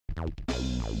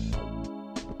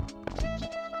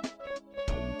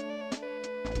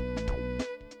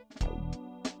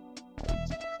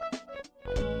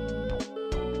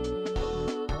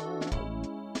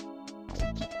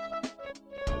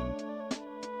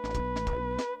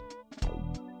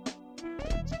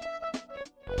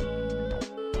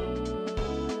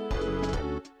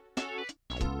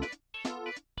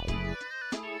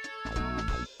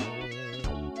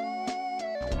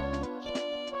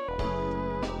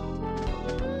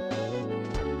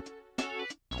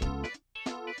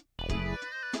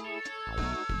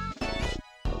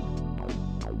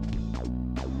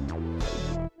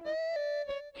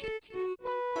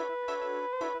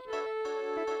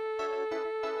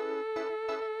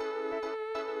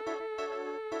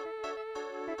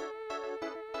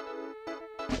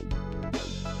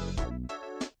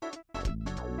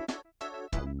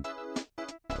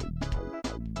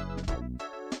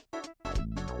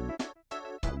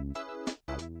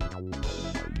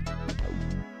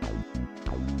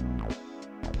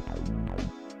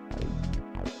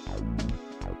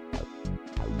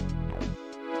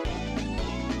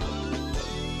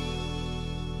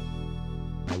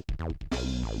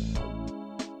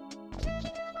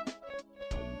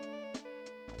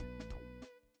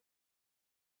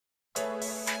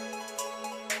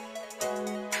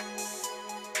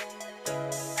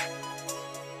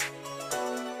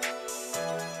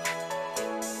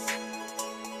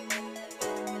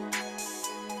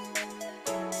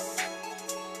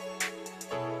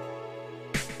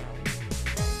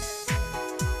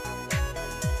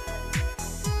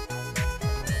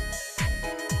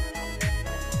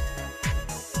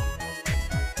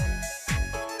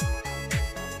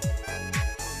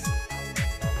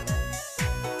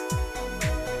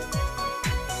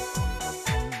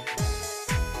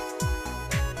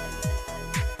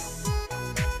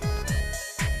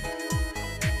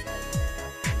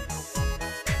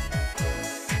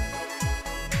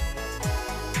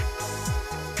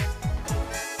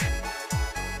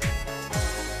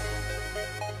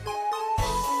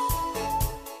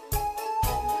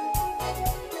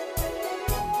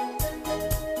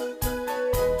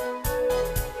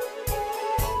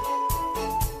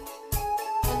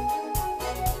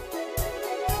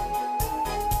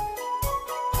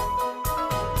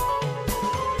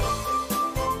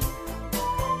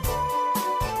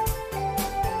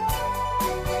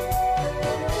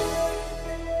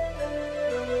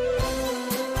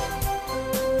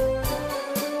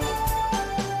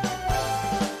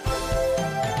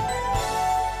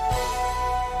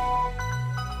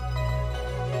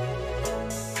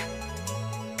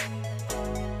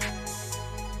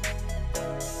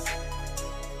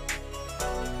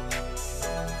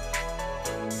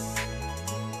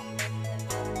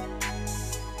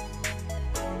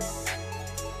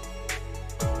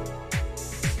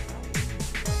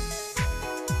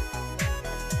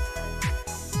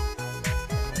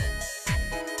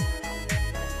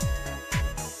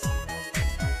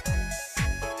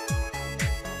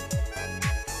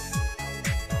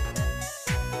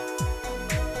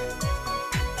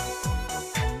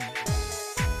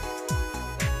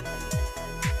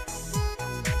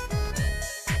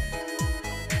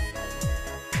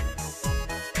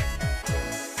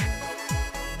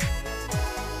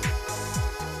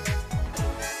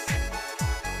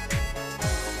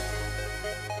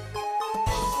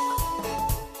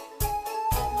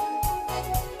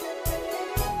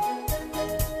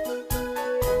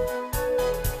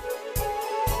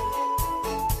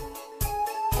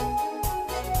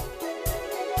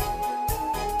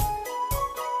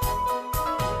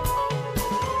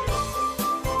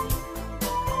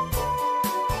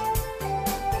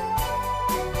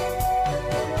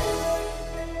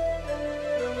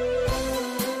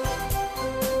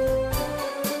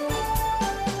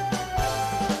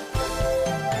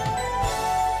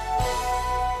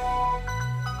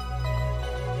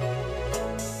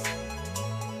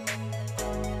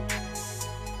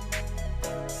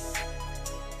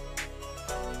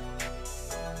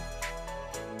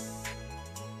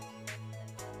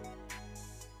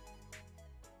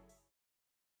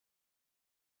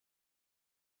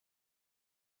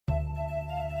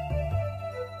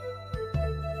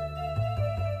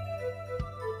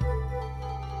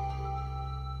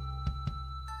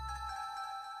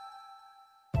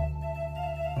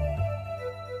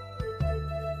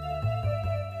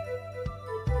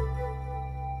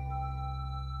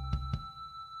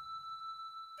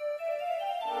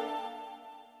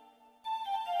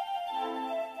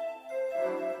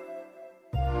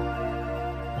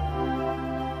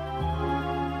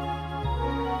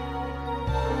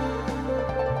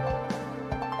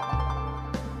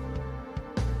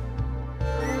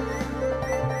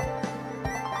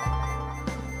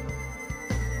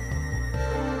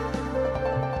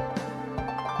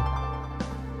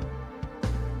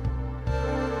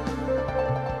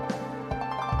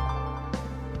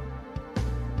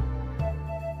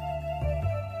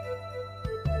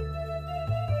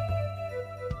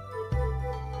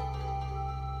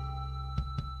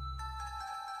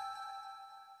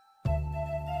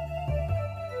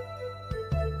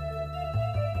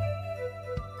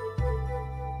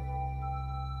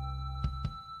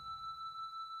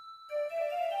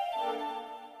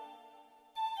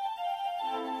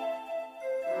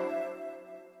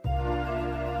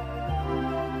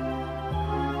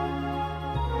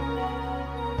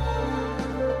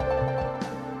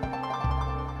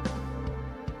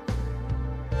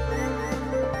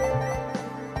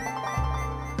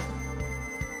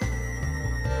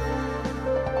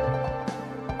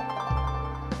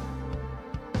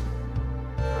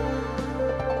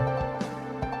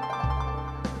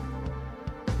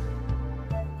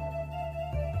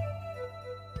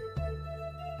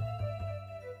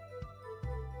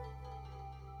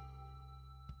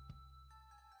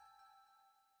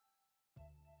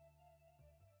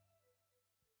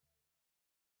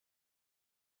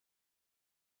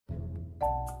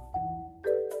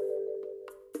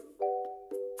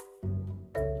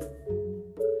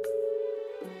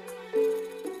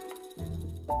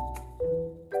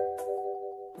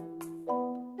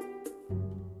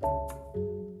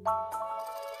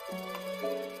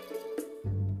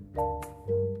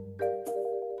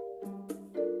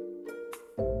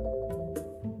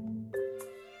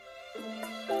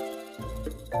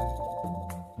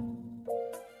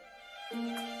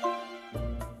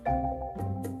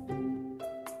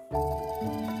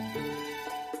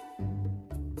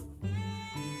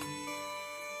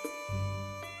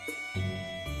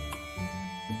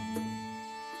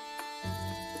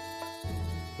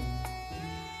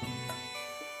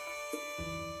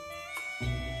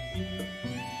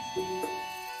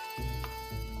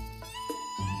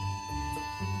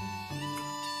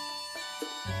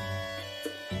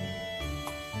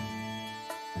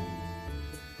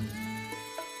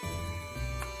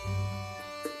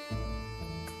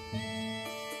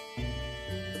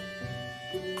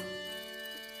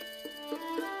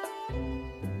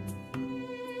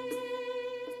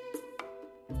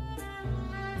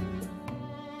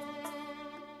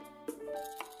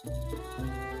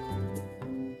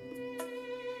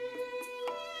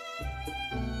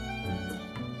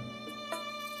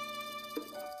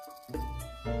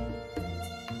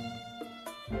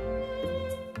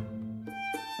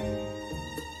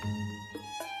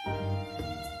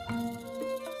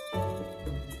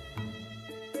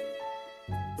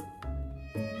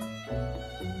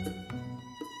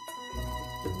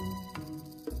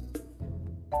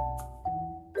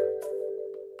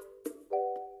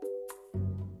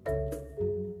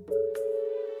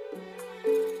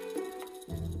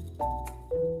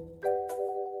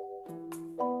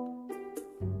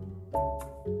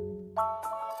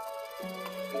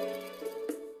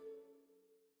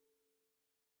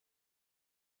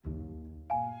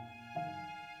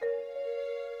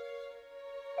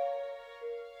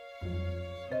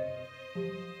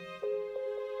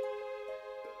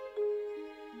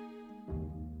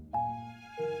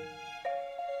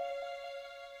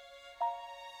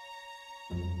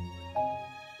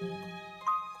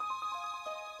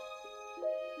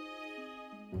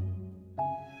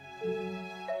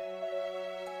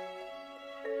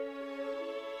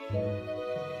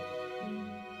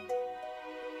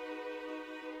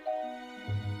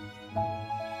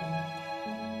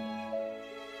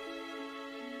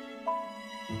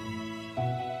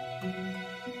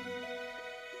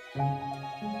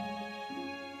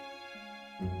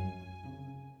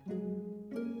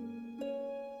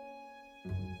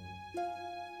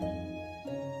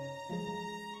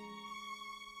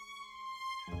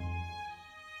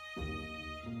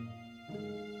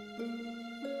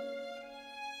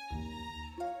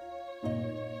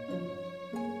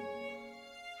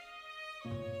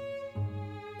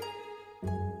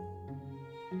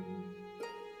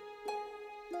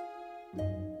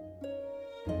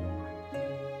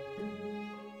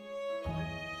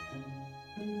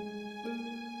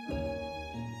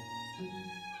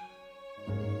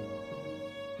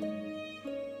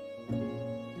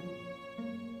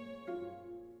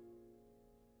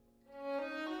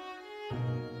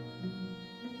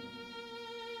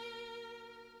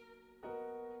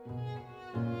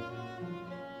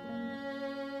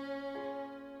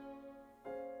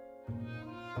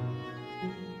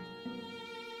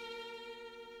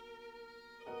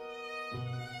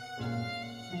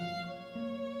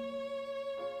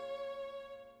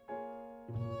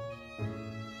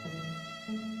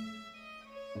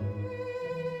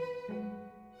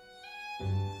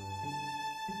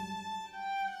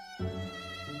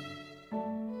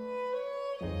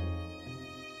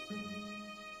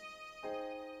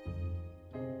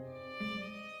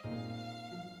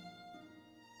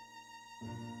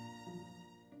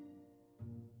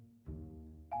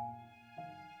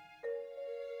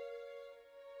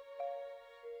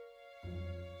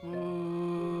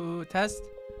Ooh, test.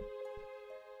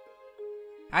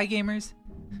 Hi, gamers.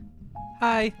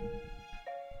 Hi.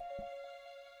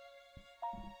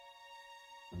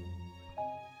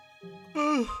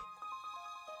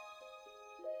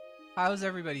 How's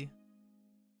everybody?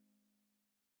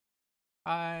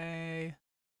 Hi.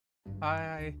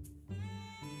 Hi.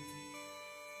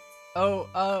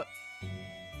 Oh,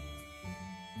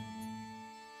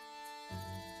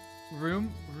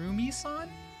 Rumi-san?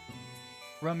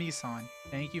 Rumi-san.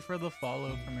 Thank you for the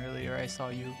follow from earlier. I saw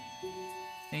you.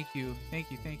 Thank you.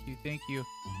 Thank you. Thank you. Thank you.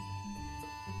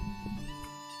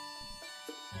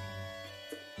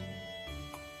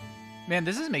 Man,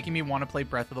 this is making me want to play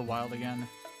Breath of the Wild again.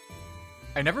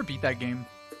 I never beat that game.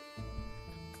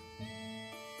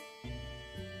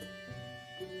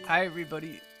 Hi,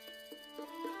 everybody.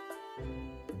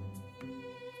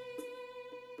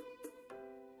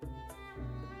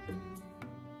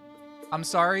 I'm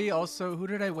sorry. Also, who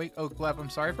did I wake? Oh, Gleb, I'm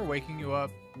sorry for waking you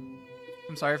up.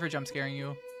 I'm sorry for jump scaring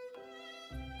you.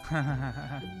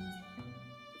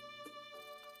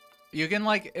 You can,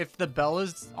 like, if the bell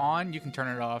is on, you can turn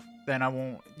it off.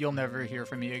 Then you'll never hear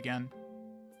from me again.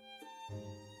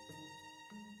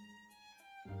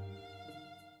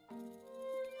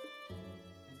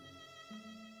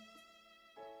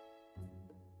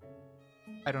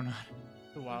 I don't know how to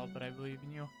Breath of the Wild, but I believe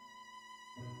in you.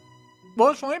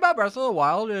 What's funny about Breath of the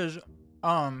Wild is,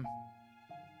 I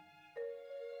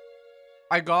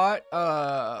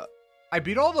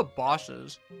beat all the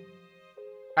bosses.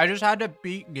 I just had to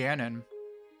beat Ganon,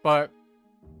 but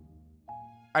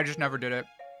I just never did it.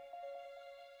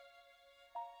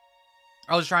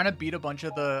 I was trying to beat a bunch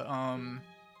of the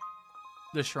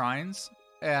shrines,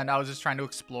 and I was just trying to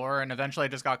explore, and eventually I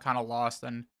just got kind of lost,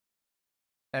 and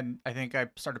I think I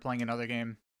started playing another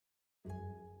game.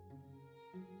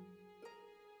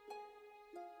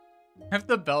 If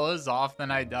the bell is off,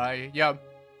 then I die. Yeah.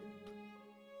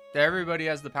 Everybody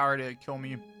has the power to kill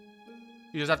me.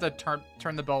 You just have to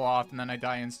turn the bell off, and then I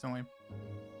die instantly.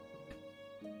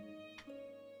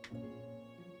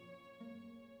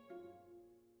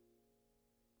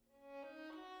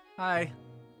 Hi.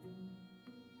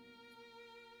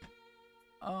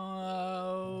 Oh.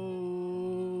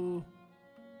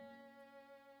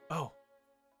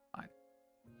 Fine.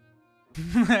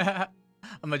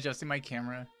 I'm adjusting my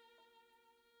camera.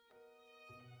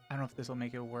 I don't know if this will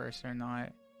make it worse or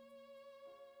not.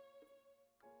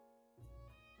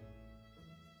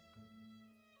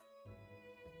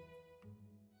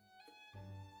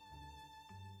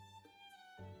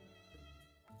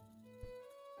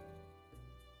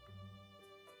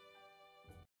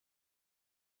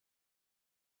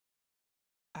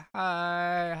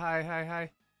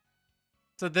 Hi.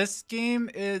 So this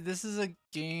is a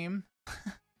game.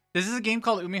 This is a game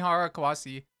called Umihara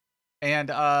Kawase. And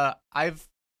I've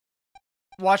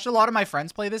watched a lot of my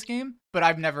friends play this game, but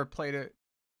I've never played it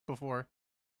before.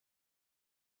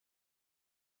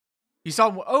 You saw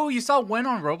Wen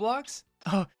on Roblox?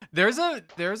 Oh, there's a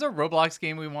Roblox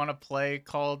game we want to play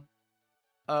called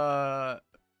The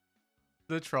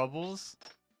Troubles.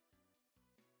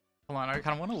 Hold on, I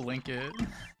kind of want to link it.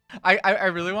 I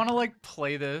really want to like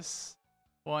play this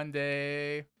one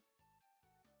day.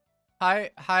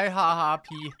 Hi haha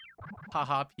p.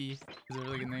 Haha p is a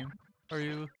really good name. How are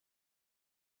you?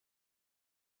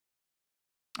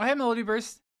 I have Melody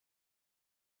Burst.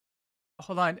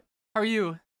 Hold on. How are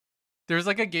you? There's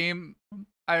like a game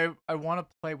I want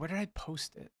to play. Where did I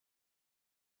post it?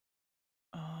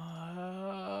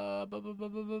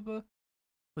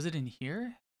 Was it in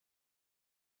here?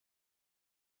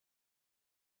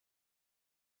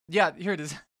 Yeah, here it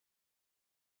is.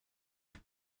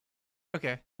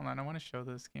 Okay, hold on. I want to show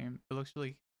this game. It looks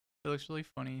really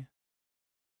funny.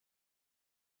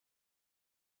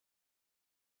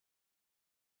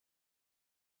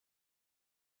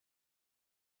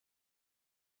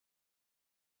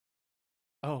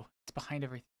 Oh, it's behind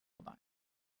everything. Hold on.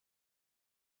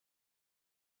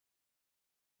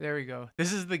 There we go.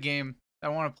 This is the game I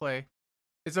want to play.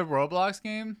 It's a Roblox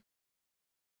game.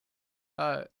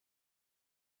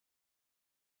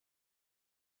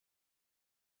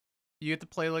 You have to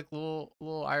play like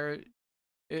little Irish.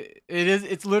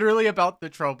 It's literally about the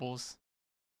Troubles.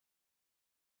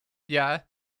 Yeah.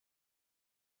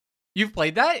 You've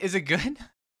played that? Is it good?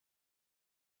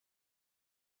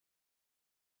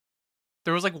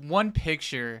 There was like one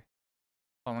picture.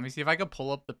 Oh, let me see if I can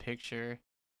pull up the picture.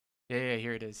 Yeah,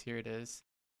 here it is.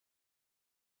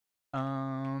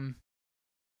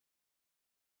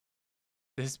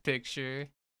 This picture.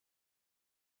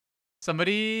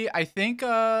 Somebody, I think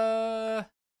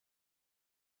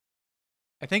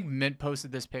Mint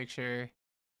posted this picture.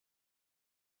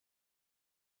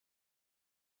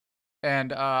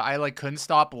 And I like couldn't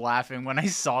stop laughing when I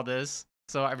saw this.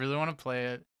 So I really want to play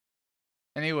it.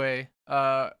 Anyway,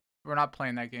 we're not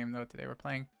playing that game though today. We're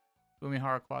playing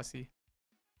Umihara Kawase.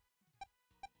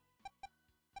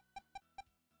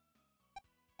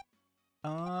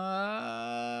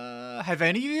 Have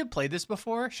any of you played this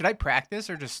before? Should I practice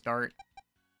or just start?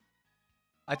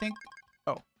 I think.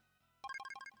 Oh.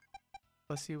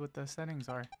 Let's see what the settings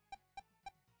are.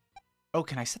 Oh,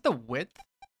 can I set the width?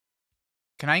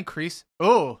 Can I increase?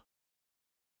 Oh.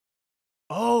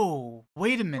 Oh,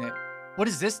 wait a minute. What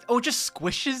is this? Oh, it just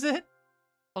squishes it?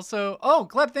 Also, oh,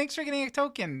 Gleb, thanks for getting a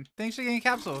token. Thanks for getting a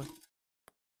capsule.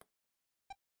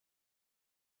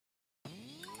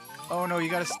 Oh no, you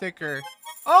got a sticker.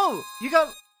 Oh, you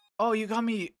got... Oh, you got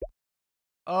me.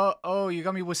 Oh, you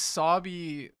got me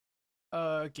wasabi.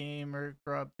 Game or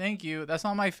grub. Thank you. That's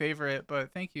not my favorite,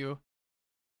 but thank you.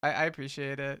 I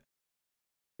appreciate it.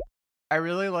 I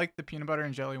really like the peanut butter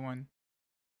and jelly one,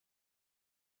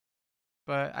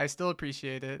 but I still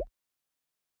appreciate it.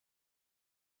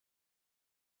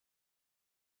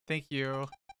 Thank you.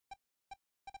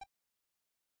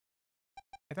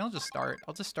 I think I'll just start.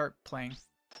 I'll just start playing.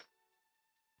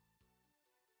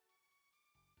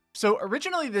 So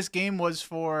originally this game was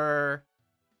for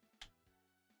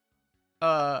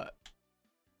Super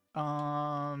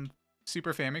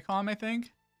Famicom, I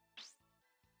think.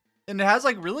 And it has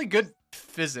like really good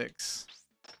physics.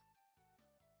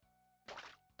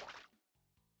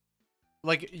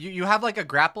 Like you have like a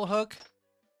grapple hook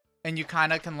and you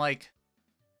kind of can like,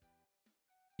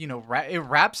 you know, it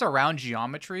wraps around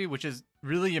geometry, which is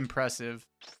really impressive.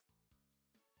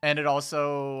 And it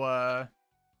also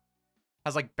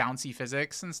has like bouncy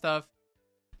physics and stuff.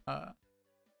 Sad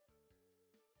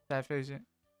face.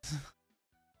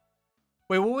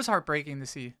 Wait, what was heartbreaking to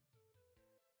see?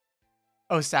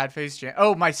 Oh, sad face jam.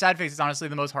 Oh, my sad face is honestly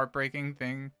the most heartbreaking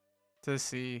thing to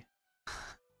see.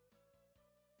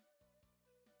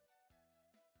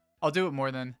 I'll do it more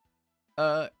than.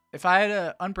 If I had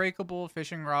an unbreakable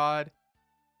fishing rod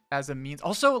as a means.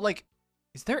 Also, like,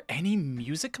 is there any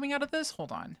music coming out of this?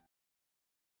 Hold on.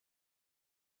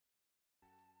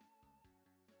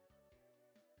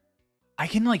 I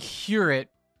can like hear it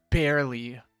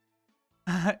barely.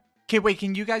 Okay, wait,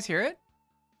 can you guys hear it?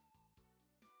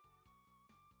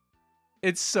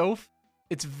 It's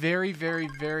very, very,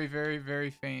 very, very,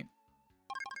 very faint.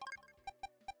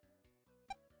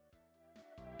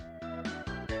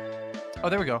 Oh,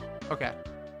 there we go. Okay.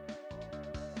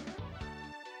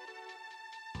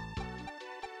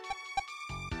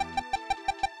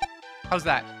 How's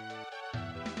that?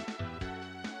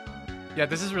 Yeah,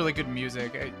 this is really good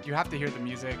music. You have to hear the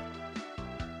music.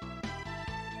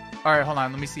 All right, hold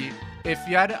on. Let me see. If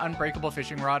you had an unbreakable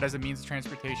fishing rod as a means of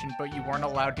transportation, but you weren't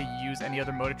allowed to use any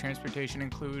other mode of transportation,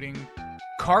 including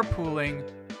carpooling,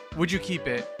 would you keep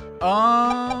it?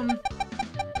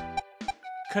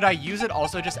 Could I use it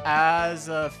also just as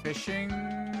a fishing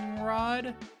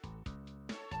rod?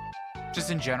 Just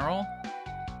in general?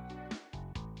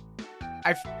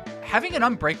 Having an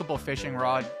unbreakable fishing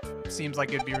rod seems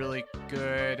like it'd be really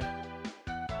good.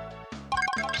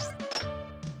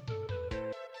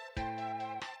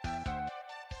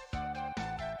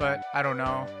 But I don't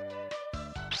know.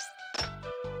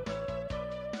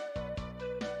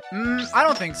 I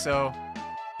don't think so.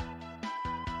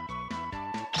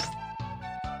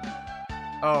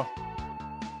 Oh.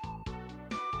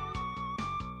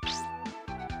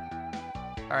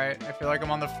 Alright, I feel like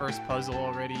I'm on the first puzzle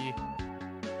already.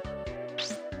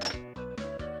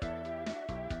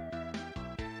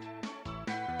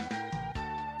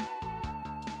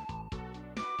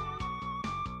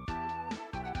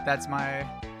 That's my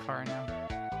car now.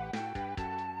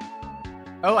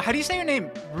 Oh, how do you say your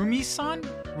name? Rumi-san?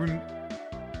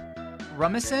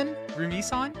 Rumison?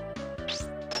 Rumi-san?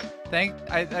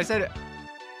 I said,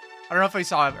 I don't know if I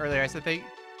saw it earlier. I said,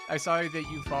 I saw that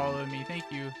you followed me.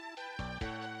 Thank you.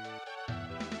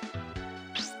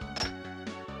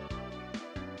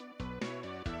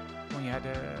 When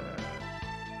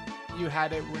you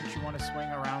had it, wouldn't you want to swing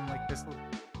around like this?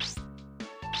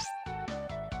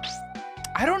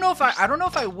 I don't know if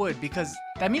I would, because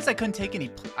that means I couldn't take a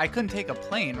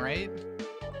plane, right?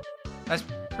 That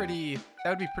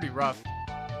would be pretty rough.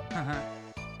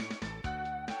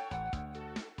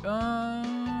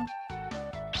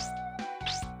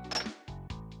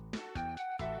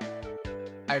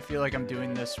 I feel like I'm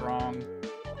doing this wrong.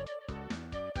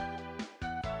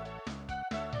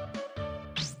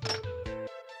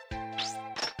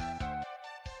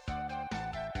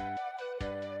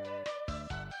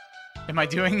 Am I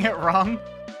doing it wrong?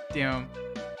 Damn.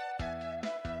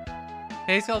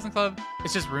 Hey, Skeleton Club.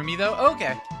 It's just Rumi, though? Oh,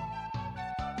 okay.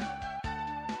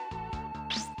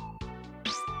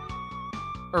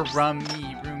 Or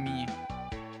Rumi.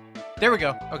 There we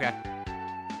go. Okay.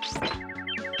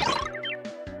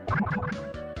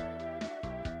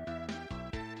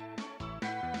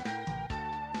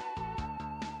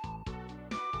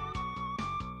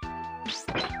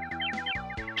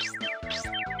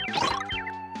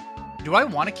 Do I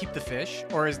want to keep the fish,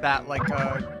 or is that like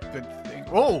a good thing?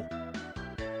 Whoa!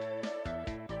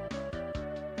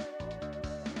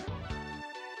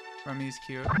 Rummy's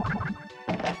cute.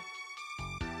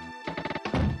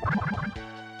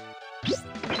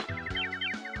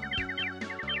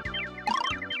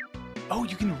 Oh,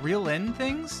 you can reel in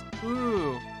things?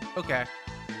 Ooh, okay.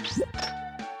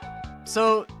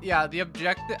 So, yeah, the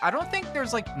objective... I don't think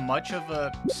there's, like, much of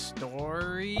a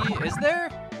story. Is there?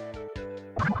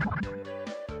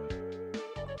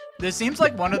 This seems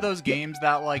like one of those games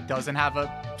that, like, doesn't have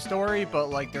a story, but,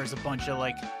 like, there's a bunch of,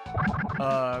 like,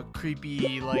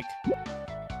 creepy, like...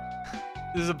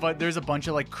 There's a bunch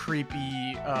of, like,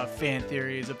 creepy, fan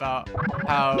theories about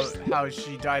how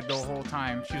she died the whole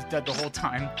time. She was dead the whole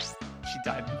time. She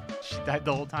died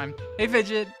the whole time. Hey,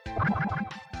 Fidget!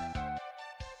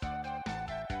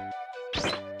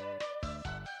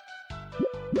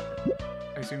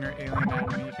 I assume your alien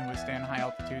anatomy can withstand high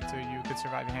altitude, so you could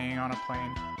survive hanging on a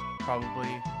plane. Probably.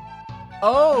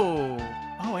 Oh!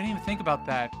 Oh, I didn't even think about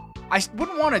that. I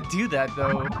wouldn't want to do that,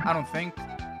 though. I don't think.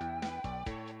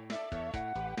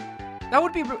 That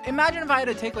would be... Imagine if I had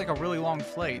to take, like, a really long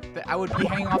flight. I would be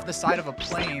hanging off the side of a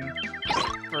plane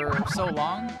for so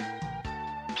long.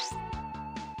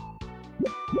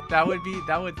 That would be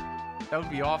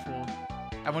awful.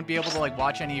 I wouldn't be able to, like,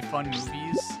 watch any fun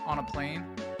movies on a plane.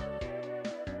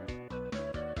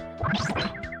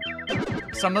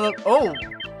 Some of the... Oh!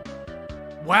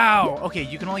 Wow! Okay,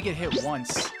 you can only get hit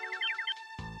once.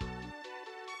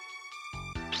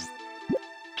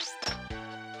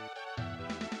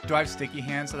 Do I have sticky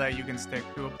hands so that you can stick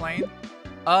to a plane?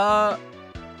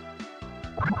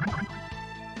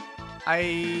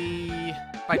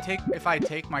 If I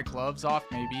take my gloves off,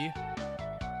 maybe.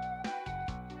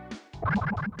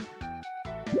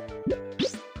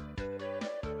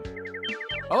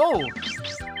 Oh!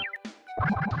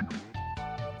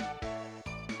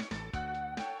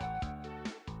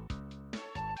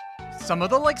 Some of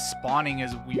the, like, spawning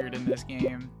is weird in this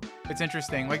game. It's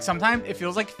interesting. Like, sometimes it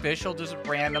feels like fish will just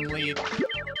randomly...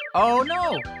 Oh,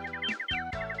 no!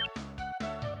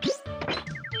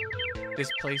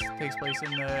 This place takes place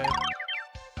in the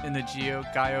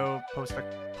Gaio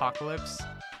post-apocalypse.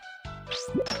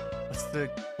 What's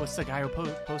the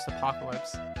Gaio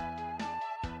post-apocalypse?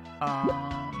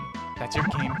 That's your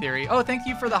game theory. Oh, thank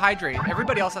you for the hydrate.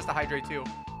 Everybody else has to hydrate too.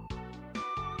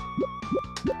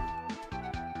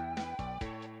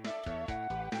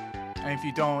 And if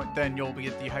you don't, then you'll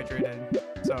get dehydrated.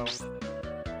 So.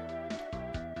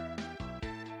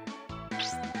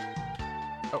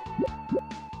 Oh.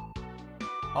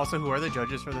 Also, who are the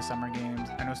judges for the summer games?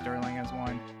 I know Sterling has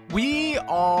one. We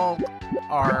all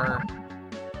are.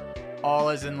 All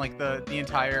as in like the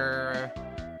entire.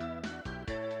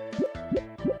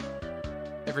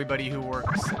 Everybody who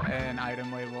works an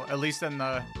item label, at least in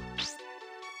the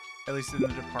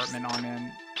department I'm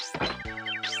in.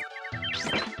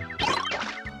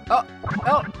 Oh,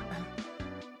 oh,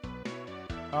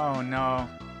 oh no!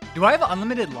 Do I have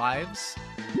unlimited lives,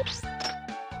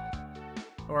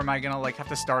 or am I gonna like have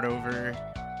to start over?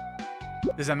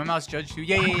 Does Emma Mouse judge too?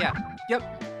 Yeah.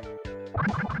 Yep.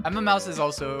 Emma Mouse is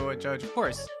also a judge, of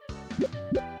course.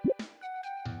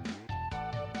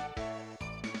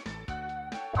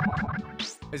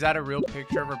 Is that a real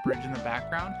picture of a bridge in the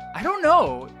background? I don't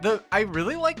know. I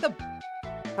really like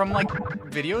from like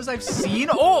videos I've seen.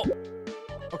 Oh,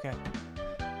 okay.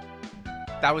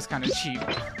 That was kind of cheap.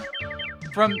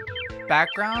 From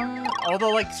background, all the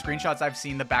like screenshots I've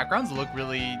seen, the backgrounds look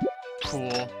really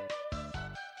cool.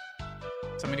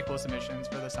 So many cool submissions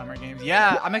for the summer games.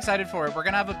 Yeah, I'm excited for it. We're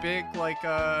gonna have a big like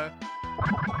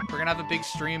we're gonna have a big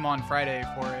stream on Friday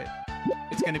for it.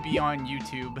 It's gonna be on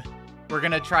YouTube. We're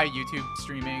gonna try YouTube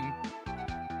streaming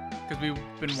because we've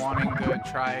been wanting to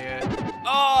try it.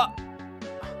 Oh!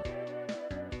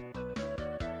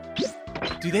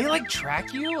 Do they like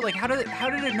track you? Like how did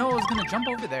it know I was gonna jump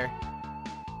over there?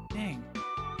 Dang.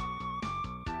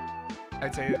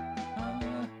 I'd say.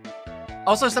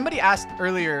 Also, somebody asked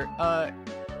earlier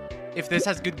if this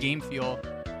has good game feel.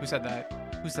 Who said that?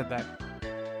 Who said that?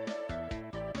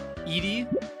 Edie?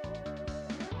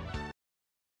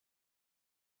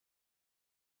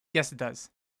 Yes, it does.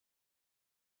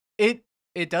 It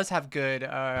does have good, it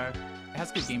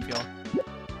has good game feel.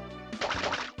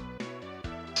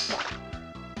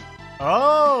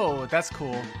 Oh, that's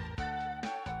cool.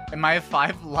 Am I at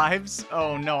 5 lives?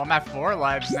 Oh no, I'm at 4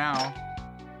 lives now.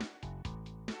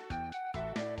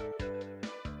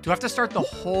 Do I have to start the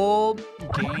whole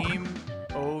game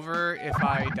over if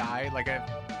I die? Like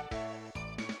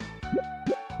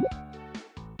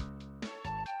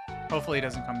hopefully it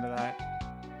doesn't come to that.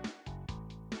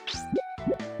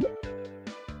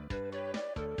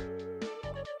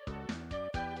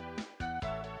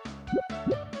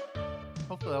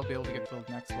 Hopefully I'll be able to get to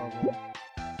the next level.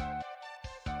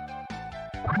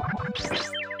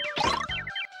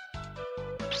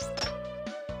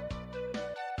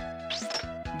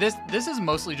 This is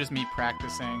mostly just me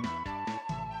practicing.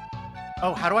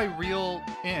 Oh, how do I reel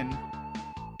in?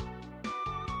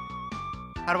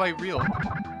 How do I reel?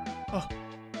 Oh.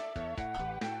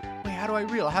 Wait, how do I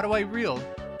reel? How do I reel?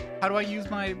 How do I use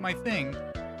my thing?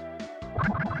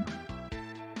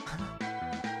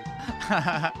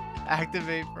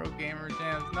 Activate Pro Gamer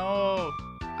Jams. No.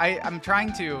 I'm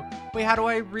trying to. Wait, how do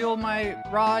I reel my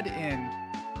rod in?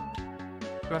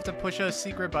 Do I have to push a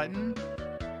secret button?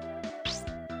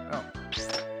 Oh.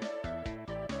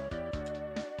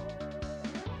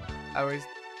 I always...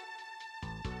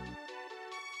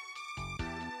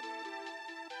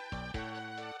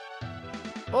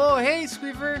 Oh, hey,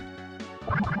 Squeever.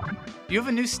 Do you have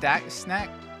a new snack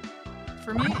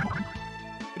for me?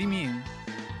 What do you mean?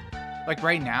 Like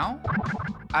right now?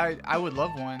 I would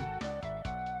love one.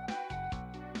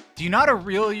 Do you know how to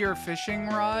reel your fishing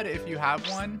rod if you have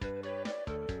one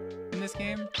in this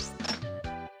game?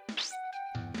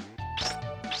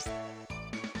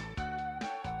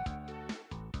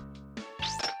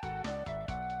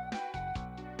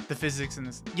 The physics in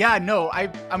this. Yeah, no,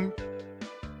 I'm...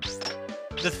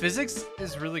 The physics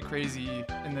is really crazy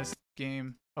in this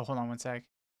game. Oh, hold on one sec.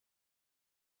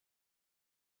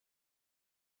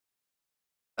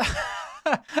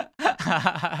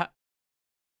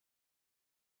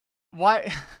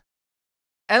 Why?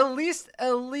 At least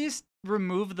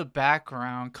remove the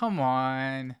background. Come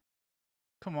on.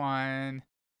 Come on.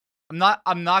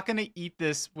 I'm not gonna eat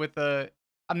this with a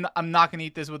I'm not gonna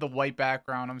eat this with a white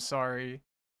background. I'm sorry.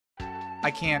 I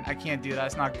can't do that.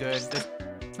 It's not good.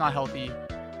 It's not healthy.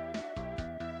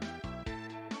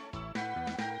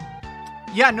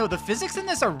 Yeah, no, the physics in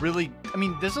this are really... I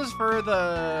mean, this was for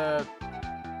the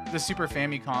Super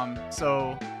Famicom,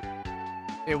 so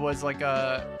it was like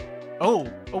a... Oh,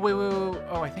 wait.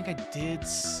 Oh, I think I did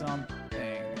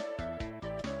something.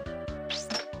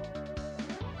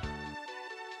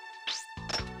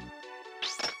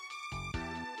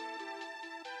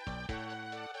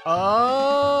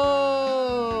 Oh,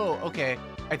 okay.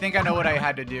 I think I know what I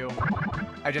had to do.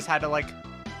 I just had to like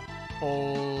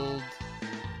hold...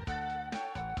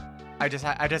 I just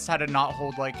had to not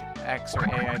hold like X or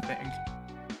A, I think.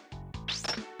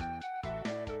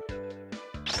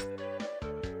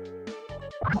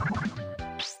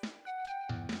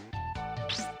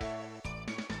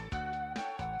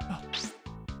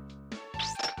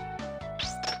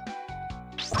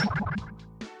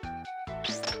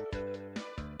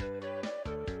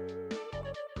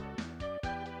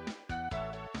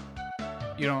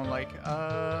 You don't like,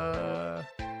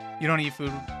 you don't eat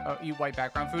food, eat white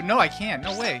background food? No, I can't.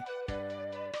 No way.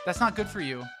 That's not good for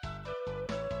you.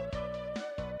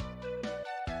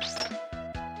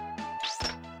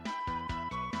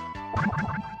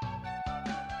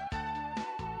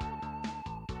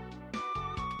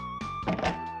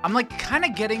 I'm like kind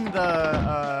of getting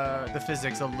the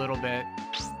physics a little bit.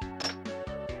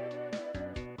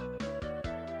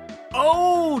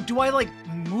 Oh, do I like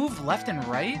move left and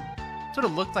right? That's what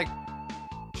it looked like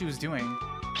she was doing.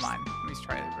 Come on, let me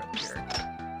try it right here.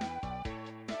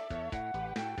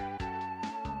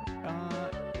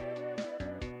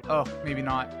 Oh, maybe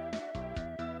not.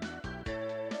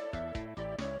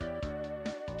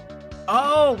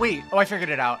 Oh, wait. Oh, I figured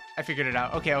it out. I figured it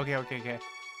out. Okay. I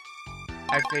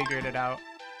figured it out.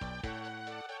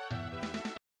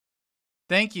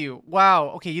 Thank you.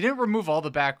 Wow. Okay, you didn't remove all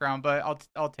the background, but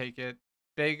I'll take it.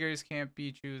 Beggars can't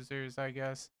be choosers, I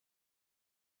guess.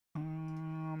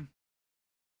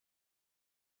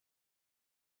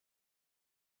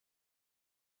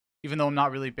 Even though I'm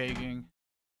not really begging.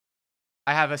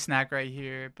 I have a snack right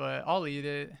here, but I'll eat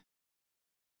it.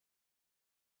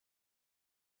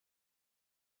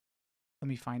 Let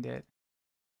me find it.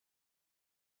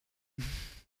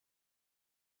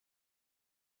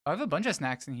 I have a bunch of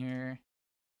snacks in here.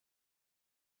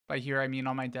 By here, I mean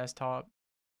on my desktop.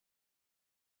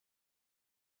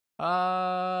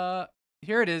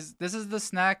 Here it is. This is the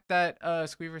snack that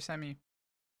Squeever sent me.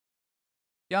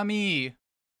 Yummy.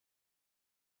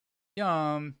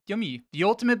 Yummy. The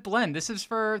ultimate blend. This is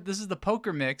the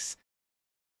poker mix.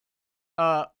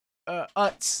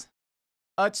 Utz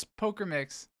poker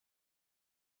mix.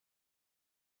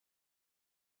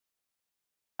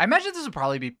 I imagine this would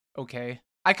probably be okay.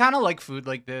 I kind of like food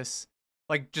like this.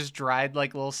 Like just dried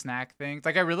like little snack things.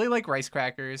 Like I really like rice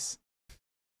crackers.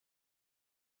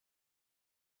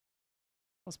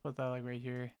 Let's put that like right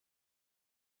here.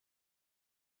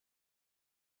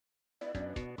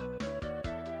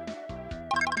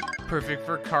 Perfect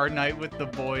for card night with the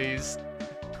boys.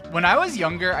 When I was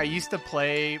younger, I used to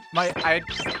play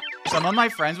some of my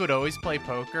friends would always play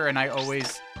poker and I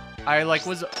like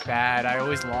was bad. I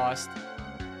always lost.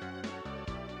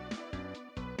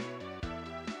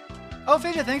 Oh,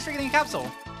 Phaedra, thanks for getting a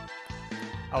capsule.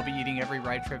 I'll be eating every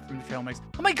ride trip from the trail mix.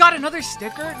 Oh my god, another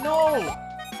sticker? No!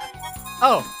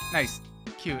 Oh, nice.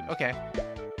 Cute. Okay.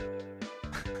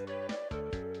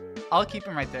 I'll keep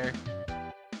him right there.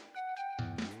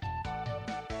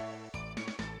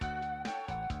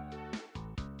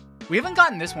 We haven't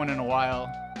gotten this one in a while.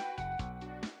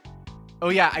 Oh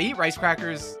yeah, I eat rice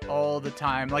crackers all the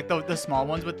time. Like the small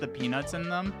ones with the peanuts in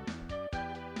them.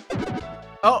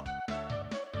 Oh!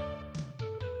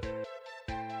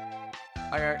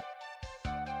 I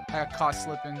got caught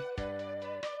slipping.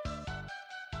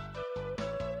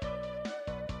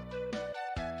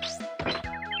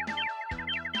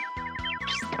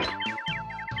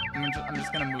 I'm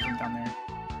just gonna move him down there.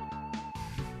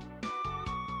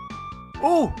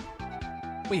 Oh!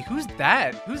 Wait, who's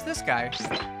that? Who's this guy?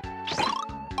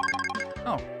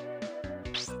 Oh.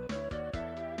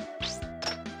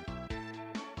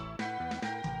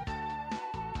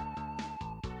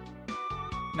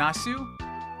 Nasu?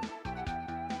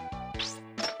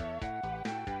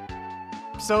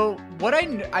 So, what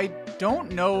I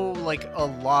don't know, like, a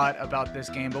lot about this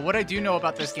game, but what I do know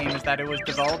about this game is that it was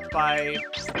developed by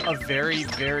a very,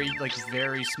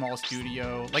 very small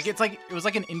studio. Like, it was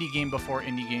like an indie game before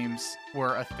indie games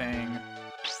were a thing.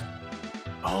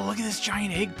 Oh, look at this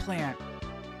giant eggplant.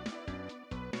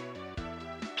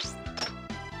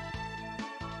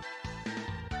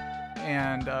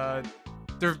 And,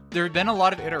 there have been a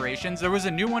lot of iterations. There was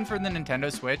a new one for the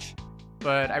Nintendo Switch,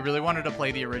 but I really wanted to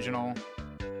play the original.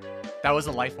 That was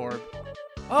a life orb.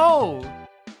 Oh!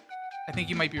 I think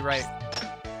you might be right.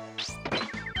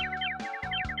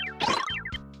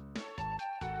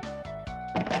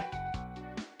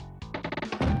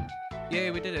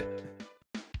 Yay, we did it.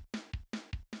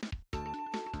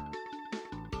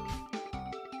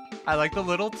 I like the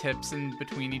little tips in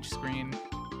between each screen.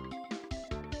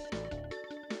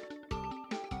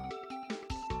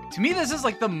 To me, this is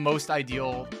like the most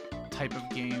ideal type of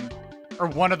game. Or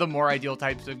one of the more ideal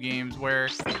types of games where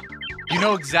you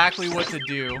know exactly what to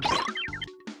do.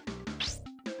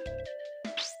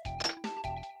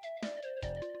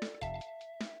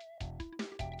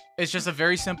 It's just a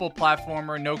very simple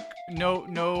platformer. No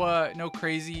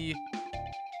crazy,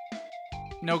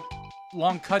 no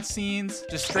long cutscenes.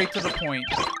 Just straight to the point.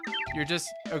 You're just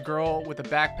a girl with a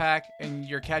backpack and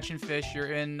you're catching fish.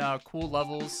 You're in cool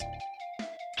levels.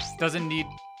 Doesn't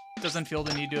feel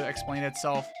the need to explain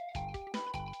itself.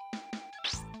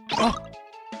 Oh!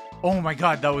 Oh my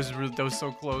god, that was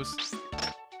so close.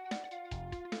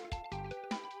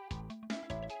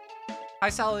 Hi,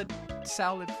 Salad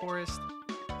Forest.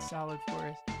 Salad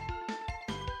Forest.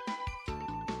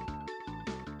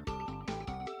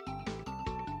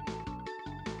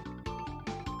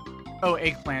 Oh,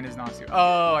 eggplant is Nasu.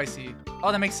 Oh, I see.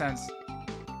 Oh, that makes sense.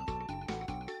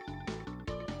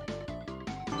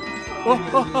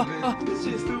 Oh. This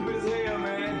shit's stupid as hell,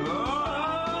 man.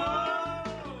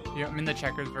 Yeah, I'm in the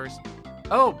checkers verse.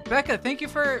 Oh, Becca, thank you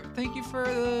for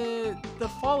the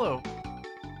follow.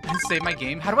 And save my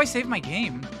game. How do I save my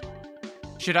game?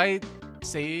 Should I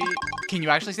save? Can you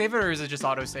actually save it, or is it just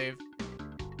auto save?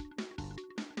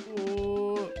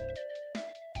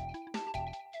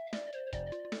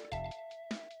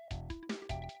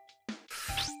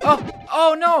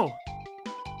 Oh no!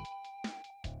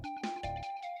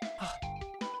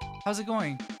 How's it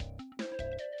going?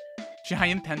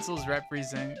 Giant pencils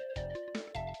represent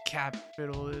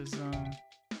capitalism.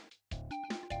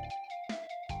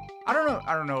 I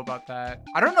don't know about that.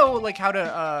 I don't know like how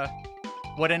to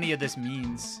what any of this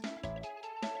means.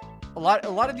 A lot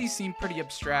of these seem pretty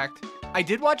abstract. I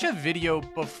did watch a video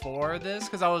before this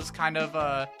because I was kind of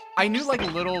I knew like a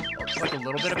little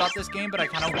bit about this game, but I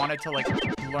kind of wanted to like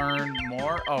learn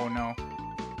more. Oh no.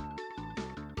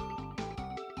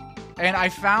 And I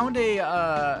found a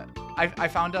I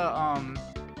found a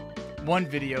one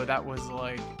video that was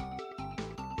like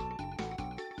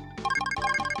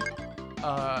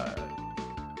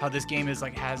how this game is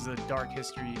like has a dark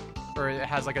history, or it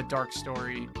has like a dark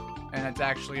story, and it's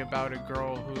actually about a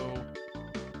girl who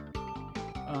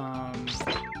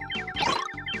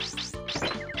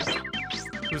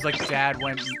whose like her dad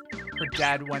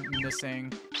went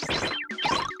missing,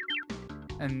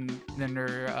 and then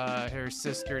her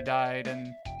sister died and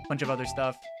a bunch of other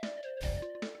stuff.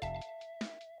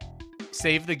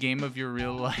 Save the game of your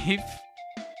real life.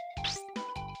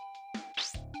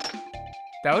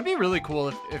 That would be really cool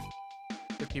if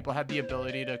people had the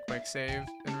ability to quick save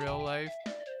in real life.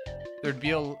 There'd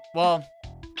be well,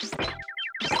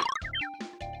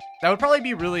 that would probably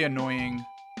be really annoying.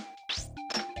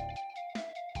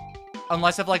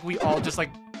 Unless if like we all just like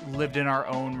lived in our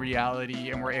own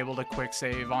reality and were able to quick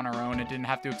save on our own and didn't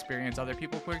have to experience other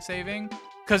people quick saving.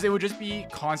 Because it would just be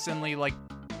constantly like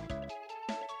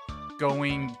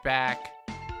going back.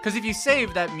 Because if you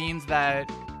save, that means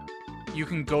that you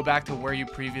can go back to where you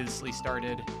previously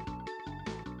started.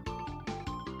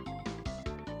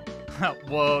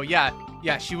 Whoa, yeah,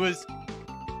 she was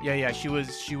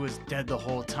dead the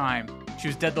whole time. She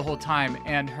was dead the whole time,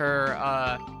 and her,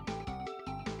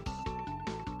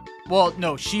 well,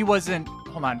 no, she wasn't,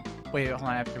 hold on,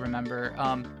 I have to remember,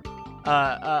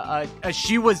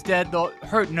 she was dead,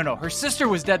 her sister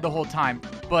was dead the whole time,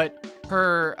 but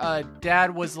her,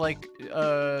 dad was, like,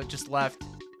 just left,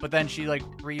 but then she, like,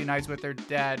 reunites with her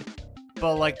dad,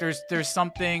 but, like, there's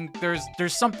something,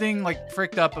 like,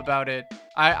 fricked up about it.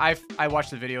 I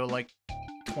watched the video, like,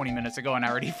 20 minutes ago, and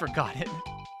I already forgot it.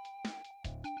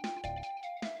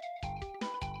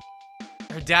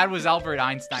 Her dad was Albert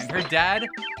Einstein. Her dad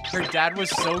was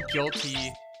so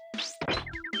guilty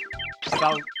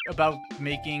about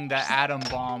making the atom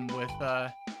bomb with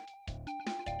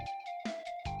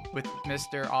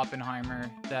Mr. Oppenheimer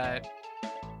that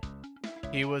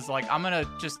he was like, I'm gonna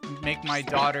just make my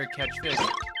daughter catch fish.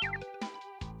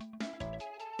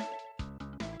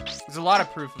 There's a lot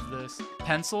of proof of this.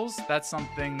 Pencils, that's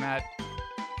something that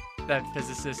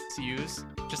physicists use,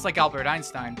 just like Albert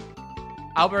Einstein.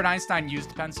 Albert Einstein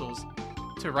used pencils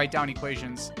to write down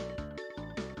equations.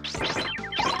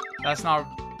 That's not...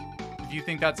 If you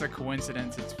think that's a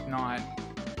coincidence, it's not.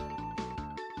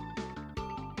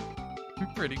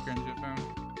 I'm pretty cringe of him.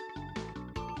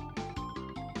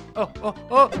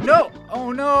 Oh, no!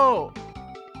 Oh, no!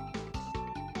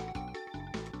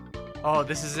 Oh,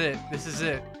 this is it. This is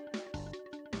it.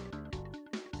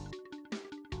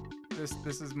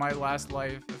 This is my last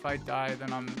life. If I die,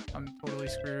 then I'm totally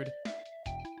screwed.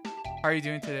 How are you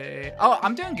doing today? Oh,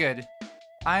 I'm doing good.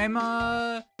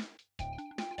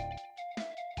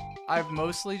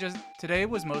 Today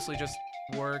was mostly just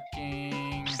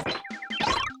working,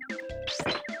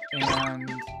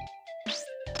 and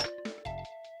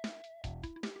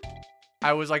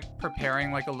I was like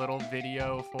preparing like a little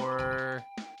video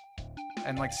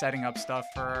and like setting up stuff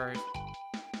for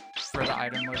the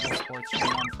item level sports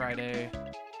stream on Friday.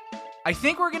 I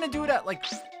think we're gonna do it at like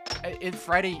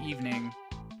Friday evening.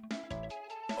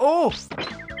 Oh!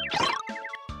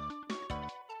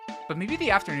 But maybe the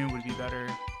afternoon would be better.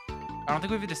 I don't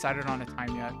think we've decided on a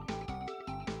time yet.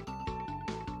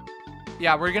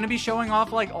 Yeah, we're gonna be showing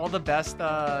off like all the best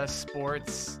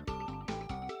sports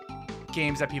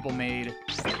games that people made.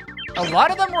 A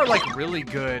lot of them were like really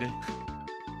good.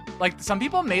 Like some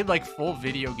people made like full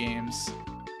video games.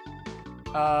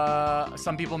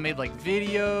 Some people made like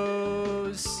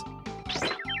videos.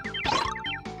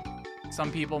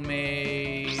 Some people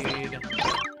made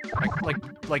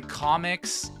like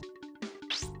comics.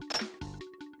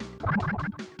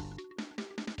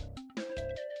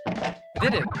 I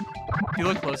did it. If you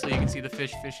look closely, you can see the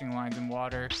fish fishing lines in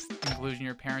water. In conclusion,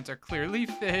 your parents are clearly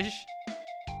fish.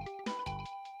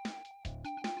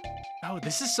 Oh,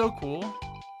 this is so cool.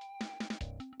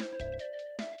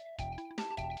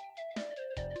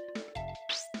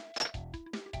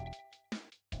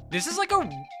 This is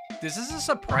a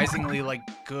surprisingly like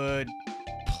good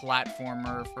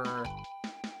platformer for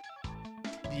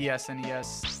the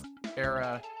SNES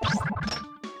era.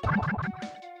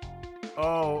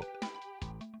 Oh.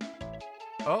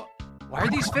 Oh, why are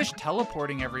these fish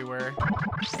teleporting everywhere?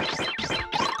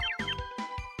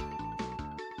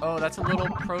 Oh, that's a little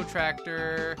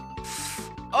protractor.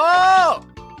 Oh!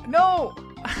 No!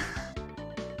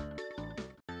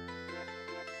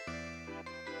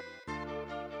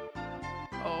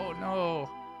 Oh, no.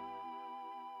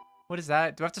 What is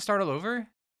that? Do I have to start all over?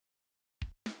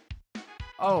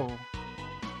 Oh.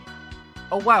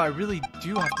 Oh, wow, I really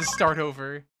do have to start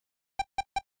over.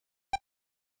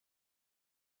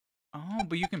 Oh,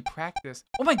 but you can practice.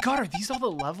 Oh my god, are these all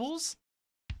the levels?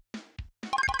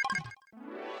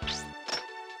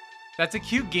 That's a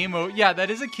cute game over. Yeah,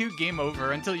 that is a cute game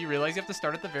over until you realize you have to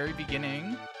start at the very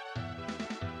beginning.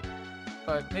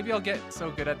 But maybe I'll get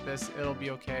so good at this, it'll be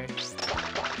okay. To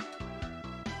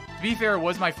be fair, it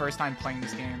was my first time playing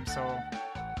this game, so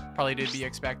probably did be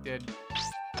expected.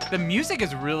 The music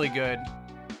is really good.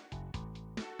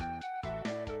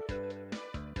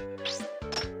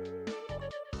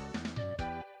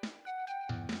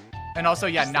 And also,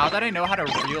 yeah, now that I know how to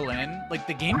reel in, like,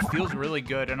 the game feels really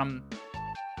good, and I'm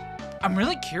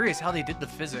really curious how they did the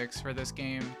physics for this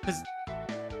game, because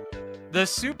the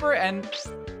Super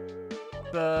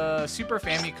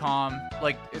Famicom,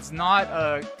 like, it's not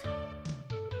a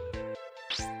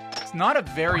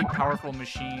very powerful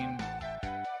machine.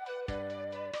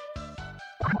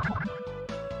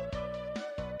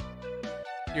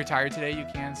 You're tired today, you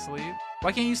can't sleep.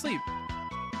 Why can't you sleep?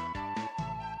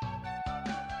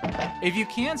 If you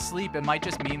can't sleep, it might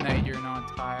just mean that you're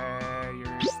not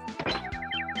tired.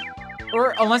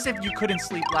 Or unless if you couldn't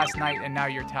sleep last night and now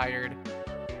you're tired.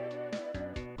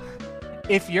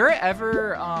 If you're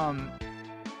ever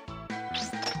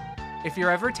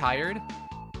tired,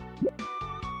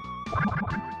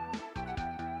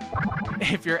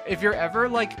 if you're ever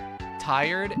like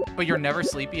tired but you're never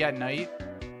sleepy at night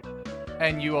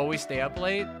and you always stay up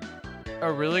late,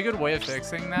 a really good way of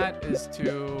fixing that is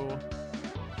to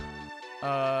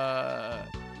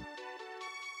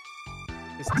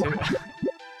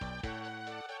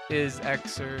is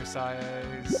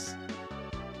exercise.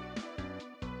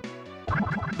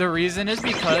 The reason is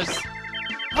because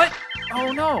what?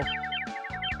 Oh no.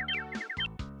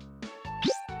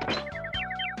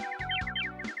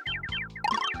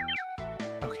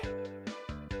 Okay.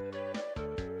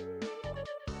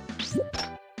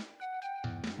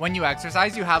 When you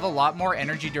exercise, you have a lot more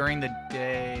energy during the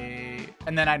day,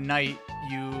 and then at night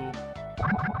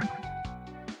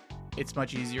it's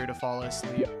much easier to fall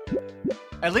asleep.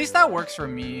 At least that works for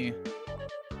me.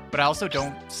 But I also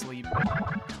don't sleep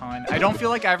a ton. I don't feel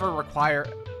like I ever require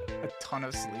a ton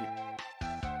of sleep.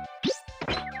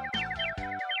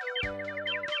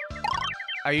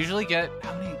 I usually get,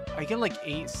 how many? I get like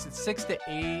 6 to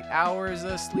 8 hours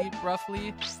of sleep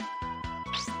roughly.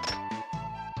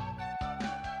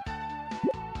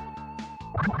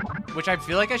 Which I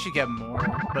feel like I should get more,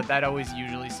 but that always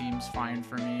usually seems fine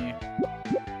for me.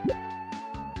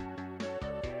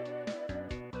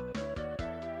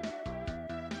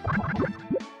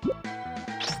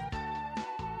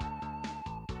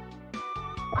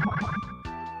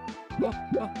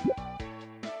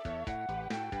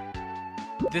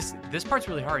 This part's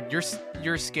really hard. You're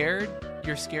scared?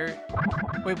 You're scared?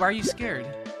 Wait, why are you scared?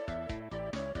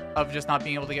 Of just not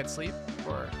being able to get sleep?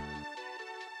 Or...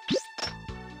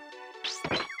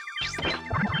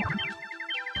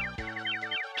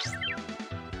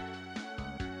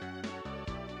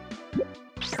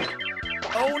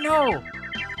 Oh no!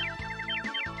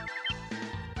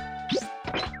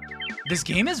 This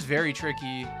game is very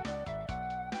tricky.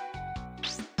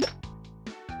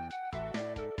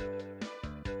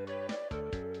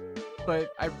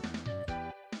 But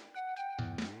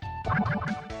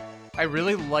I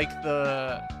really like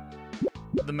the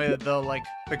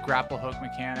grapple hook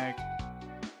mechanic.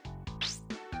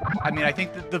 I mean, I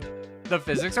think that the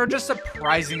physics are just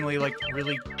surprisingly like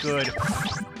really good.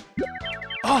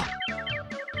 Oh!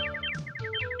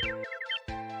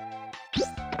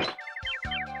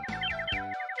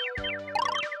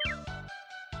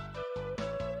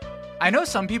 I know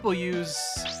some people use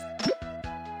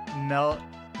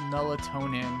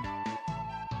melatonin,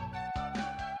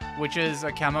 which is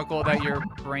a chemical that your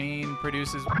brain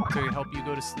produces to help you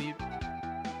go to sleep,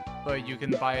 but you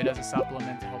can buy it as a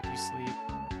supplement to help you sleep.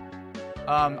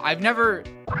 I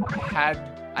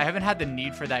haven't had the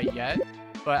need for that yet,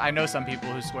 but I know some people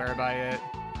who swear by it.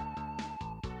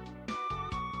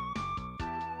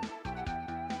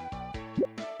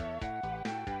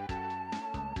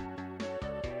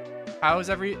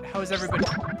 How's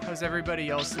everybody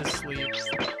else's sleep?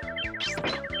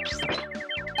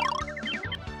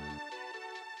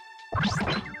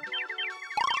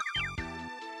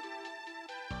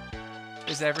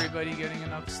 Is everybody getting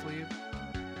enough sleep?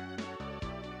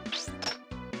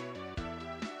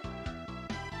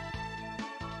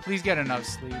 Please get enough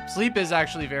sleep. Sleep is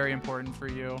actually very important for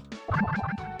you.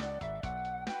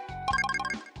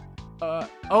 Oh,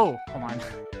 hold on.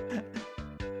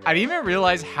 I didn't even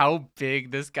realize how big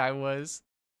this guy was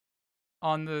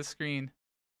on the screen.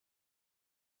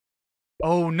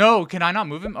 Oh no, can I not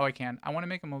move him? Oh, I can. I want to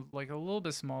make him like a little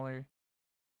bit smaller.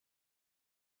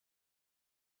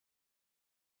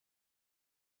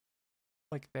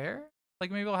 Like there?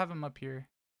 Like maybe I'll have him up here.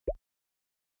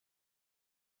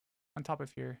 On top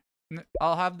of here.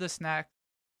 I'll have the snack.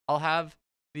 I'll have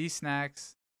these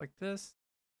snacks like this.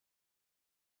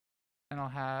 And I'll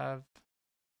have...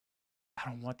 I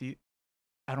don't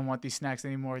want these snacks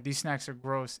anymore. These snacks are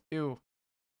gross. Ew.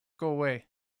 Go away.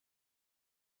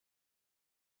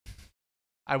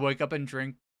 I wake up and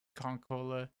drink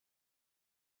Coca-Cola.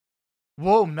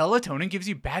 Whoa, melatonin gives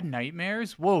you bad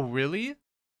nightmares? Whoa, really?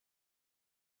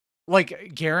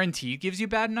 Like, guaranteed gives you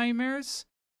bad nightmares?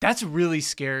 That's really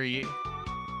scary.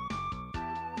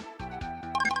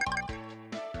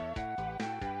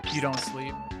 You don't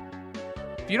sleep.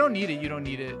 If you don't need it, you don't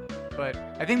need it. But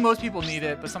I think most people need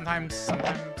it, but sometimes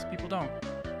people don't.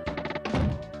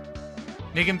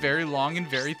 Make him very long and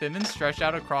very thin and stretched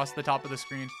out across the top of the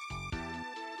screen.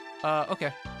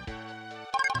 Okay.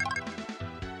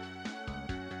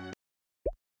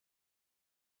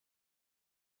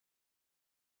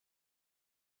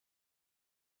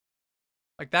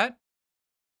 Like that?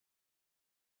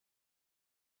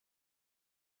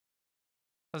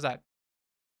 How's that?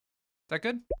 Is that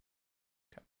good?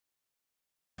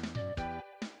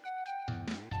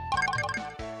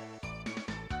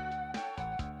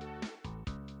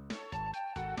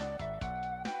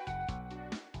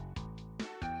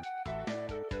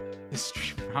 The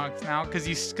stream rocks now because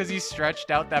you stretched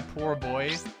out that poor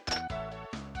boy.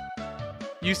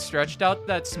 You stretched out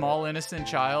that small innocent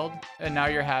child, and now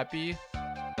you're happy.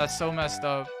 That's so messed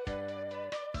up.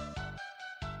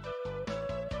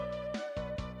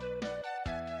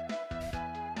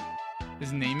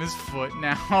 His name is Foot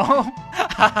now.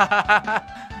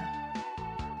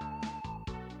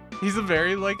 He's a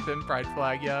very like thin pride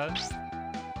flag, yeah.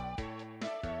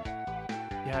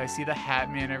 Yeah, I see the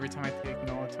hat man every time I take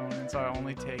melatonin, so I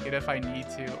only take it if I need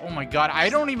to. Oh my god, I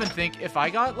don't even think if I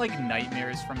got like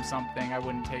nightmares from something, I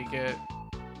wouldn't take it.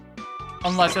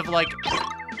 Unless if like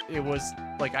it was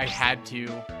like I had to.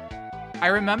 I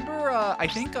remember I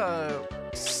think a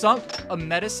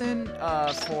medicine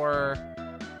for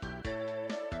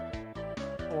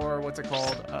what's it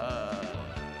called?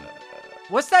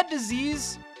 What's that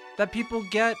disease that people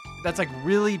get that's like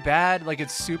really bad, like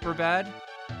it's super bad?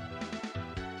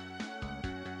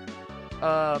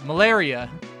 Malaria.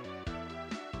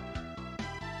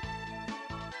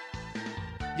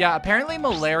 Yeah, apparently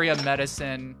malaria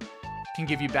medicine can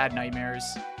give you bad nightmares.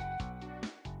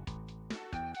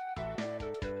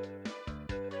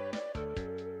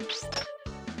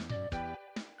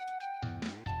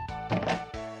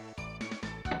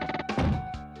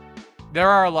 There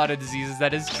are a lot of diseases,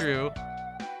 that is true.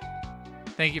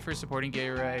 Thank you for supporting gay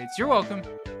rights. You're welcome.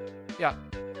 Yeah.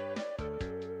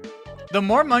 The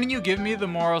more money you give me, the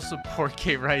more I'll support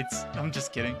gay rights. I'm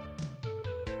just kidding.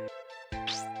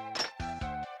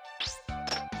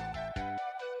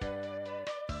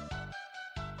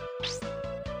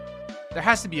 There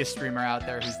has to be a streamer out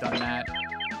there who's done that.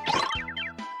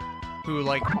 Who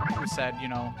said, you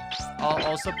know,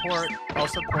 I'll support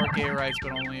gay rights,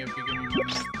 but only if you give me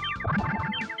money.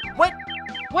 What?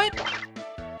 What?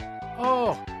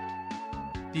 Oh.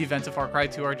 The events of Far Cry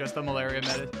 2 are just a malaria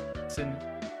medicine.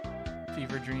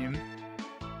 Fever dream.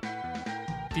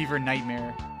 Fever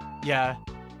nightmare. Yeah.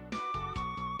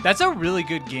 That's a really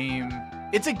good game.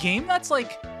 It's a game that's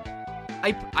like...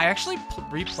 I actually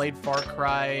replayed Far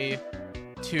Cry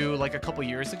 2 like a couple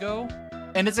years ago.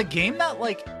 And it's a game that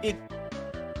like...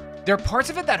 There are parts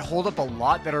of it that hold up a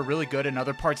lot that are really good and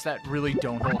other parts that really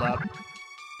don't hold up.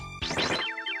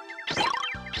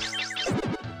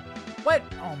 What?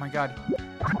 Oh my god.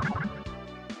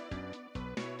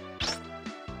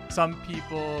 Some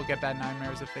people get bad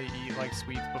nightmares if they eat like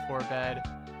sweets before bed.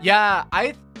 Yeah,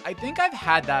 I think I've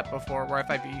had that before, where if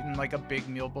I've eaten like a big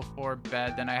meal before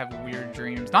bed, then I have weird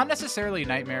dreams. Not necessarily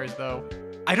nightmares though.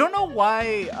 I don't know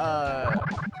why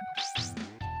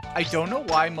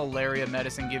malaria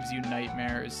medicine gives you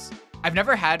nightmares. I've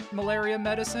never had malaria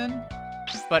medicine,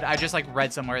 but I just like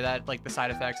read somewhere that like the side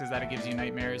effects is that it gives you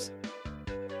nightmares.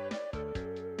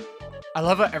 I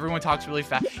love how everyone talks really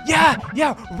fast. Yeah,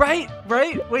 right.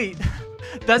 Wait,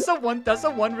 that's the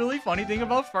one really funny thing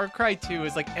about Far Cry 2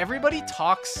 is like everybody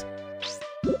talks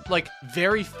like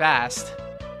very fast,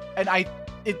 and I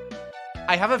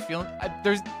have a feeling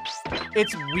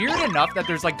it's weird enough that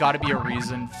there's like got to be a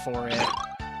reason for it.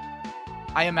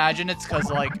 I imagine it's because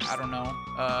like I don't know.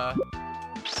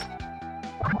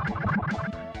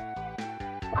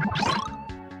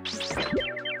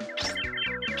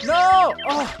 No!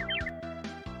 Oh.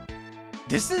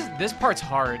 This part's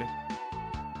hard.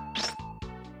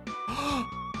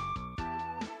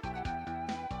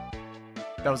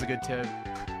 That was a good tip.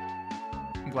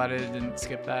 I'm glad I didn't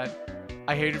skip that.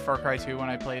 I hated Far Cry 2 when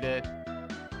I played it.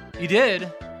 You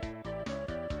did?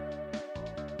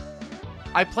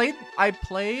 I played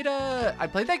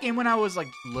that game when I was like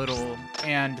little,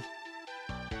 and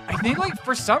I think like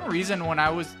for some reason when I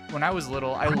was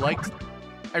little, I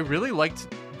really liked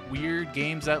weird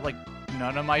games that like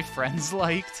none of my friends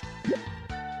liked.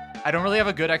 I don't really have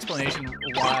a good explanation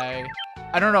why.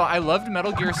 I don't know. I loved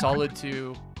Metal Gear Solid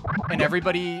 2, and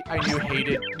everybody I knew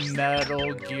hated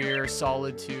Metal Gear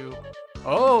Solid 2.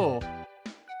 Oh.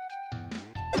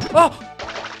 Oh.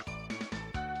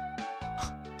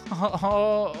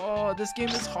 Oh, this game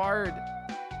is hard.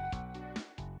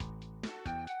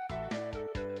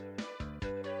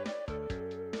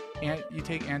 And you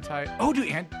take anti... Oh, do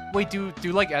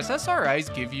like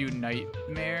SSRIs give you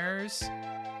nightmares?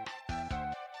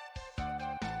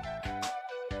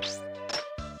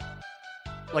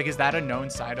 Like, is that a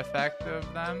known side effect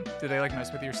of them? Do they like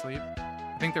mess with your sleep?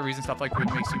 think the reason stuff like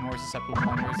food makes you more susceptible to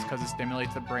hunger is because it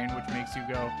stimulates the brain, which makes you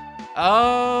go,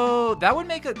 oh, that would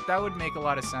make a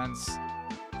lot of sense.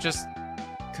 Just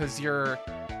because your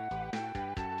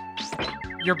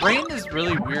brain is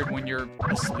really weird when you're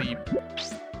asleep.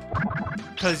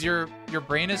 Because your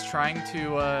brain is trying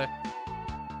to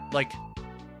like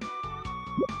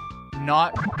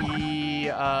not be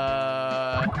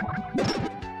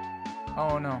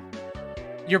oh no.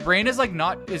 Your brain is like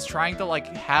is trying to like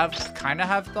kind of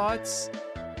have thoughts,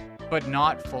 but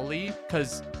not fully,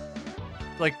 because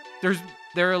like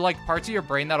there are like parts of your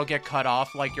brain that'll get cut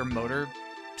off, like your motor,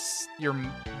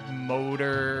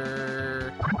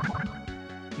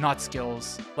 not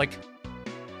skills, like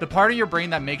the part of your brain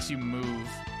that makes you move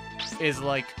is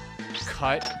like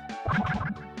cut.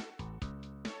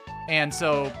 And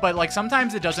so, but like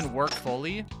sometimes it doesn't work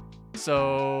fully.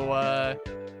 So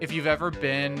if you've ever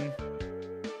been,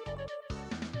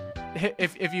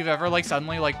 if you've ever like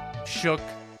suddenly like shook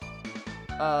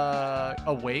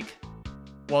awake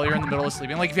while you're in the middle of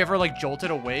sleeping, like if you ever like jolted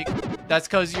awake, that's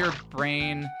because your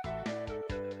brain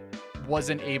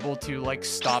wasn't able to like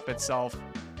stop itself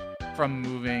from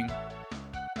moving.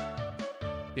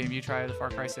 Did you try the Far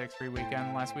Cry 6 free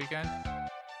weekend last weekend?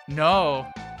 No.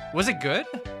 Was it good?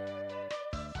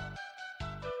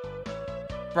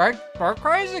 Far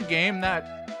Cry is a game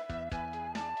that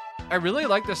I really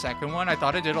liked. The second one, I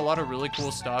thought it did a lot of really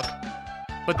cool stuff,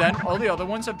 but then all the other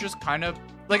ones have just kind of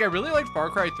like, I really liked Far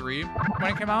Cry 3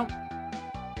 when it came out,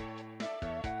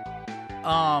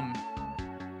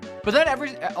 but then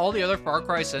all the other Far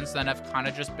Cry since then have kind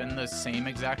of just been the same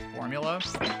exact formula,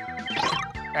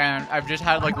 and I've just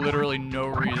had like literally no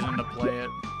reason to play it.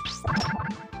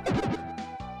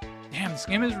 Damn, this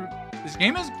game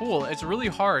is cool. It's really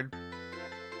hard.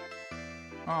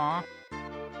 Aw.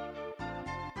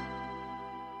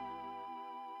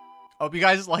 Hope you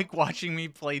guys like watching me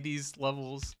play these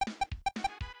levels.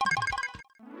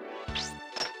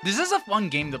 This is a fun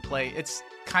game to play. It's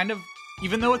kind of,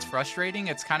 even though it's frustrating,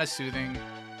 it's kind of soothing.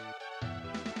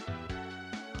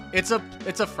 It's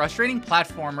a frustrating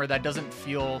platformer that doesn't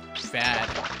feel bad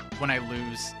when I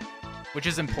lose, which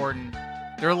is important.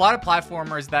 There are a lot of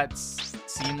platformers that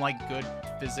seem like good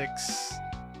physics,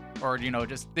 or, you know,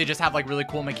 they just have like really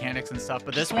cool mechanics and stuff.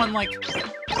 But this one, like,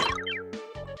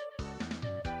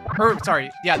 sorry,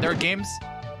 yeah, there are games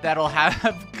that'll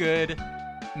have good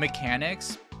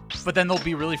mechanics, but then they'll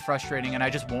be really frustrating, and I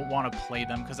just won't want to play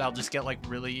them because I'll just get like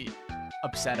really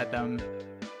upset at them,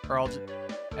 or I'll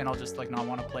just like not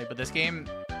want to play. But this game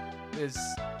is,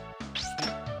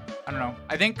 I don't know.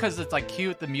 I think because it's like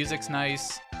cute, the music's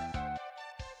nice,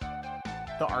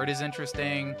 the art is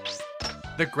interesting.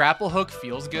 The grapple hook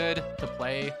feels good to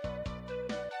play.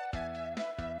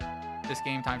 This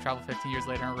game, time travel 15 years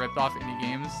later, and ripped off indie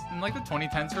games in like the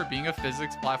 2010s for being a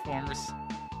physics platformer.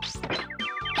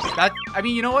 That, I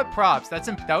mean, you know what? Props. That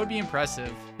would be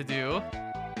impressive to do.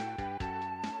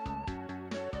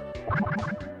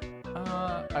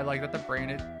 I like that the brain,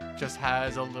 it just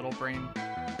has a little brain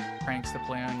pranks to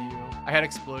play on you. I had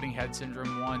exploding head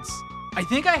syndrome once. I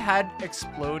think I had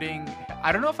exploding.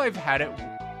 I don't know if I've had it.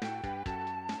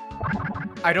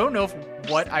 I don't know if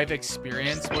what I've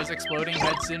experienced was exploding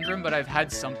head syndrome, but I've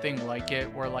had something like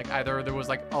it where like either there was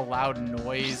like a loud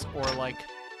noise or like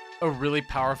a really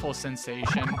powerful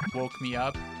sensation woke me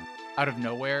up out of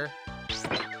nowhere.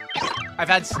 I've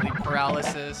had sleep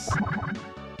paralysis.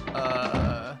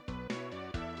 I've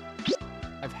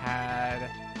had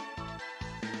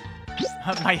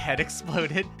my head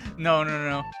exploded.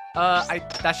 No.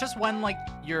 That's just when like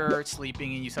you're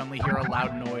sleeping and you suddenly hear a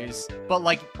loud noise, but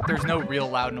like there's no real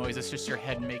loud noise. It's just your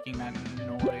head making that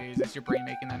noise. It's your brain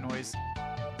making that noise.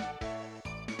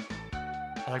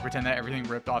 I like pretend that everything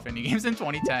ripped off indie games in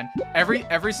 2010.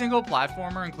 Every single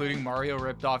platformer, including Mario,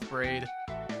 ripped off Braid.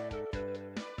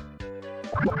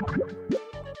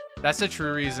 That's the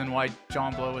true reason why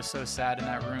John Blow was so sad in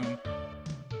that room.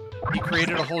 He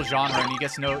created a whole genre and he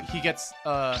gets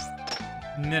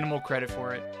minimal credit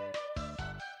for it.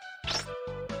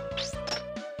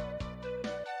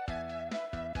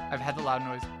 I've had the loud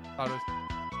noise.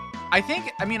 I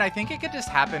think it could just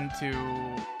happen to,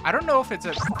 I don't know if it's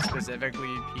specifically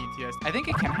PTSD. I think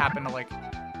it can happen to like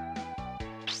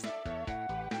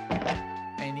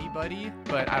anybody,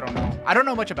 but I don't know. I don't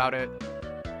know much about it.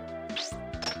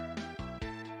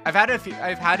 I've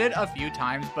had it a few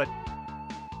times, but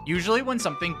usually when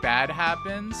something bad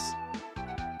happens,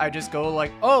 I just go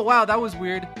like, oh wow, that was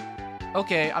weird.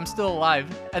 Okay, I'm still alive.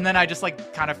 And then I just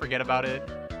like kind of forget about it,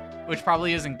 which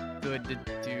probably isn't good to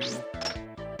do.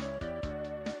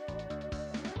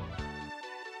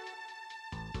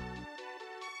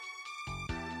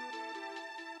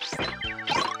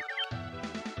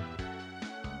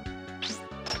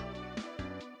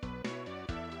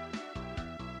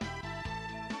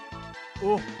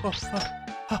 Oh,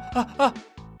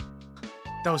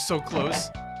 that was so close.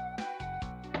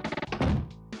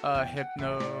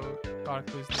 Hypnagogic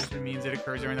hallucination means it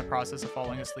occurs during the process of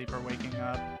falling asleep or waking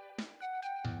up.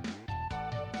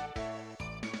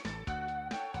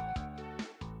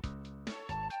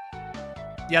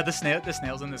 Yeah, the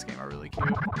snails in this game are really cute.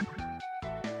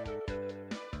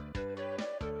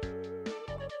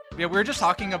 Yeah, we were just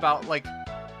talking about, like,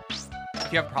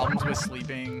 if you have problems with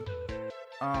sleeping.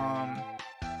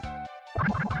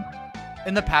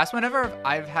 In the past, whenever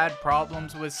I've had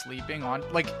problems with sleeping on,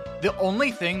 like, the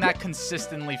only thing that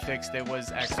consistently fixed it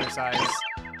was exercise.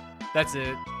 That's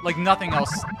it. Like, nothing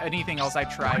else, anything else I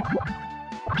tried.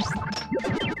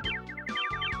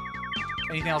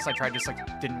 Anything else I tried just,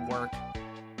 like, didn't work.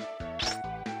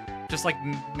 Just, like,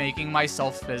 making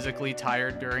myself physically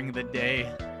tired during the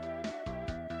day.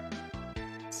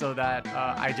 So that,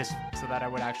 so that I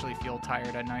would actually feel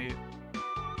tired at night.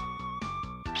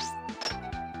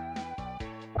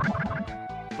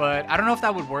 But I don't know if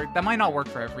that would work. That might not work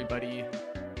for everybody.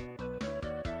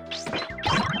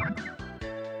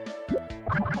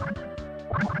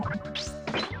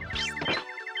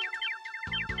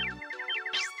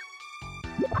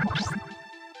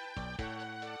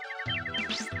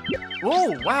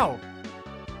 Whoa, wow.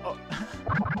 Oh.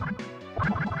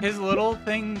 His little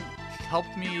thing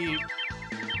helped me.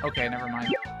 Okay, never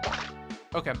mind.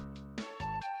 Okay.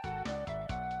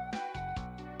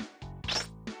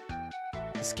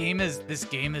 This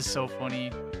game is so funny.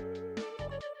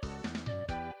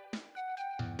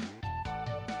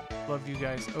 Love you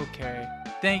guys. Okay.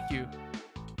 Thank you.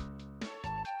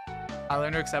 I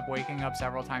learned to accept waking up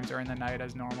several times during the night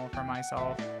as normal for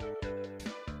myself.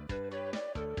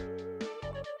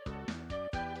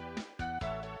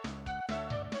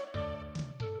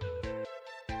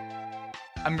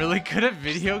 I'm really good at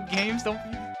video games. Don't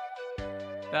be...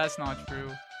 That's not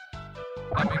true.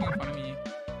 Stop making fun of me.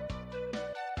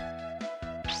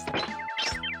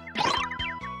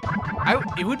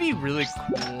 It would be really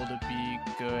cool to be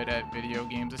good at video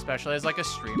games, especially as like a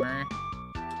streamer,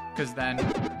 because then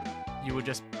you would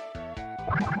just...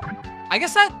 I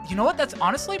guess that, you know what, that's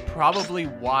honestly probably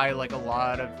why like a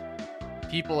lot of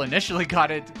people initially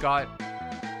got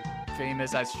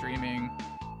famous at streaming,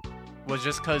 was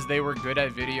just because they were good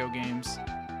at video games.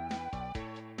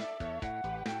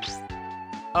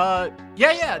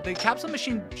 Yeah, the capsule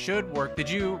machine should work.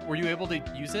 Were you able to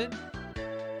use it?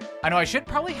 I know I should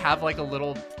probably have like a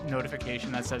little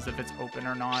notification that says if it's open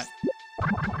or not.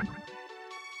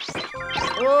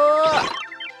 Oh,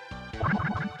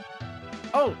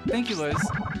 oh, thank you, Liz.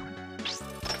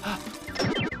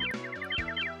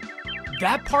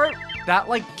 That part, that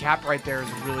like cap right there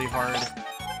is really hard.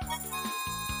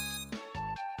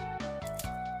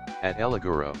 At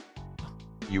Eliguro,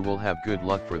 you will have good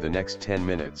luck for the next 10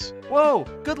 minutes. Whoa,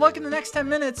 good luck in the next 10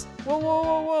 minutes. Whoa, whoa,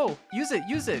 whoa, whoa. Use it.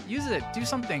 Do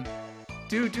something.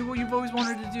 Do what you've always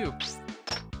wanted to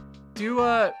do.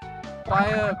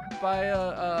 Buy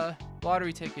a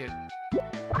lottery ticket.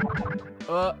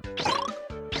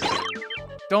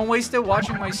 Don't waste it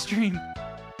watching my stream.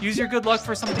 Use your good luck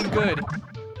for something good.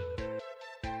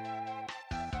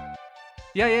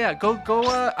 Yeah. Go,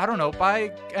 I don't know,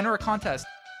 enter a contest.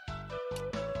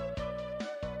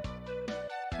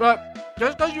 But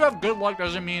just because you have good luck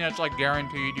doesn't mean it's like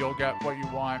guaranteed you'll get what you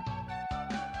want.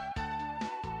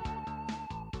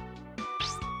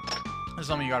 That's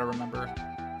something you gotta remember.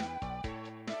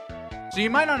 So you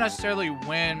might not necessarily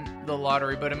win the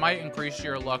lottery, but it might increase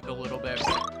your luck a little bit.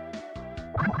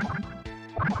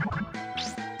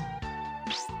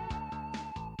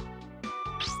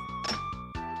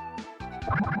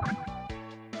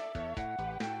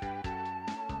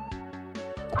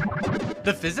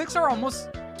 The physics are almost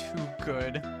too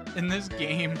good in this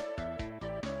game.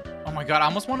 Oh my god, I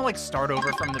almost want to like start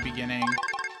over from the beginning.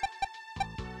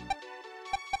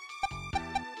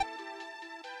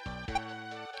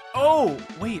 Oh,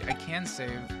 wait, I can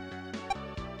save.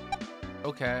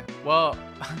 Okay, well.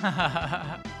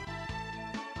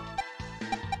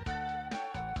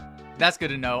 That's good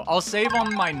to know. I'll save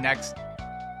on my next,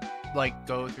 like,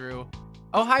 go through.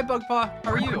 Oh, hi, Bugpaw.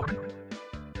 How are you?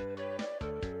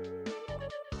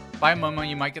 By Momo,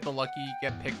 you might get the lucky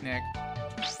get picnic.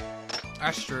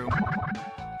 That's true.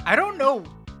 I don't know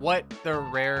what the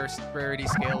rarity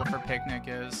scale for picnic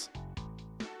is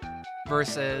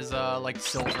versus like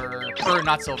silver, or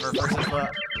not silver, versus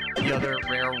the other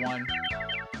rare one.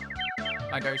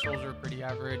 My dice rolls are pretty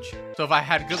average, so if I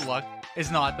had good luck,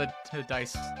 it's not the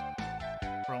dice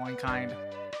rolling kind.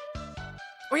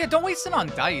 Oh yeah, don't waste it on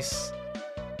dice.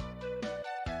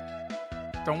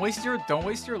 Don't waste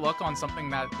your luck on something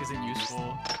that isn't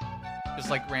useful. Just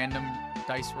like random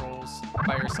dice rolls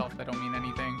by yourself that don't mean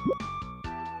anything.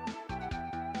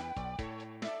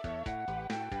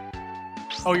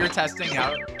 Oh, you're testing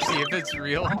out. See if it's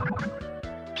real.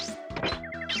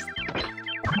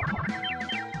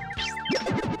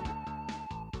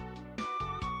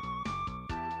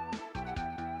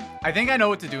 I think I know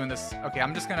what to do in this. Okay,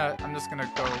 I'm just gonna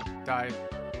go dive.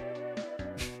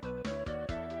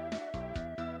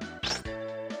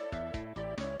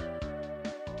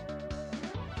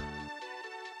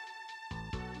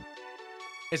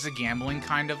 It's a gambling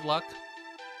kind of luck.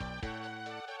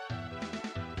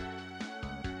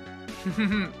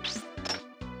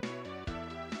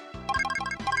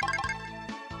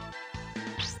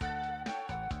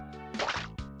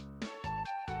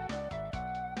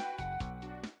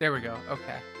 There we go.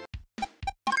 Okay.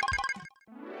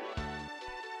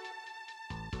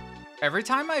 Every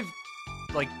time I've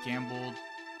like gambled,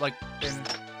 like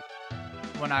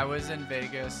when I was in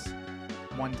Vegas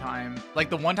one time, like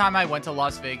the one time I went to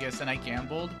Las Vegas and I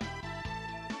gambled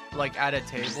like at a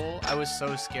table, I was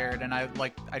so scared and I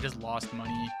just lost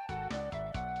money.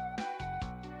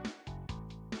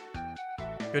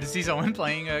 Good to see someone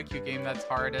playing a cute game that's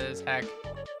hard as heck.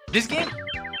 This game,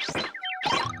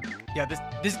 yeah,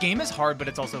 this game is hard, but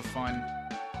it's also fun.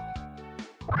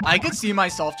 I could see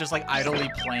myself just like idly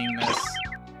playing this.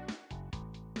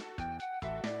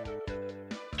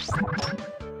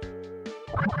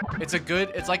 It's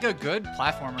like a good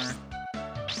platformer.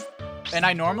 And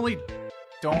I normally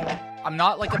I'm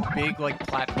not like a big like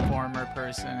platformer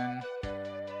person.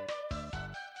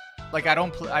 Like I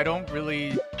don't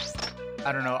really,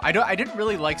 I don't know. I didn't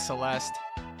really like Celeste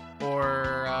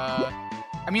or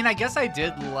I mean, I guess I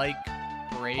did like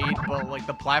Braid, but like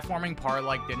the platforming part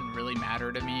like didn't really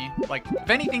matter to me. Like if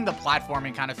anything, the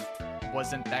platforming kind of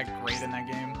wasn't that great in that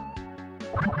game.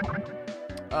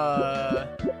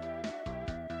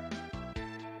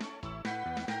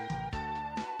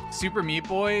 Super Meat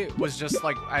Boy was just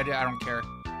like, I don't care.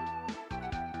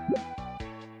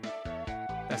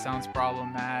 That sounds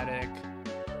problematic.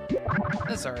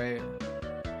 That's alright.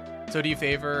 So do you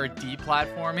favor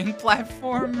deplatforming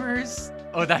platformers?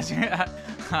 Oh, that's your...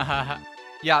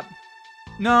 Yeah.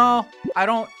 No, I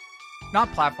don't... Not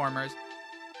platformers.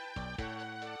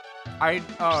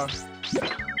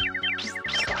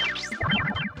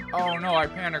 Oh no, I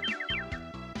panicked.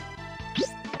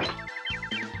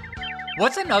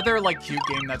 What's another, like, cute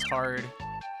game that's hard?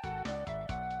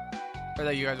 Or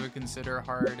that you guys would consider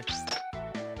hard?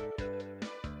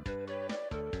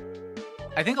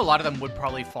 I think a lot of them would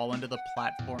probably fall into the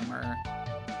platformer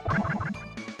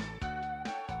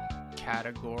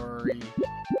category.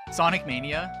 Sonic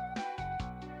Mania?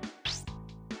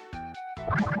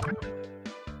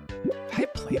 Have I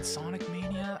played Sonic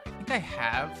Mania? I think I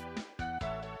have.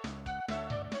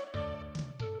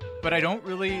 But I don't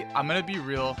really, I'm gonna be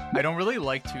real, I don't really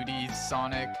like 2D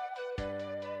Sonic.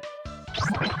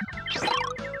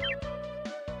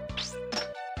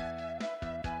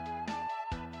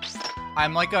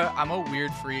 I'm a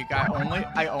weird freak.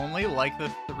 I only like the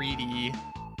 3D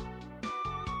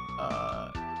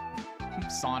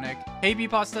Sonic. Hey B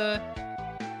Pasta.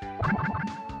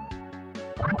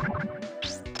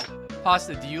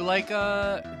 Pasta, do you like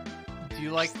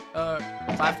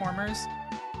platformers?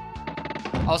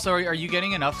 Also, are you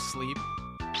getting enough sleep,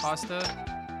 Pasta?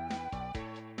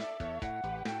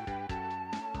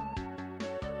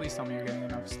 Please tell me you're getting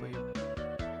enough sleep.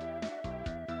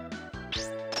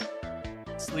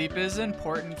 Sleep is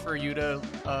important for you to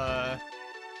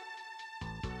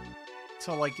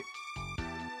like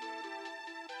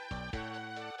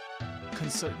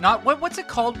not what's it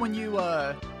called when you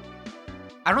I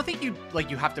don't think you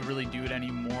have to really do it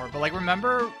anymore, but like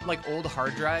remember like old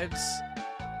hard drives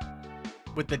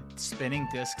with the spinning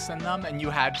discs in them, and you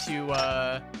had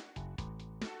to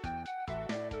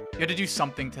do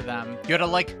something to them. You had to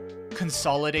like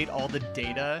consolidate all the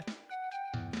data.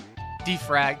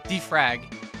 Defrag.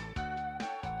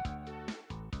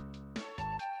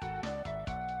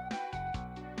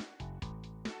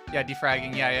 Yeah,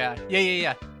 defragging.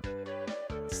 Yeah.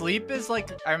 Sleep is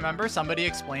like, I remember somebody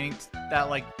explaining that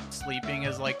like sleeping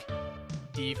is like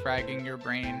defragging your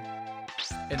brain,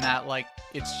 in that like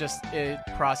it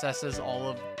processes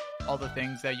all the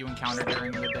things that you encounter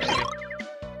during the day.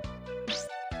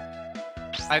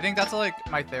 I think that's like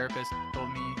my therapist told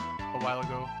me a while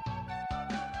ago.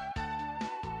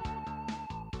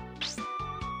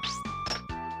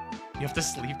 You have to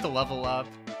sleep to level up.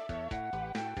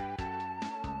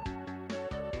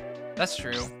 That's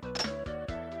true.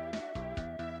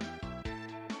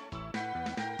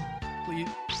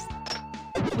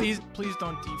 Please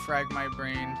don't defrag my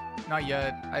brain. Not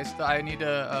yet. I need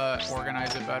to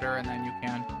organize it better, and then you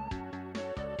can.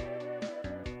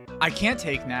 I can't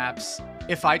take naps.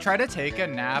 If I try to take a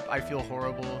nap, I feel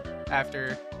horrible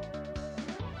after.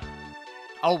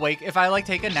 I'll wake if I like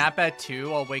take a nap at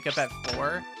 2, I'll wake up at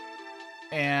 4,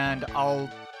 and I'll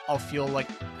feel like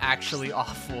actually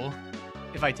awful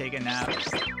if I take a nap.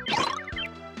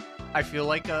 I feel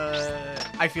like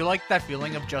that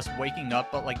feeling of just waking up,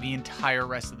 but like the entire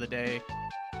rest of the day.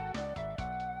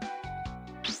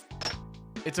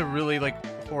 It's a really like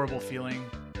horrible feeling.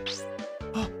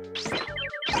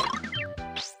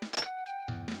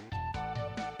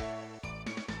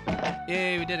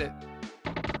 Yay, we did it.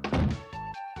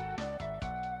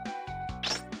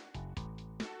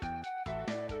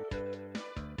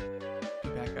 Be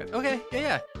back, guys. Okay,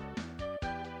 yeah.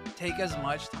 Take as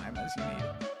much time as you need.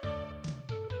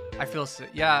 I feel sick.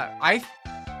 Yeah, I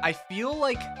feel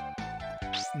like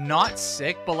not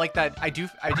sick, but like that I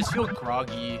just feel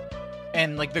groggy,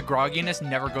 and like the grogginess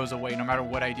never goes away no matter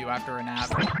what I do after a nap.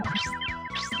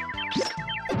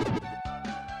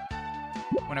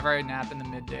 Whenever I nap in the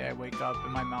midday, I wake up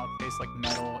and my mouth tastes like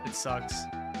metal. It sucks.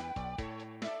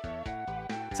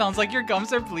 Sounds like your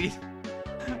gums are bleeding.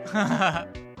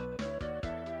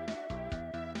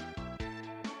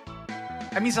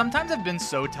 I mean, sometimes I've been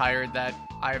so tired that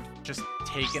I've just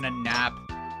taken a nap.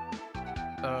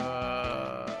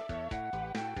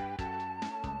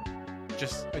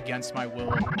 Just against my will.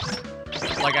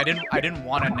 Like I didn't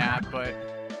want a nap, but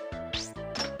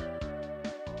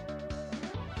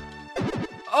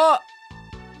oh!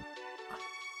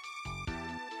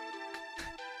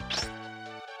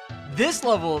 This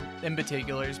level in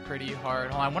particular is pretty hard.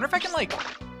 Hold on, I wonder if I can like.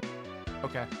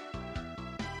 Okay.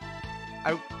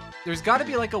 There's got to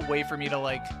be like a way for me to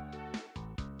like.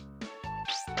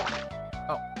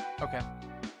 Oh, okay.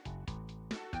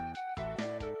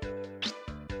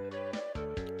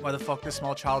 Why the fuck this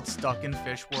small child stuck in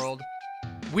fish world?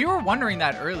 We were wondering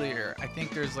that earlier. I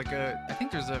think there's like a.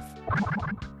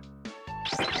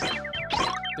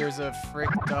 There's a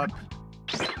fricked up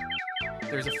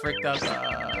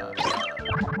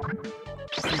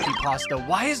creepypasta.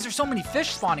 Why is there so many fish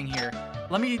spawning here?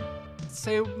 Let me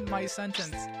say my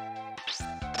sentence.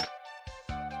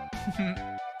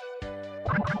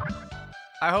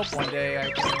 I hope one day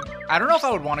I can. I don't know if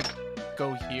I would want to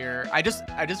go here. I just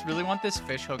really want this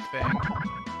fish hook thing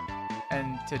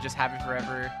and to just have it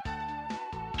forever.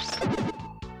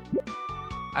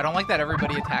 I don't like that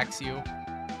everybody attacks you.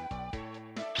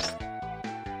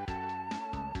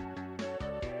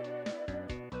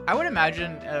 I would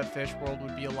imagine a fish world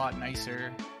would be a lot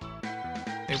nicer.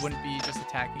 They wouldn't be just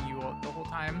attacking you the whole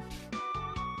time.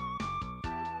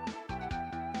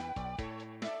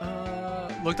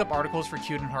 Looked up articles for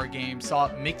cute and hard games. Saw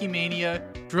Mickey Mania,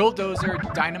 Drill Dozer,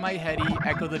 Dynamite Heady,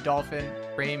 Echo the Dolphin,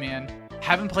 Rayman.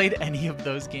 Haven't played any of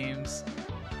those games.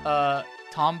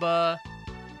 Tomba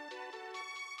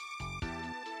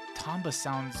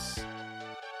sounds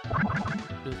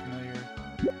really familiar.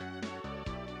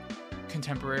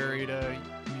 Contemporary to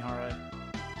Umihara.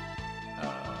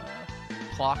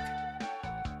 Clock.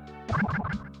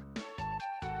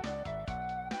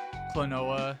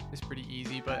 Klonoa is pretty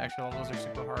easy, but extra levels are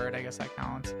super hard. I guess that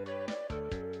counts.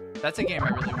 That's a game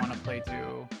I really want to play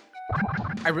too.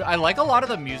 I like a lot of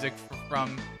the music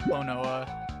from Klonoa.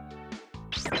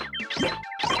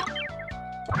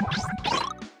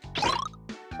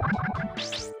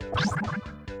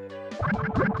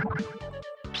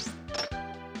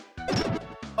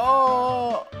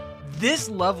 Oh, this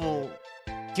level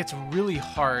gets really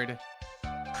hard.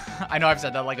 I know I've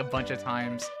said that like a bunch of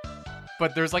times.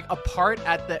 But there's like a part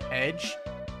at the edge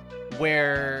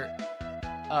where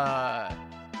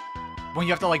when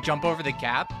you have to like jump over the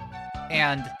gap,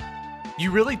 and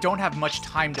you really don't have much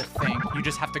time to think. You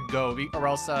just have to go, or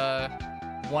else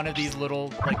one of these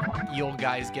little like eel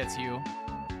guys gets you.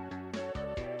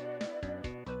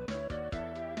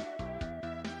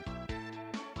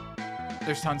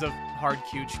 There's tons of hard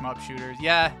cute shmup shooters.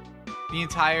 Yeah, the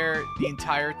entire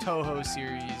Toho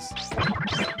series.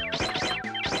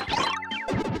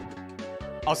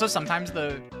 Also, sometimes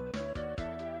the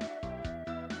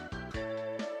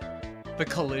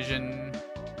collision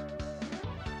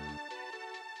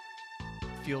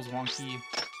feels wonky.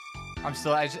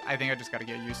 I think I just gotta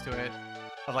get used to it,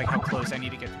 of like how close I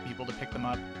need to get to people to pick them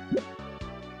up.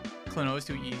 Klonoa is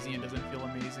too easy and doesn't feel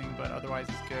amazing, but otherwise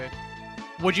it's good.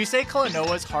 Would you say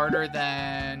Klonoa is harder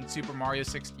than Super Mario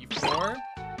 64?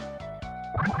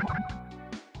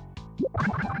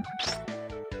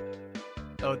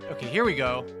 Oh, okay, here we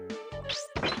go.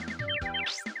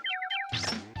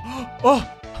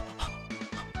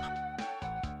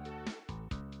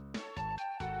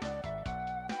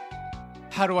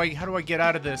 How do I get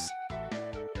out of this?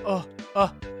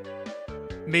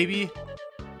 Maybe.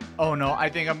 Oh no, I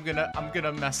think I'm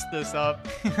gonna mess this up.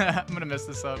 I'm gonna mess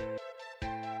this up.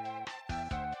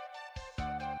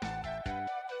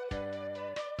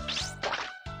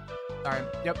 Alright,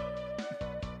 yep.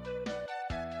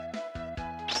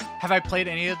 Have I played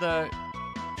any of the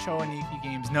Cho and Nikki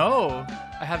games? No,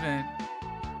 I haven't.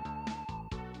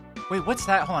 Wait, what's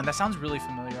that? Hold on, that sounds really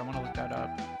familiar. I want to look that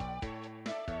up.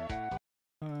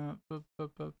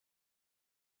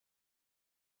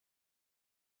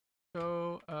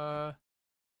 So,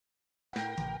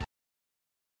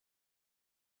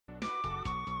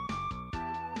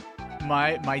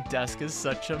 my desk is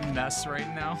such a mess right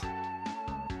now.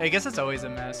 I guess it's always a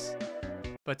mess,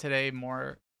 but today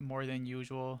more than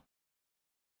usual.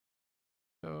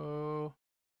 So,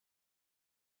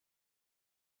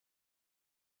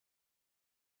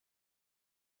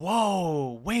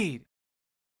 whoa, wait.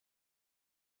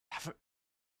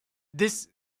 This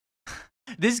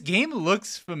this game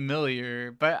looks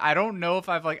familiar, but I don't know if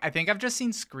I think I've just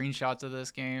seen screenshots of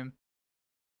this game.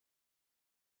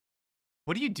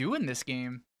 What do you do in this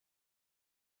game?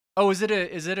 Oh, is it a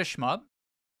shmup?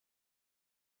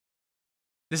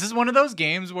 This is one of those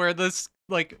games where this,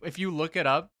 like, if you look it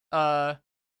up, Cho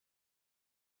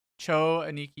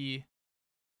Aniki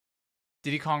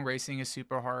Diddy Kong Racing is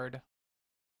super hard.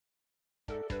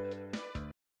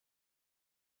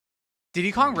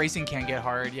 Diddy Kong Racing can get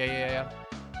hard. Yeah.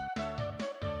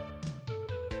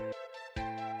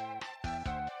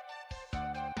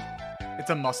 It's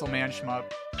a muscle man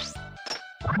shmup.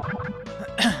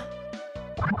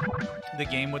 The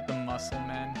game with the muscle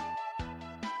men.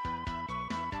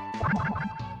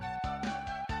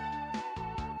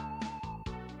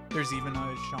 There's even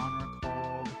a genre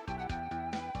called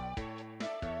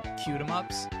Cute 'em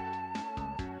ups.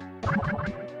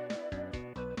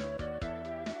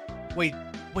 Wait,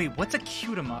 what's a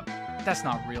cute 'em up? That's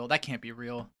not real. That can't be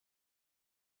real.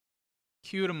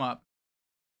 Cute 'em up.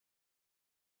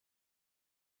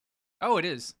 Oh, it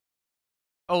is.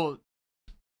 Oh.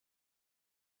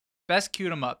 Best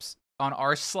cute 'em ups on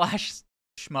r/shmup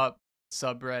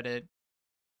subreddit.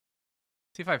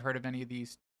 See if I've heard of any of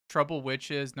these. Trouble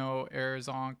Witches, no.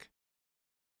 Arizonk.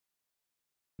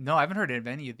 No, I haven't heard of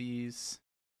any of these.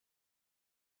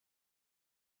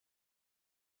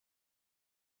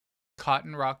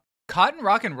 Cotton Rock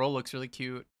and Roll looks really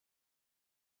cute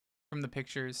from the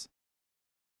pictures.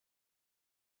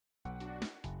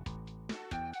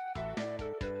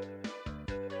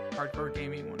 Hardcore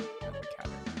gaming, one of the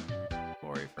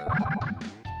category for that.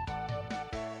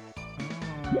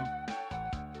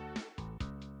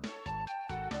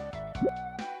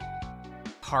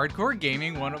 Hardcore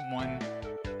Gaming 101.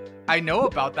 I know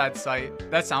about that site.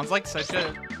 That sounds like such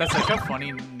a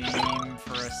funny name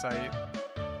for a site.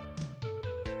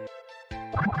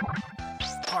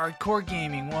 Hardcore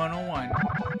Gaming 101.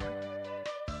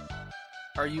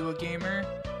 Are you a gamer?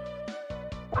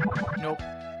 Nope.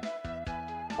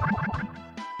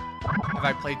 Have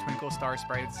I played Twinkle Star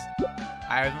Sprites?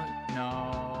 I haven't.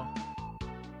 No.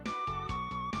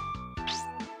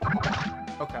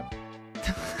 Okay.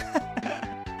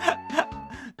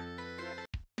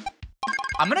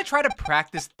 I'm gonna try to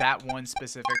practice that one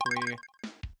specifically.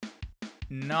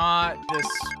 Not this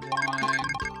one.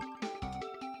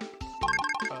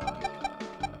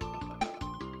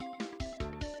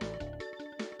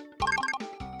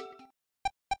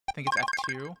 I think it's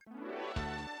F2.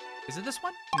 Is it this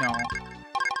one? No.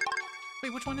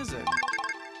 Wait, which one is it?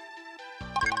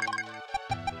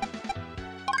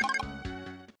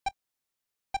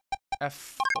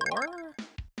 F4?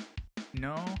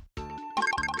 No.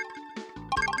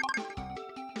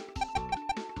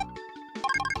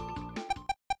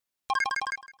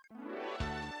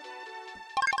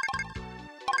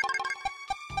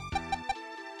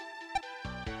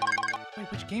 Wait,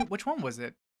 which game? Which one was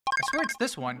it? I swear it's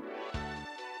this one.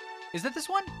 Is it this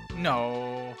one?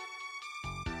 No.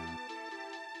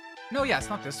 No, yeah, it's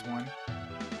not this one.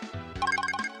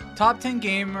 Top 10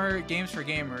 games for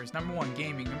gamers. Number 1,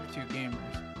 gaming. Number 2, gamers.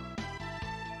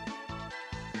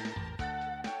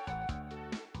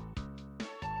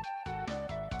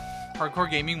 Hardcore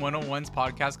Gaming 101's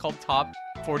podcast called Top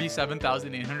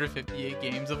 47,858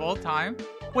 Games of All Time.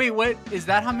 Wait, what? Is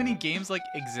that how many games, like,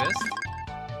 exist?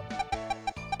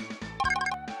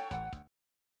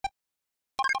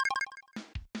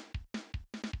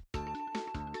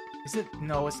 Is it?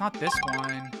 No, it's not this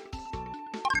one.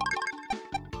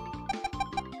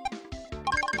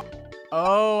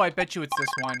 Oh, I bet you it's this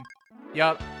one.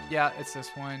 Yup. Yeah, it's this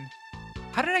one.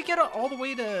 How did I get all the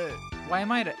way to... Why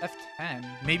am I at F10?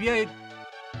 Maybe I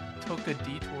took a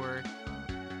detour.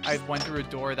 I went through a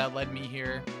door that led me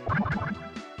here.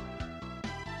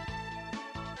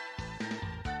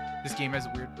 This game has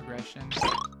weird progression.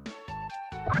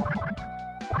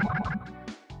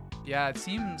 Yeah, it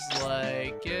seems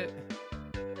like it.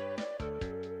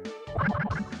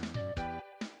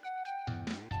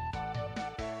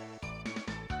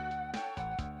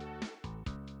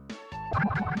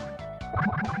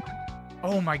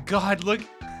 Oh my god, look.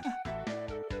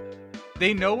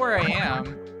 They know where I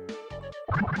am.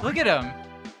 Look at him.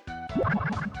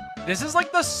 This is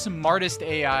like the smartest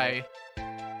AI.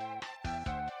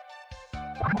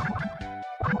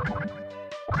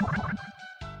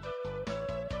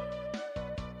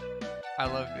 I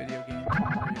love video games,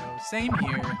 Mario. Same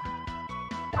here.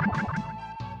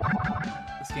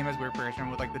 This game has weird progression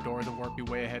with like the doors that warp you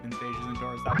way ahead in stages and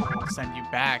doors that will send you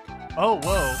back. Oh,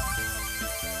 whoa.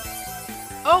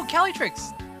 Oh,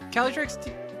 Calitrix. Calitrix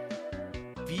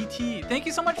VT. Thank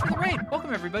you so much for the raid.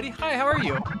 Welcome everybody. Hi, how are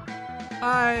you?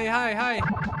 Hi.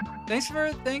 Thanks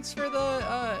for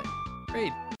the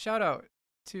raid. Shout out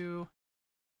to.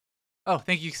 Oh,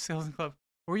 thank you, Skeleton Club.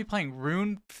 What were you playing?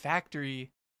 Rune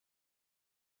Factory.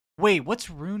 Wait, what's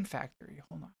Rune Factory?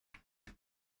 Hold on.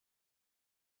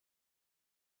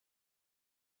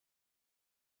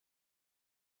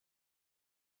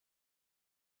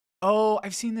 Oh,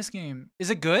 I've seen this game.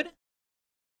 Is it good?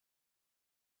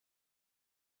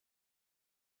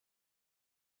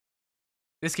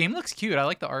 This game looks cute. I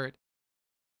like the art.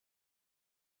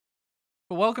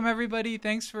 But welcome everybody.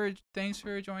 Thanks for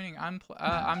joining. I'm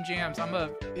Jams. I'm a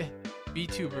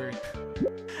VTuber,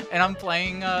 and I'm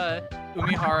playing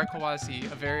Umihara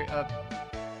Kawase, a very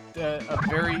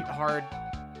hard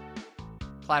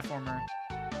platformer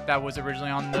that was originally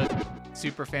on the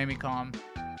Super Famicom.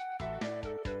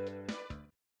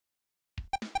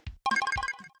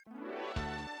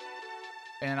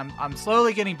 And I'm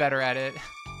slowly getting better at it.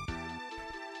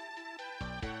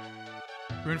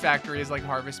 Rune Factory is like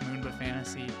Harvest Moon but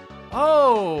fantasy.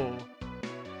 Oh!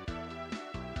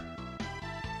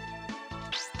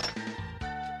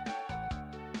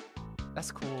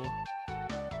 That's cool.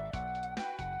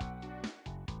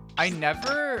 I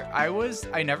never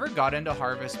got into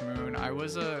Harvest Moon. I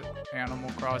was a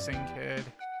Animal Crossing kid.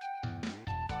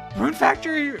 Rune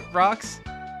Factory rocks.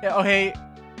 Yeah, oh hey,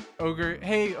 Ogre.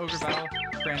 Hey, Ogre Battle.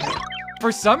 Brandon.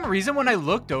 For some reason, when I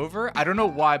looked over, I don't know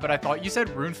why, but I thought you said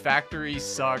Rune Factory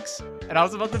sucks. And I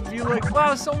was about to be like,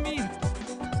 wow, so mean.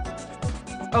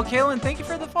 Oh, Kaylin, thank you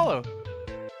for the follow.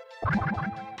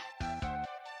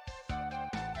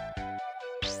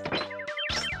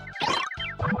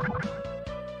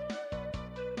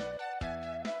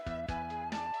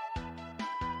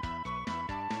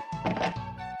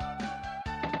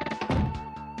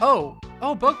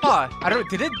 Oh, Bugpaw. I don't.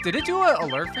 Did it do an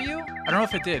alert for you? I don't know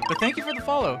if it did, but thank you for the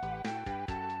follow.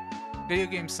 Video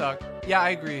games suck. Yeah,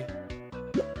 I agree.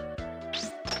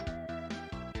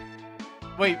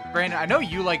 Wait, Brandon, I know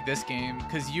you like this game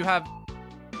because you have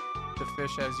the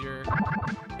fish as your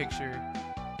picture.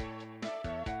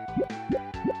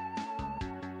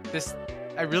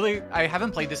 I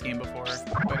haven't played this game before,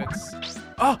 but it's.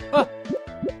 Oh!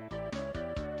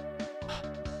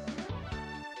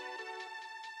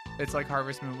 It's like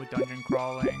Harvest Moon with dungeon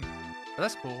crawling. Oh,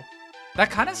 that's cool.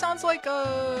 That kind of sounds like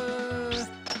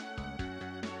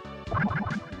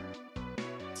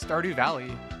Stardew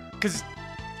Valley. Because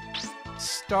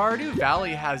Stardew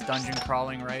Valley has dungeon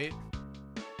crawling, right?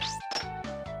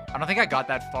 I don't think I got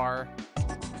that far.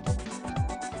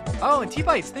 Oh, and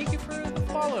T-Bites, thank you for the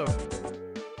follow.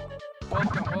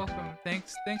 Welcome.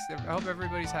 Thanks. I hope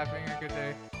everybody's having a good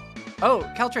day. Oh,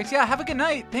 Caltrix, yeah, have a good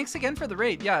night. Thanks again for the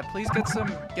raid. Yeah, please get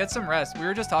some rest. We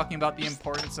were just talking about the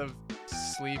importance of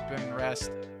sleep and rest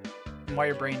and why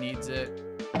your brain needs it.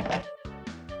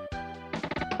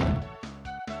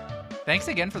 Thanks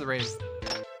again for the raid.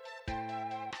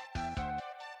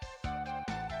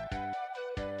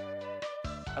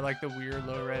 I like the weird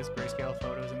low-res grayscale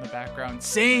photos in the background.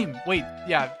 Same! Wait,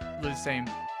 yeah, the same.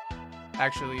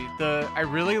 Actually, I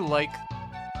really like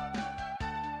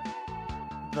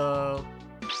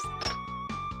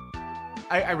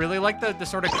I really like the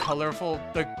sort of colorful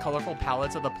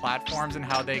palettes of the platforms and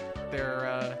how they're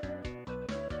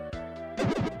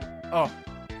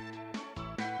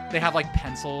they have like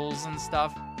pencils and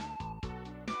stuff,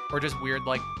 or just weird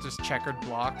like just checkered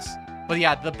blocks. But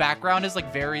yeah, the background is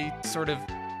like very sort of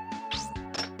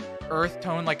earth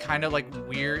tone, like kind of like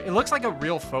weird. It looks like a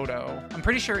real photo. I'm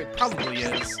pretty sure it probably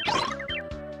is.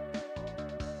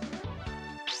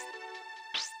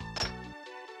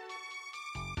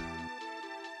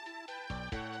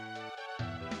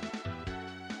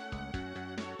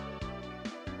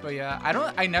 But But yeah,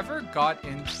 I never got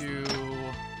into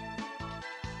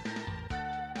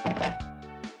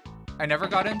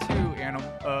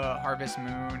Harvest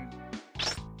Moon.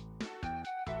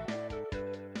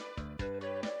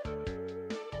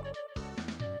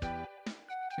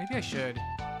 Maybe I should.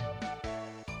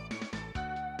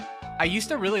 I used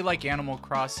to really like Animal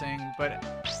Crossing, but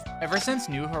ever since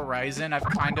New Horizon, I've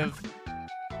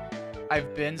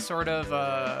been sort of,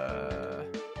 I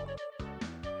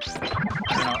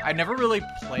don't know, I never really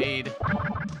played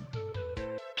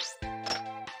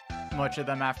much of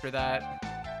them after that.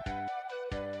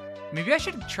 Maybe I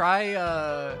should try,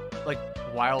 like,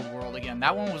 Wild World again.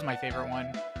 That one was my favorite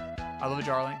one. I love a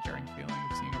jarring feeling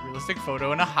of seeing a realistic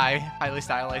photo in a highly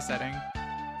stylized setting.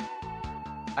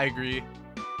 I agree.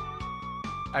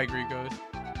 Ghost.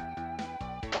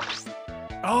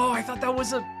 Oh, I thought that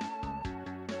was I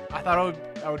thought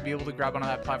I would be able to grab onto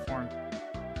that platform.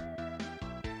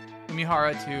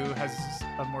 Umihara 2 has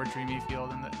a more dreamy feel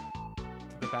than the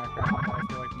background. I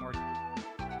feel like more.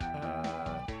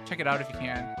 Check it out if you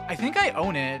can. I think I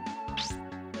own it.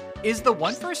 Is the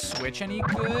one for Switch any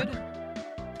good?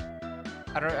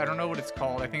 I don't know what it's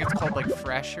called. I think it's called like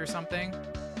Fresh or something.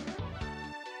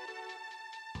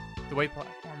 The way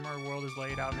platformer world is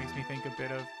laid out makes me think a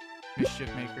bit of Mischief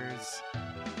Makers.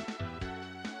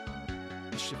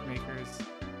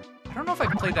 I don't know if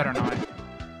I've played that or not.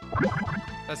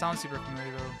 That sounds super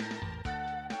familiar though.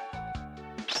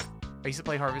 I used to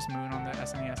play Harvest Moon on the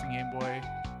SNES and Game Boy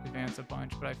Advance a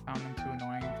bunch, but I found them too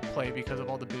annoying to play because of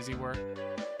all the busy work.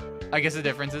 I guess the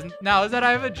difference is now is that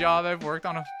I have a job. I've worked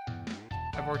on a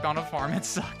farm. It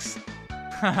sucks.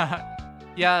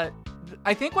 Yeah,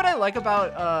 I think what I like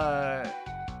about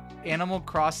Animal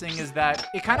Crossing is that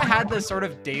it kind of had this sort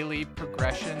of daily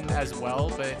progression as well,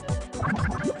 but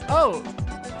oh,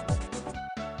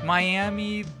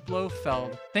 Miami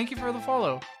Blofeld, thank you for the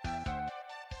follow.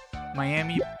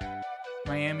 Miami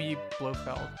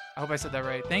Blofeld, I hope I said that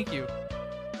right. Thank you.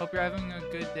 Hope you're having a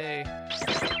good day.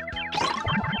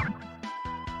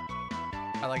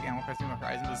 I like Animal Crossing New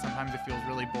Horizons, but sometimes it feels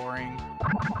really boring.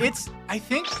 I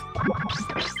think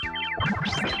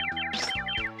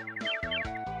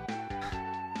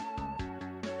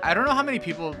I don't know how many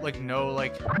people like know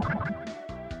like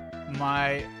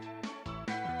my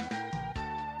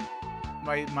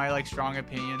like strong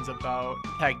opinions about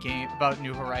that game, about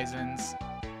New Horizons.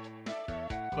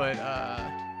 But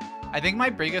I think my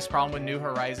biggest problem with New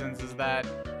Horizons is that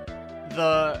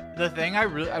the thing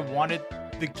I wanted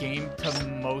the game to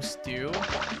most do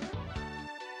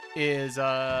is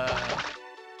have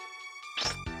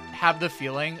the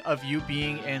feeling of you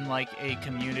being in like a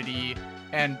community,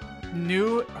 and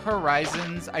New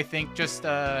Horizons I think just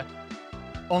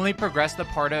only progressed the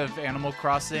part of Animal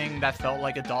Crossing that felt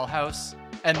like a dollhouse,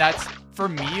 and that's for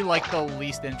me like the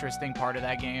least interesting part of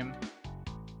that game.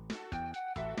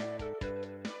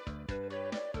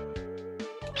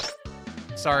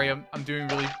 Sorry, I'm doing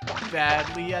really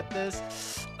badly at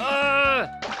this. Oh,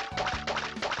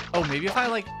 maybe if I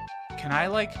like, can I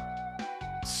like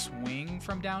swing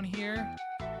from down here?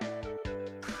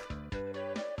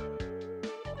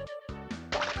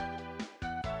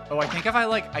 Oh, I think if I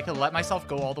like, I could let myself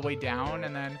go all the way down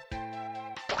and then.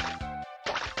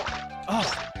 Oh.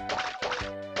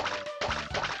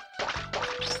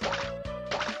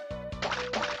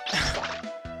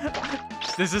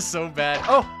 This is so bad.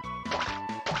 Oh.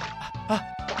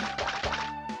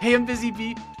 Hey, I'm busy,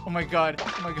 B. Oh my god.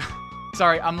 Oh my god.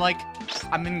 Sorry, I'm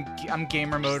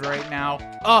gamer mode right now.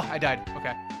 Oh, I died.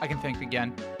 Okay, I can think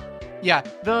again. Yeah,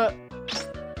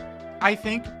 I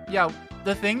think, yeah,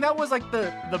 the thing that was like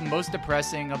the most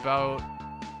depressing about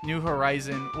New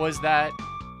Horizon was that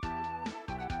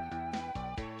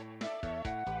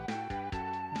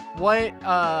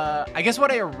I guess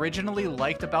what I originally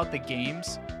liked about the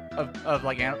games of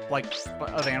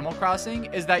Animal Crossing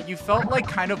is that you felt like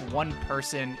kind of one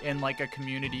person in like a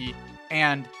community,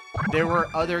 and there were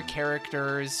other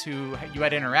characters who you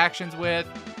had interactions with,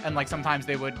 and like sometimes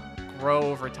they would grow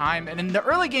over time. And in the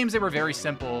early games they were very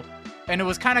simple, and it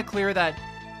was kind of clear that,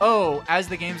 oh, as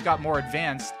the games got more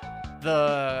advanced,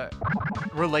 the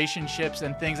relationships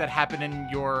and things that happen in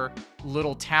your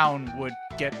little town would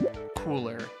get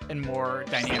cooler and more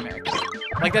dynamic.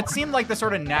 Like, that seemed like the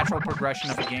sort of natural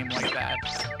progression of a game like that.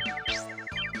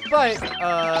 But,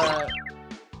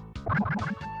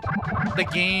 the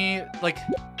game, like,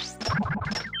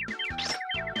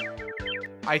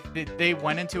 they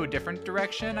went into a different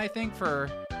direction, I think, for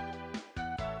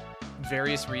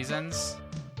various reasons.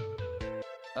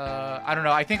 I don't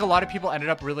know. I think a lot of people ended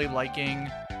up really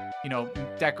liking, you know,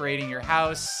 decorating your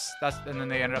house. And then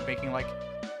they ended up making like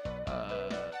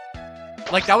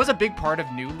like that was a big part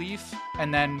of New Leaf,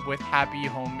 and then with Happy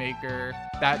Homemaker,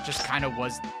 that just kind of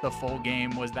was the full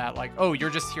game, was that like, oh, you're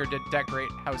just here to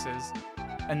decorate houses.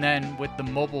 And then with the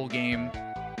mobile game,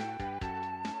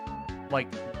 like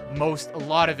a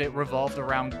lot of it revolved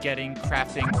around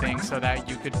crafting things so that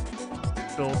you could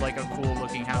build like a cool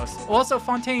looking house. Also,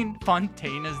 Fontaine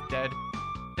is dead.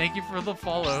 Thank you for the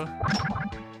follow.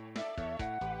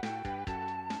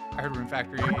 I heard Rune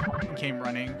Factory came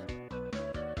running.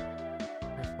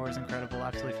 Earth 4 is incredible.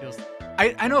 Absolutely feels.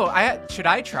 I know. Should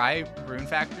I try Rune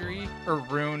Factory or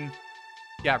Rune?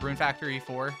 Yeah, Rune Factory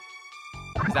 4.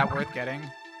 Is that worth getting?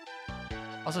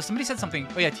 Also, somebody said something.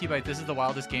 Oh yeah, T-Byte. This is the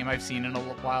wildest game I've seen in a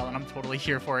while, and I'm totally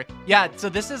here for it. Yeah. So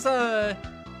this is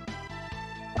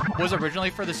was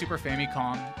originally for the Super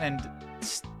Famicom, and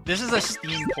this is a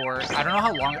Steam port. I don't know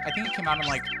how long. I think it came out in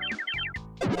like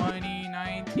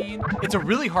 2019. It's a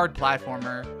really hard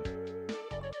platformer.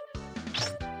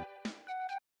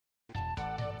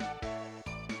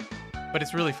 But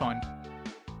it's really fun.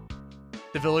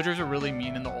 The villagers are really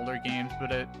mean in the older games,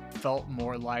 but it felt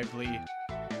more lively.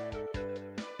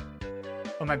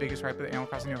 But my biggest gripe with Animal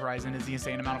Crossing New Horizon is the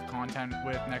insane amount of content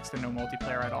with next to no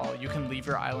multiplayer at all. You can leave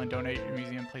your island, donate your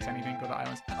museum, place anything, go to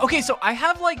islands. Okay, so I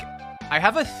have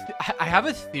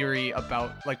a theory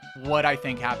about like what I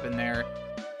think happened there.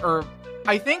 Or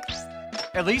I think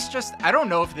at least just, I don't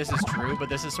know if this is true, but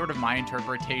this is sort of my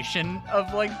interpretation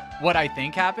of like what I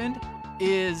think happened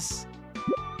is,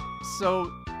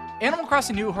 so Animal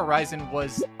Crossing New Horizon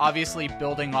was obviously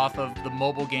building off of the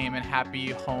mobile game and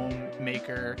Happy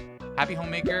Homemaker. Happy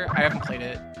Homemaker? I haven't played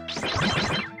it.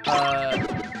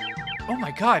 Oh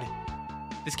my god.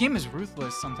 This game is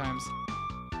ruthless sometimes.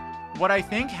 What I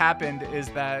think happened is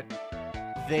that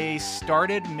they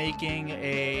started making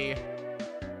a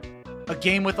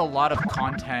game with a lot of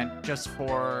content just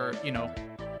for, you know,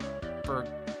 for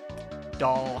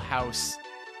dollhouse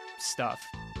stuff.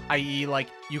 I.e., like,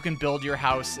 you can build your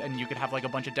house and you could have like a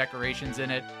bunch of decorations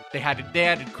in it. They added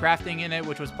crafting in it,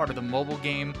 which was part of the mobile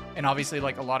game, and obviously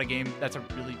like a lot of games, that's a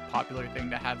really popular thing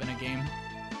to have in a game.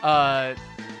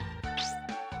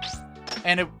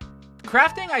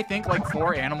 Crafting, I think, like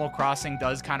for Animal Crossing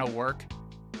does kind of work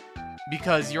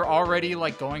because you're already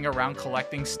like going around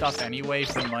collecting stuff anyway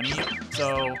for money,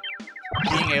 so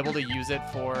being able to use it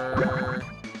for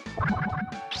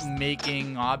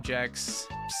making objects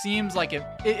seems like it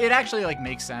actually like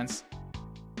makes sense.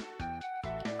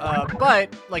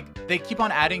 But like they keep on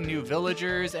adding new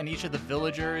villagers, and each of the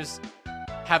villagers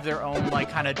have their own like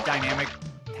kind of dynamic,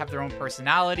 have their own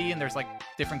personality, and there's like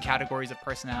different categories of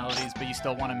personalities, but you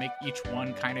still want to make each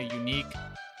one kind of unique.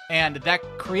 And that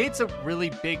creates a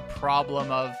really big problem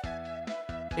of,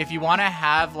 if you want to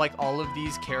have like all of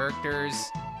these characters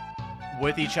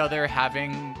with each other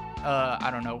having I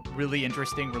don't know, really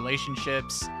interesting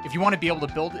relationships. If you want to be able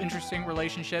to build interesting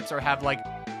relationships or have like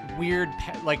weird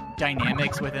like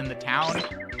dynamics within the town,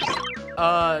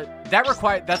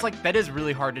 that is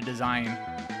really hard to design.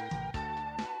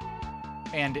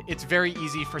 And it's very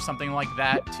easy for something like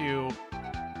that to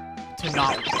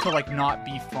not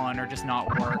be fun or just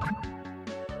not work.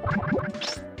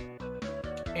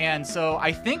 And so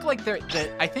I think like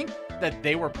that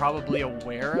they were probably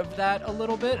aware of that a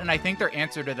little bit, and I think their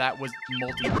answer to that was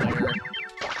multiplayer,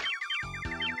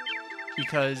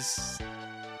 because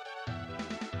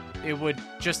it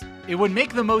would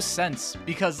make the most sense,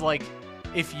 because like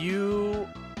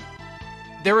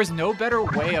there is no better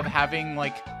way of having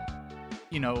like,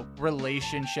 you know,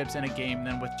 relationships in a game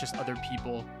than with just other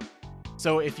people.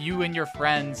 So if you and your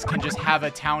friends can just have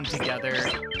a town together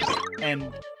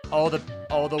and all the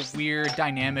weird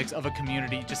dynamics of a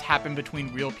community just happen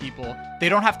between real people. They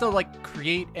don't have to like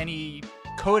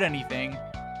code anything.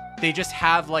 They just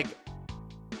have like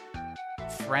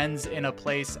friends in a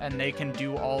place, and they can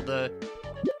do all the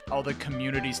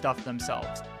community stuff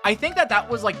themselves. I think that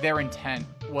was like their intent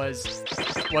was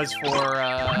for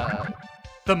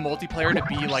the multiplayer to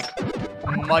be like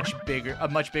a much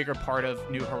bigger part of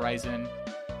New Horizon.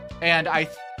 And I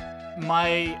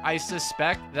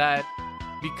suspect that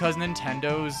because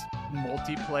Nintendo's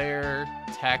multiplayer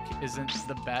tech isn't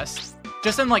the best,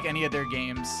 just in like any of their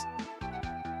games.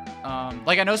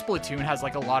 Like I know Splatoon has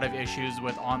like a lot of issues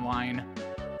with online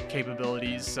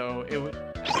capabilities, so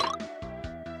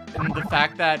and the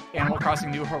fact that Animal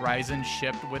Crossing New Horizons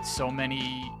shipped with so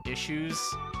many issues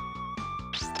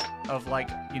of like,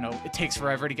 you know, it takes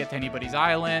forever to get to anybody's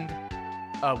island.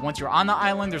 Once you're on the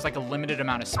island, there's like a limited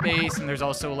amount of space, and there's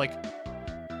also like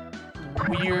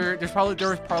there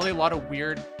was probably a lot of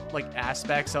weird like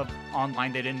aspects of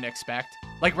online they didn't expect.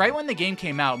 Like right when the game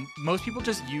came out, most people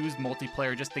just used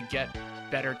multiplayer just to get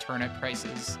better turnip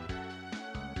prices.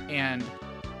 and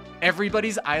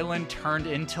everybody's island turned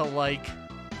into like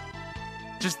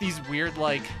just these weird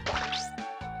like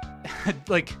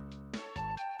like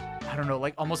I don't know,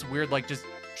 like almost weird like just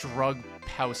drug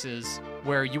houses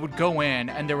where you would go in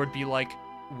and there would be like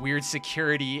weird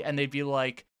security and they'd be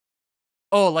like,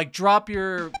 oh, like drop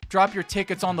your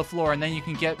tickets on the floor and then you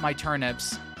can get my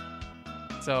turnips.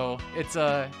 So it's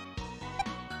sorry,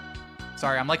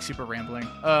 I'm like super rambling.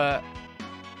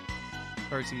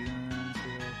 First season,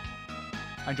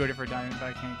 I enjoyed it for a diamond,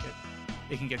 but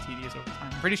it can get tedious over time.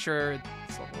 I'm pretty sure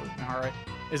this level of Umihara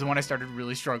is the one I started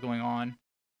really struggling on.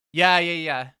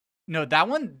 Yeah. No,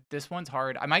 this one's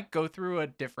hard. I might go through a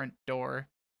different door.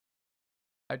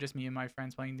 Just me and my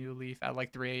friends playing New Leaf at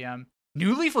like 3 a.m.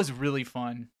 New Leaf was really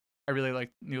fun. I really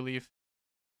liked New Leaf.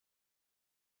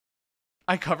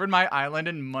 I covered my island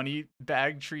in money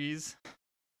bag trees.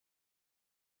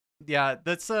 Yeah,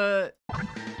 that's oh,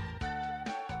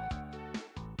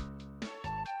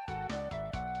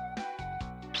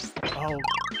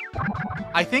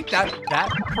 I think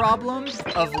that problem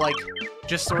of like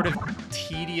just sort of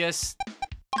tedious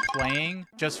playing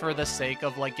just for the sake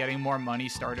of like getting more money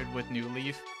started with New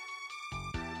Leaf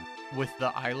with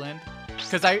the island,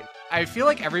 because I feel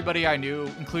like everybody I knew,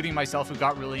 including myself, who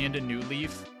got really into New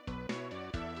Leaf,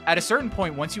 at a certain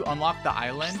point, once you unlock the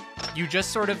island, you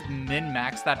just sort of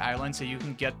min-max that island so you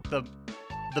can get the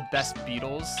best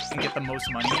beetles and get the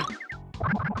most money.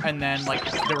 And then, like,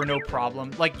 there were no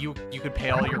problem. Like, you could pay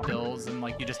all your bills and,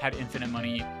 like, you just had infinite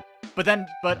money. But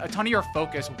a ton of your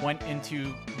focus went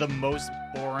into the most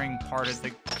boring part of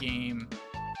the game.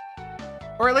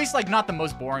 Or at least, like, not the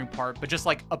most boring part, but just,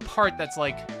 like, a part that's,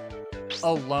 like,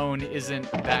 alone isn't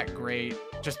that great.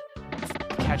 Just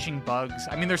catching bugs.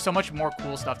 I mean, there's so much more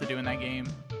cool stuff to do in that game.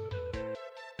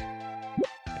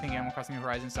 I think Animal Crossing New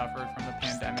Horizons suffered from the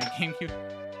pandemic. GameCube,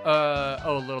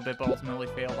 a little bit, but ultimately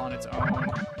failed on its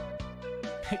own.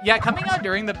 Yeah, coming out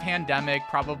during the pandemic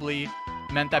probably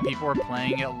meant that people were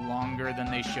playing it longer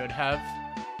than they should have.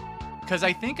 Because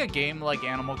I think a game like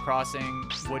Animal Crossing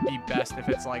would be best if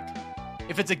it's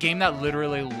a game that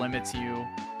literally limits you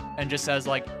and just says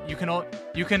like you can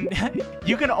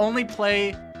only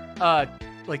play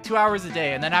like 2 hours a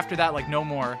day, and then after that, like, no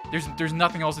more. There's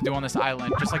nothing else to do on this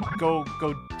island. Just like go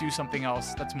do something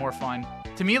else that's more fun.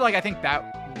 To me, like, I think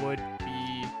that would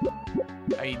be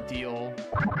ideal.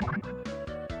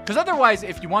 Because otherwise,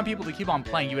 if you want people to keep on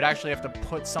playing, you would actually have to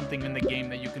put something in the game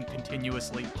that you can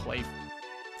continuously play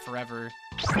forever.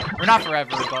 Or not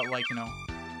forever, but like, you know.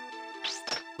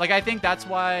 Like, I think that's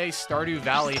why Stardew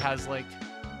Valley has like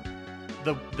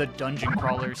the dungeon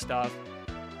crawler stuff.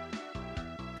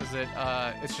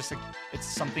 It's just it's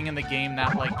something in the game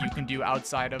that like you can do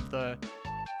outside of the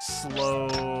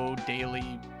slow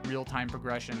daily real-time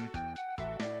progression.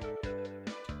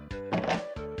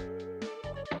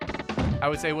 I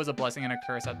would say it was a blessing and a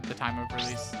curse at the time of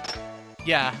release.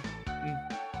 Yeah.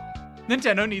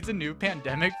 Nintendo needs a new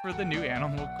pandemic for the new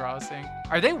Animal Crossing.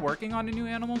 Are they working on a new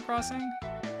Animal Crossing?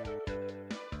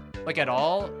 Like, at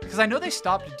all? Because I know they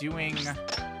stopped doing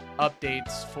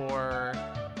updates for...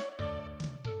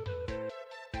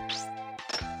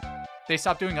 They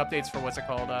stopped doing updates for what's it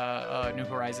called, New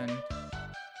Horizon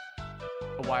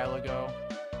a while ago.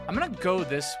 I'm gonna go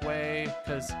this way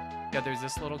because yeah, there's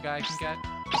this little guy I can get.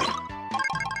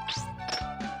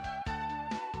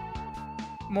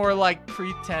 More like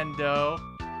Pretendo.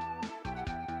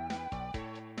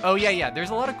 Oh yeah,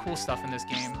 there's a lot of cool stuff in this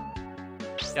game.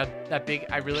 Yeah,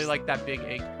 I really like that big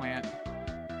eggplant.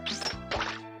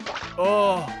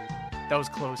 Oh, that was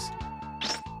close.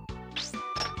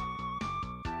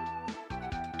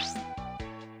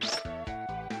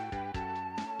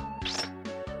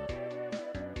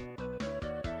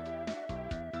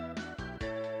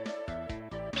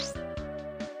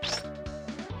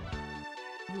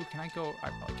 Can I go? I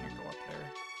probably can't go up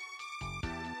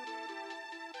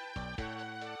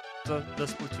there. The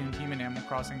Splatoon team and Animal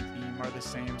Crossing team are the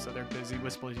same, so they're busy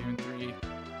with Splatoon 3.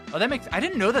 Oh, that makes... I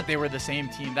didn't know that they were the same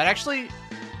team. That actually...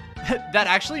 that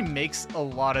actually makes a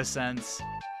lot of sense.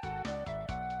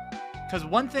 Because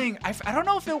one thing... I don't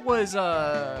know if it was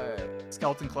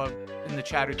Skeleton Club in the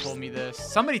chat who told me this.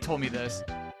 Somebody told me this.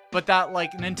 But that,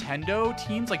 like, Nintendo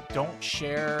teams, like, don't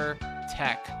share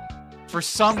tech. For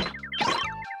some...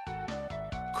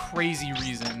 crazy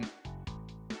reason.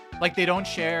 Like, they don't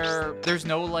share, there's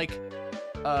no like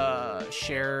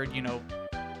shared, you know,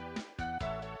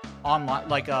 online,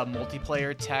 like a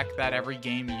multiplayer tech that every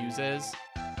game uses.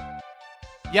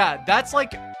 Yeah, that's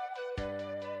like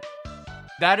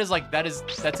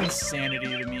that's insanity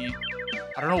to me.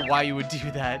 I don't know why you would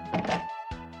do that.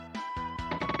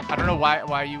 I don't know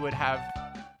why you would have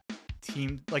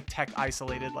team, like tech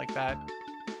isolated like that.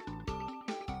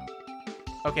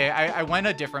 Okay, I went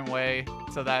a different way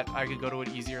so that I could go to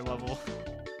an easier level.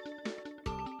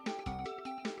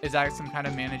 Is that some kind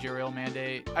of managerial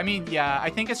mandate? I mean, yeah, I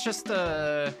think it's just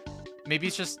maybe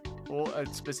it's just a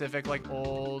specific like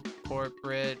old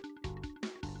corporate.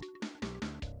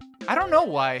 I don't know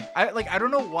why. I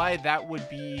don't know why that would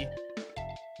be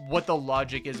what the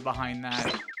logic is behind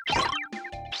that.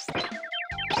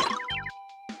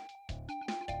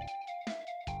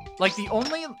 Like the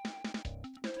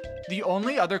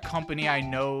only other company I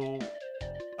know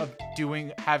of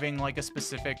having like a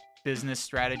specific business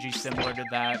strategy similar to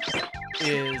that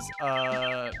is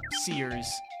Sears,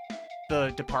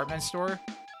 the department store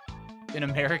in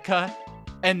America.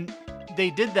 And they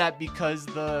did that because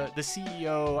the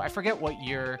CEO, I forget what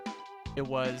year it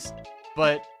was,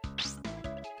 but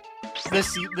the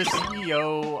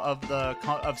CEO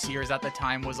of Sears at the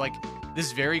time was like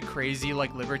this very crazy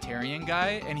like libertarian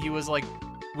guy, and he was like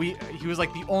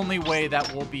the only way that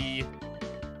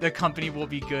the company will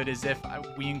be good is if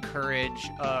we encourage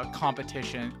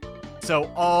competition.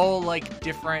 So all like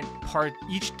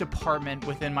each department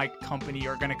within my company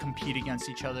are gonna compete against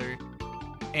each other,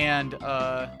 and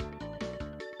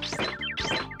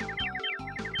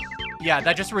yeah,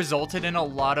 that just resulted in a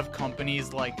lot of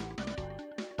companies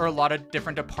or a lot of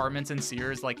different departments in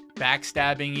Sears like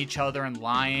backstabbing each other and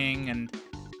lying, and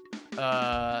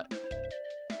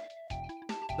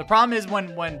the problem is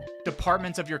when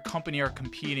departments of your company are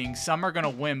competing, some are gonna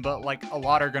win, but like a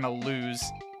lot are gonna lose,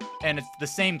 and it's the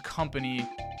same company,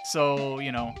 so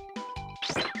you know.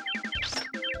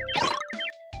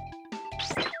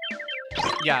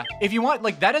 Yeah, if you want,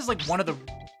 like that is like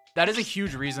that is a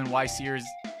huge reason why Sears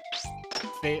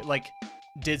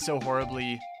did so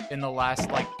horribly in the last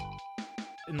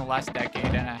decade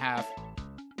and a half,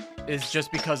 is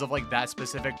just because of like that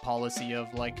specific policy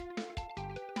of like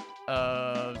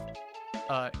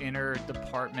inner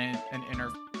department and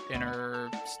inner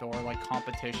store like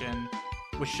competition,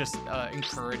 which just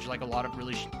encouraged like a lot of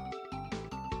really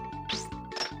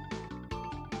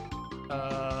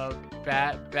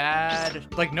bad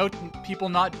like people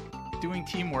not doing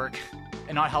teamwork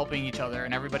and not helping each other,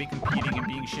 and everybody competing and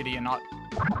being shitty and not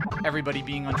everybody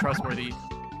being untrustworthy.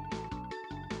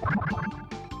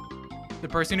 The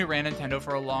person who ran Nintendo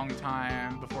for a long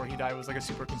time before he died was like a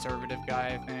super conservative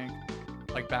guy, I think.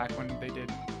 Like back when they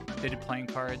did playing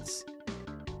cards.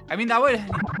 I mean, that would,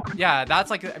 yeah, that's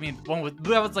like, I mean,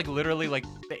 that was like literally like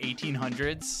the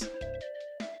 1800s.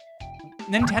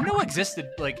 Nintendo existed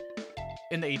like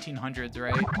in the 1800s,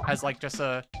 right? As like just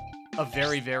a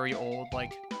very, very old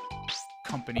like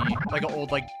company, like an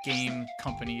old like game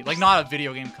company, like not a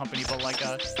video game company, but like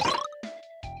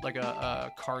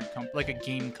a card company, like a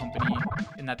game company,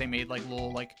 in that they made like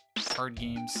little like card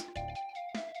games.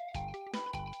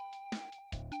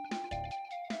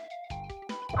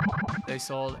 They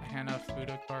sold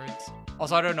Hanafuda cards.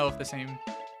 Also, I don't know if the same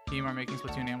team are making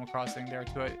Splatoon and Animal Crossing. There are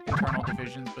two internal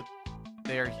divisions, but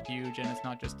they are huge, and it's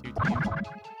not just two teams.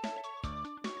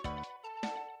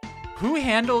 Who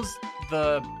handles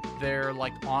their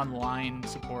like online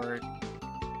support?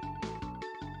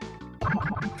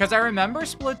 Because I remember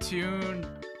Splatoon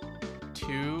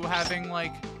 2 having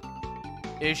like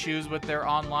issues with their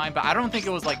online, but I don't think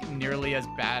it was like nearly as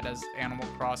bad as Animal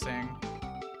Crossing.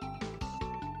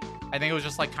 I think it was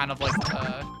just like kind of like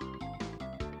I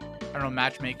don't know,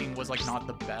 matchmaking was like not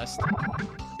the best or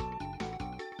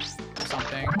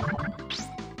something.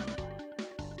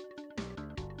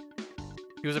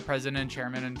 He was a president and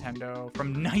chairman of Nintendo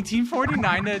from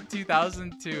 1949 to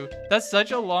 2002. That's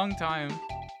such a long time.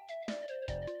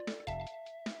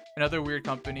 Another weird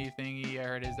company thingy I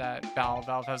heard is that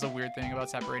Valve has a weird thing about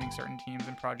separating certain teams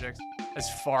and projects as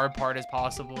far apart as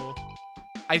possible.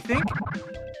 I think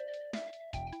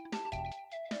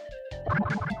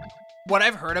what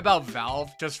I've heard about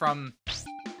Valve just from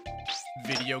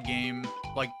video game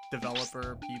like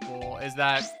developer people is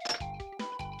that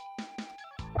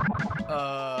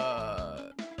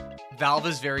Valve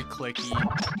is very cliquey,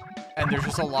 and there's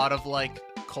just a lot of like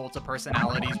cult of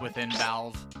personalities within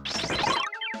Valve.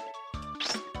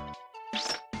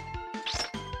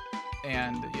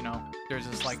 And, you know, there's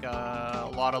just like a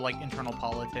lot of like internal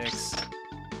politics.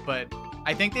 But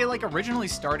I think they like originally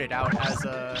started out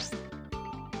as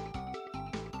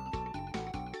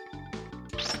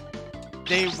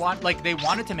they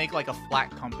wanted to make like a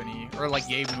flat company, or like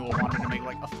Gabe Newell wanted to make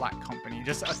like a flat company,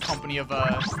 just a company of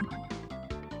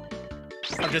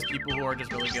just people who are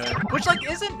just really good, which like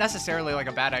isn't necessarily like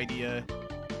a bad idea.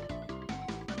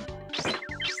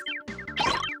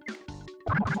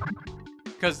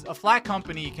 Because a flat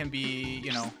company can be,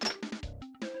 you know,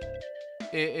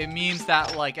 it means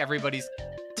that like everybody's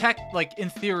like in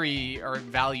theory are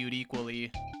valued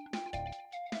equally,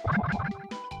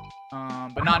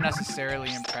 but not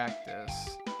necessarily in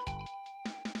practice.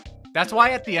 That's why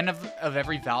at the end of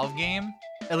every Valve game,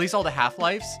 at least all the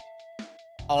Half-Lives,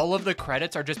 all of the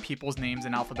credits are just people's names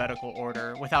in alphabetical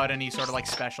order without any sort of like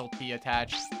specialty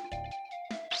attached.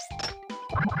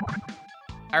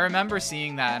 I remember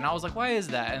seeing that and I was like, why is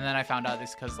that? And then I found out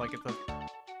it's because like it's a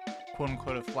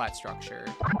quote-unquote a flat structure.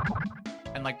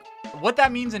 And like what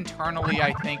that means internally,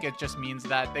 I think it just means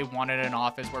that they wanted an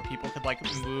office where people could like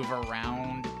move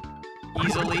around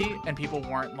easily and people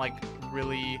weren't like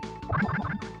really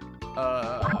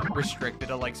restricted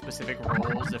to like specific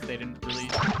roles if they weren't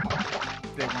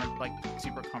like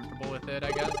super comfortable with it,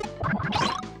 I guess.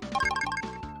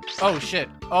 Oh shit.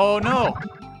 Oh no.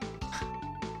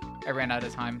 I ran out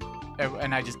of time.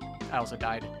 And I also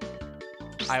died.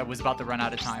 I was about to run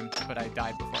out of time, but I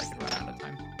died before I could run out of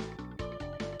time.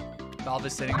 Valve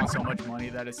is sitting on so much money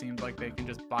that it seems like they can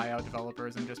just buy out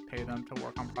developers and just pay them to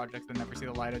work on projects that never see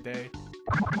the light of day.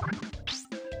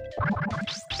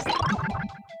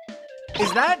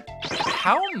 Is that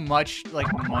how much like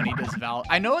money does Valve?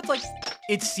 I know it's like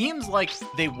it seems like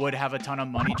they would have a ton of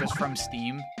money just from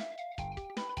Steam.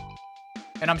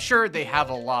 And I'm sure they have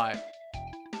a lot.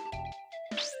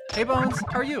 Hey Bones,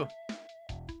 how are you?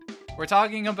 We're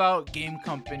talking about game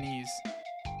companies.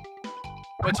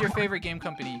 What's your favorite game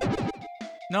company?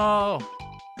 No.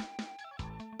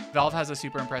 Valve has a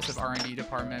super impressive R&D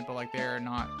department, but like they're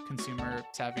not consumer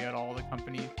savvy at all. The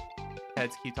company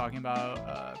heads keep talking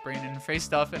about brain interface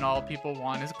stuff, and all people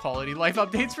want is quality life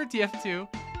updates for TF2.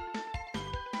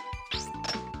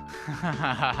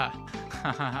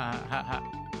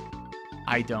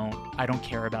 I don't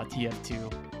care about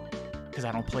TF2 because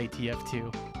I don't play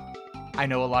TF2. I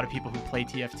know a lot of people who play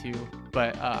TF2,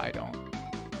 but I don't.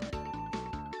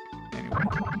 Anyway.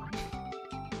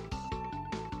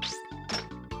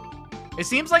 It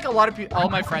seems like a lot of people, all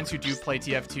my friends who do play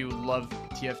TF2 love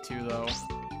TF2 though.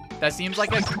 That seems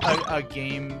like a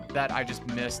game that I just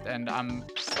missed, and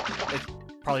it's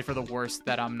probably for the worst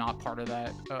that I'm not part of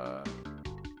that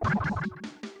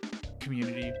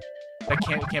community. That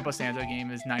Campo Santo game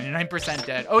is 99%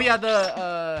 dead. Oh yeah,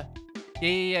 the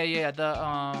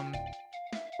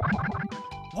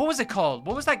what was it called?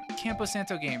 What was that Campo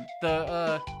Santo game?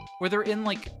 The where they're in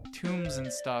like tombs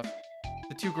and stuff.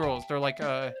 The two girls, they're like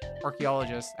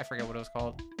archaeologists. I forget what it was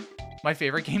called. My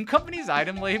favorite game company's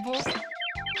item label.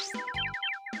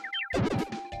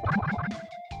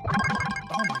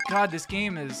 Oh my god, this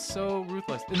game is so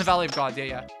ruthless. In the Valley of Gods,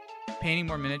 yeah. Painting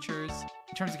more miniatures.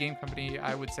 In terms of game company,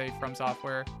 I would say From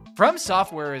Software. From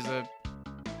Software is a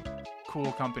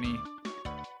cool company.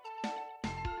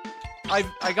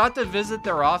 I got to visit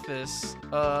their office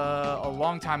a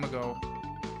long time ago.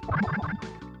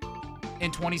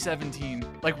 In 2017.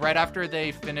 Like right after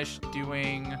they finished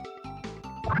doing...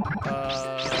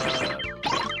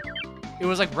 it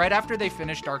was like right after they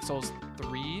finished Dark Souls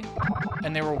 3.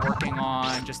 And they were working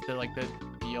on just the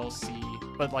DLC.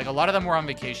 But like a lot of them were on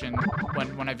vacation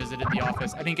when I visited the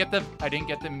office. I didn't get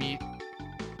to meet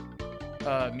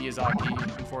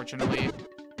Miyazaki, unfortunately.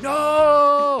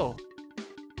 No!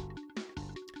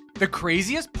 The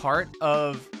craziest part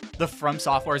of the From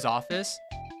Software's office,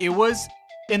 it was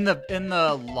in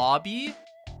the lobby,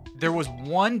 there was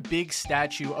one big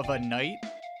statue of a knight,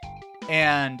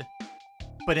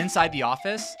 but inside the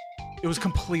office, it was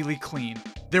completely clean.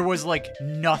 There was like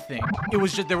nothing. It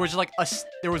was just there was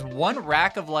one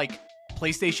rack of like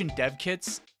PlayStation dev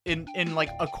kits in like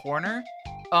a corner,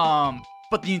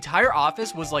 but the entire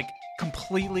office was like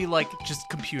completely like just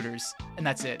computers, and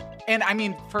that's it. And I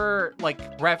mean,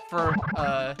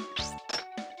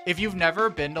 if you've never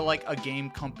been to like a game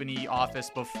company office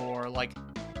before, like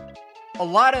a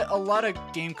lot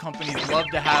of game companies love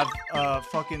to have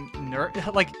fucking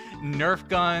Nerf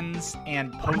guns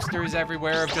and posters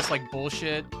everywhere of just like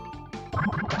bullshit.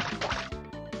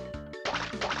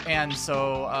 And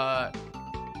so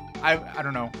I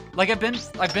don't know. Like I've been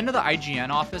to the IGN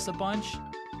office a bunch,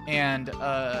 and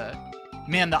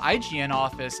man, the IGN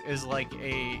office is like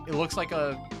it looks like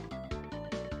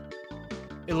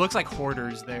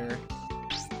Hoarders there.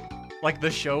 Like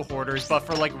the show Hoarders, but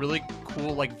for like really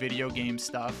cool like video game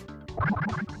stuff.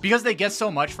 Because they get so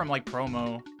much from like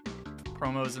promos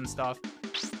and stuff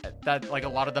that like a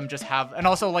lot of them just have, and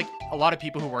also like a lot of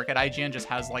people who work at IGN just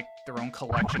has like their own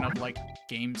collection of like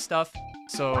game stuff.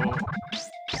 So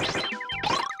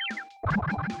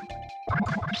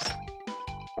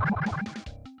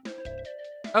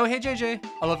oh, hey JJ.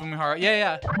 I love Umihara.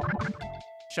 Yeah.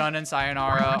 Shun and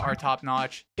Sayonara are top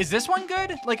notch. Is this one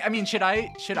good? Like, I mean, should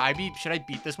I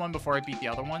beat this one before I beat the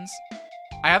other ones?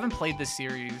 I haven't played this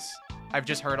series. I've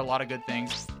just heard a lot of good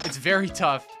things. It's very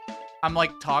tough. I'm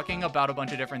like talking about a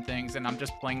bunch of different things and I'm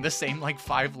just playing the same like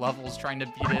 5 levels trying to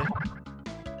beat it.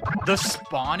 The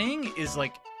spawning is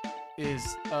like,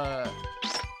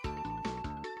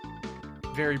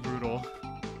 very brutal.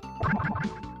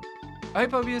 Hi,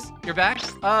 Pobius. You're back?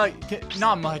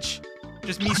 Not much.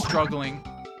 Just me struggling.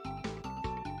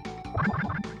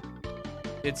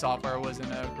 id Software was in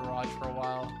a garage for a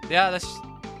while. Yeah, that's...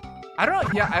 I don't know.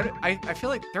 Yeah, I feel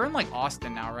like they're in like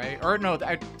Austin now, right? Or no,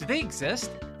 do they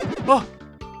exist? Oh!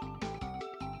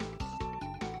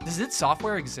 Does id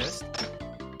Software exist?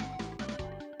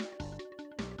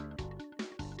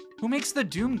 Who makes the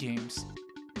Doom games?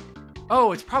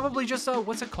 Oh, it's probably just,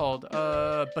 what's it called?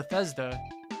 Bethesda.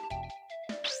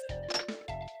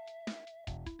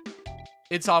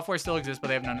 id Software still exists, but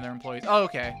they have none of their employees. Oh,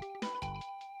 okay.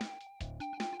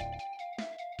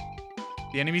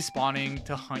 The enemy spawning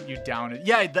to hunt you down.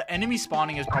 Yeah, the enemy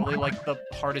spawning is probably like the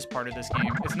hardest part of this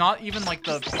game. It's not even like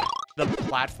the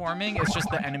platforming. It's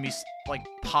just the enemies like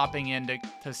popping in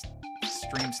to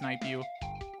stream snipe you.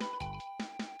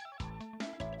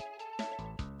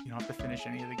 You don't have to finish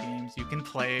any of the games. You can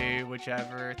play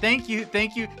whichever. Thank you,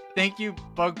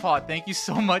 Bugpot. Thank you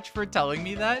so much for telling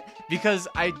me that, because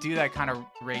I do that kind of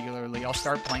regularly. I'll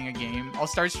start playing a game. I'll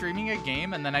start streaming a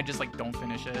game and then I just like don't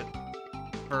finish it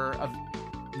for a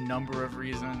number of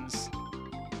reasons.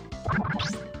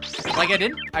 Like I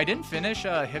didn't finish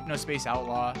Hypnospace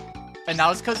Outlaw, and that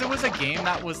was because it was a game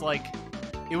that was like,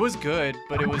 it was good,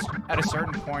 but it was at a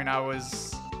certain point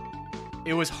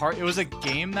it was hard. It was a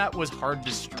game that was hard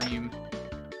to stream,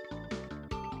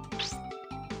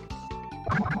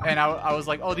 and I was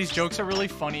like, oh, these jokes are really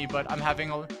funny, but I'm having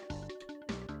a,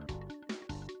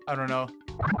 I don't know.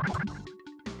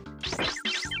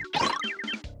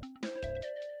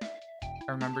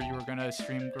 I remember you were gonna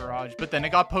stream Garage, but then it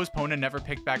got postponed and never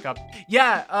picked back up.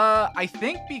 Yeah, I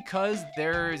think because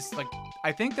there's like,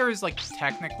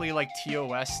 technically like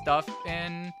TOS stuff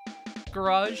in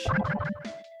Garage.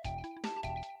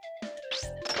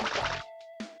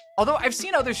 Although I've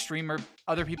seen other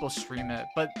people stream it,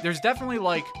 but there's definitely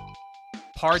like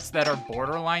parts that are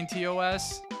borderline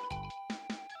TOS.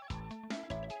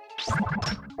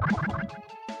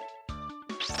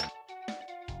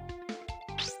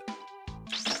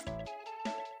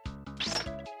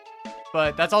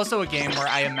 But that's also a game where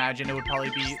I imagine it would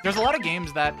probably be... There's a lot of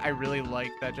games that I really like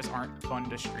that just aren't fun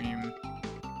to stream.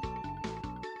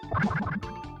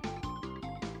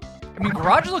 I mean,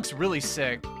 Garage looks really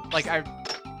sick. Like,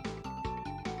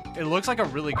 it looks like a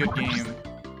really good game.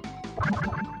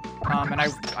 And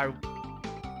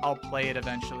I'll play it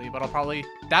eventually, but I'll probably...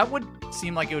 That would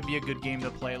seem like it would be a good game to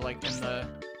play, like,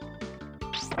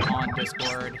 on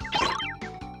Discord.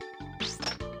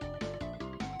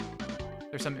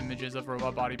 There's some images of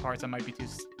robot body parts that might be too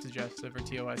suggestive or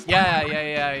TOS.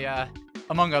 Yeah.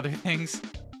 Among other things.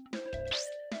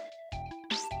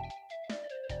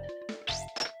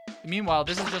 Meanwhile,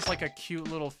 this is just like a cute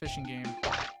little fishing game.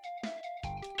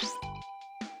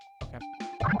 Okay.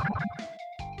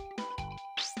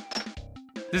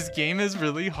 This game is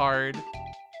really hard,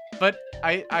 but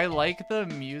I like the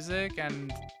music,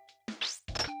 and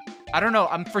I don't know.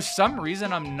 For some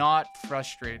reason, I'm not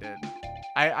frustrated.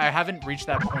 I haven't reached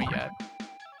that point yet.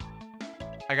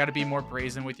 I gotta be more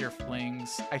brazen with your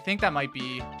flings. I think that might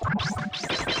be...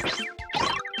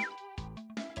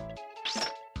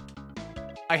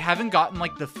 I haven't gotten,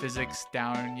 like, the physics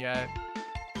down yet.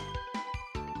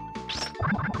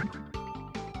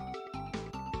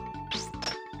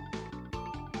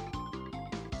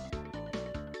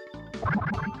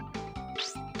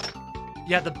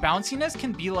 Yeah, the bounciness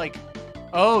can be, like...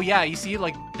 Oh, yeah, you see,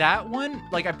 like, that one,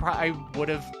 like, I would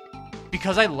have,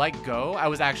 because I let go, I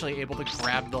was actually able to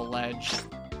grab the ledge.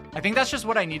 I think that's just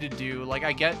what I need to do. Like,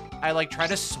 I like, try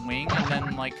to swing and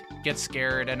then, like, get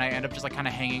scared, and I end up just, like, kind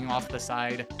of hanging off the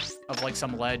side of, like,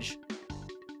 some ledge.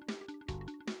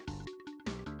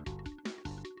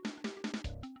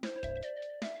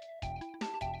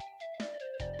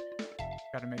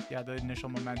 Gotta make, yeah, the initial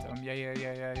momentum.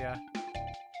 Yeah.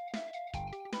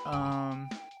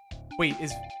 Wait,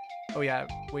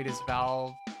 is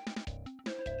Valve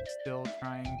still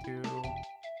trying to...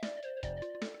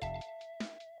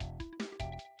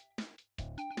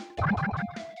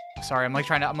 Sorry, I'm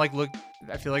like look,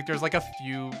 I feel like there's like a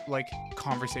few like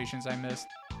conversations I missed.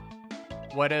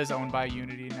 What is owned by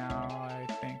Unity now? I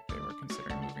think they were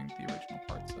considering moving the original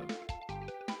parts of...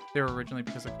 They were originally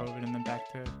because of COVID, and then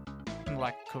back to... And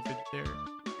lack of COVID there.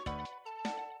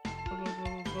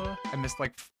 I missed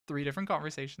like 3 different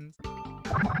conversations.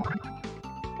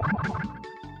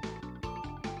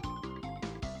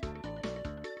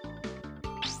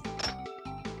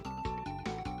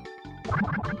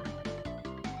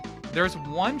 There's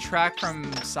one track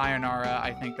from Sayonara,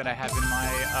 I think, that I have in my,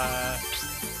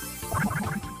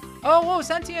 Oh, whoa,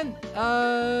 Sentient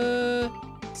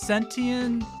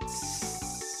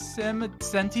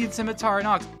Scimitar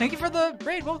Nox. Thank you for the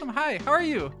raid. Welcome. Hi, how are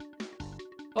you?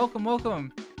 Welcome,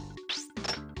 welcome.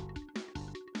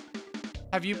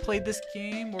 Have you played this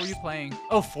game? What were you playing?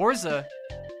 Oh, Forza.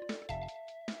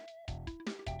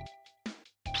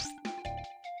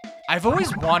 I've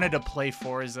always wanted to play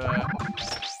Forza.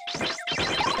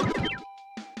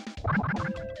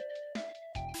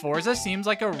 Forza seems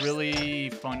like a really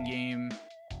fun game.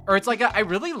 Or it's like I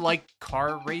really like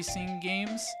car racing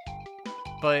games.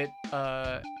 But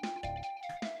and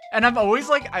I always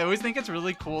think it's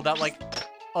really cool that like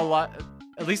a lot,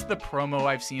 at least the promo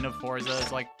I've seen of Forza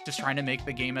is like just trying to make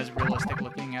the game as realistic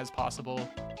looking as possible.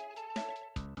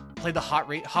 Play the Hot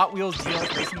Wheels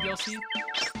racing DLC.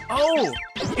 Oh,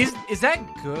 is that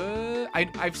good?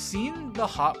 I've seen the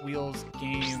Hot Wheels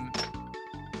game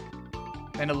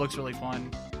and it looks really fun.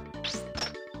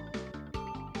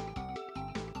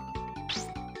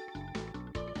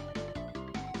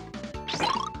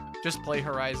 Just play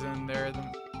Horizon. They're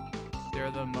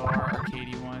the more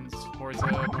arcadey ones. Forza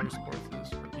Motorsports is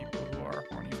for people who are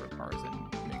horny for cars and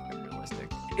make them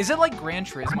realistic. Is it like Gran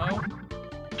Turismo?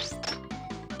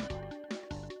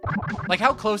 Like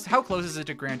how close is it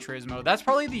to Gran Turismo? That's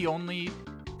probably the only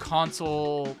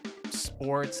console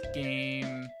sports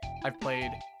game I've played.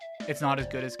 It's not as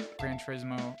good as Gran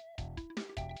Turismo.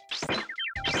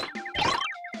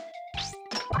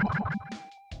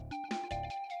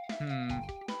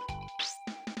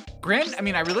 I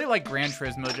mean, I really like Gran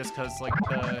Turismo just because, like,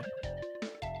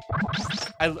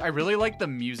 I really like the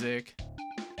music.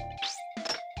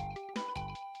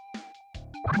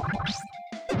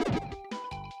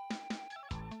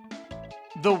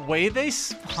 The way they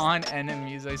spawn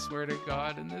enemies, I swear to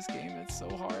God, in this game, it's so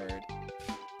hard.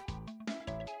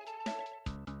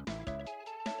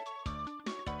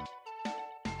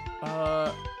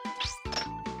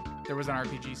 There was an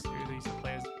RPG series that used to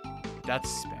play as...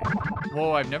 That's spam.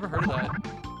 Whoa, I've never heard of that.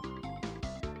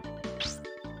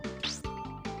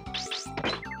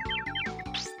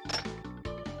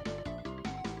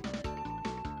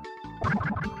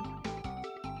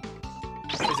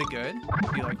 Is it good?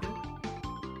 Do you like it?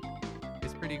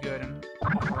 It's pretty good, and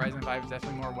Horizon 5 is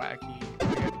definitely more wacky.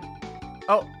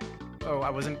 Oh, I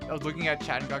was looking at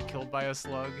chat and got killed by a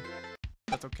slug.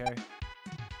 That's okay.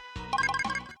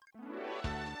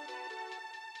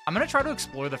 I'm gonna try to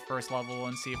explore the first level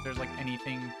and see if there's like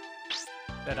anything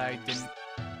that I didn't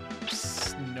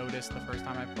notice the first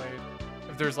time I played.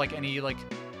 If there's like any like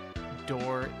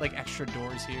extra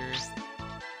doors here.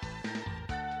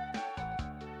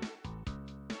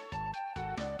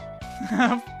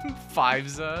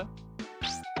 Fivesa.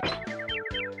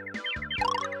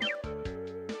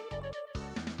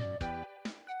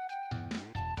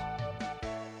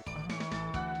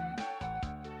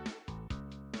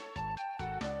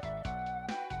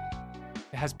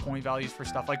 Has point values for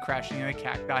stuff like crashing in a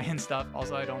cacti and stuff.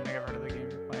 Also, I don't think I've heard of the game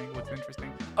you're playing. What's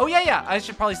interesting? Oh yeah, I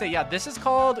should probably say, yeah, this is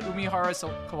called Umihara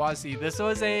Kawase. This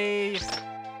was I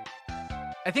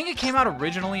think it came out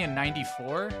originally in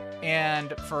 '94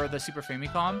 and for the Super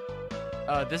Famicom.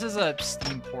 This is a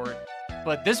Steam port,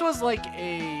 but this was like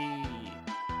an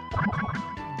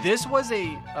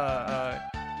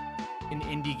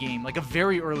indie game, like a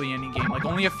very early indie game. Like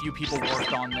only a few people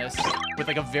worked on this with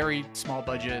like a very small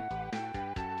budget.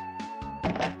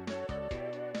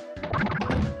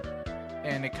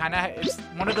 And it's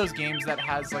one of those games that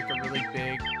has like a really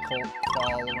big cult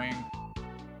following.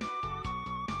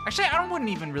 Actually, I wouldn't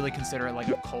even really consider it like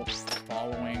a cult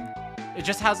following. It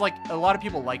just has like a lot of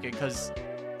people like it because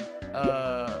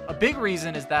a big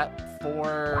reason is that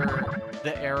for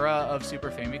the era of Super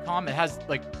Famicom, it has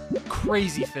like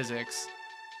crazy physics.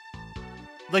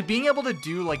 Like being able to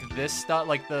do like this stuff,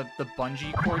 like the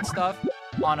bungee cord stuff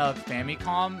on a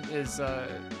Famicom is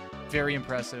very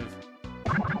impressive.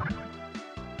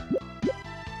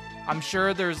 I'm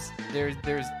sure there's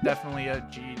definitely a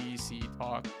GDC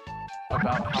talk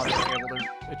about how they were able to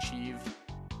achieve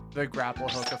the grapple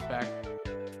hook effect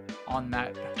on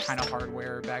that kind of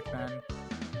hardware back then.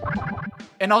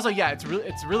 And also, yeah, it's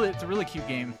a really cute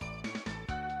game.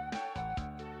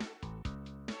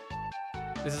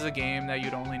 This is a game that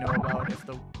you'd only know about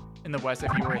in the West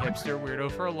if you were a hipster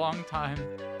weirdo for a long time,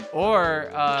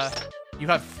 or you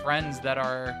have friends that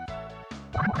are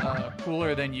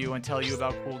cooler than you and tell you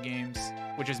about cool games.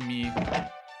 which is me.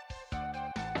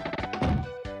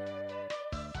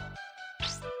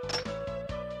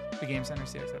 The Game Center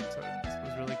CX episode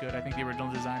was really good. I think the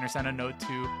original designer sent a note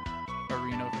to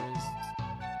Arena for his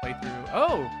playthrough.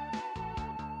 Oh,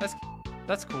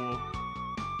 that's cool.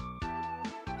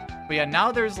 But yeah,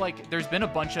 now there's been a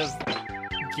bunch of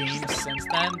games since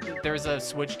then. There's a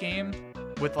Switch game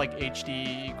with like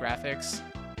HD graphics.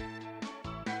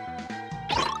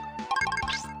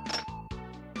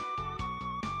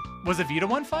 Was the Vita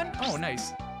one fun? Oh,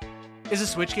 nice. Is the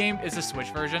Switch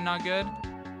version not good?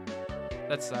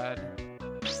 That's sad.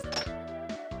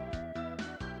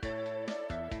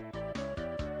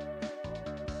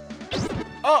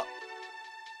 Oh!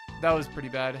 That was pretty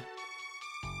bad.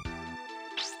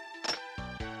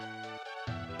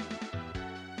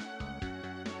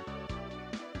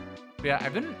 But yeah,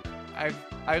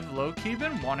 I've low-key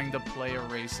been wanting to play a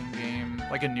racing game,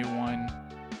 like a new one.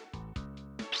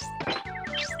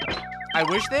 I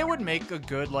wish they would make a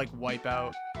good, like,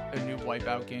 Wipeout, a new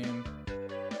Wipeout game.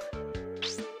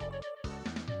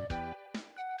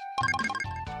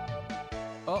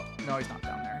 Oh, no, he's not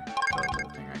down there. The little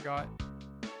thing I got.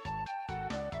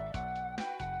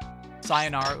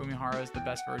 Sayonara Umihara is the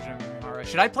best version of Umihara.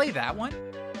 Should I play that one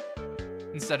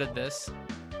instead of this?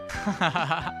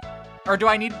 Or do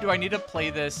I need to play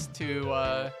this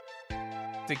to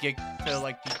get to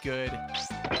like be good?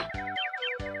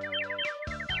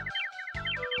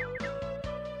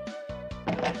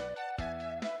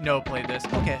 No, play this.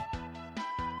 Okay.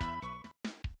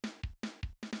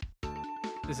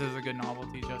 This is a good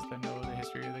novelty just to know the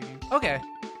history of the game. Okay.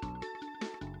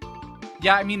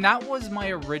 Yeah, I mean, that was my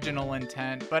original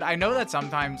intent, but I know that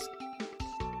sometimes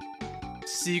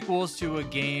sequels to a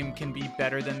game can be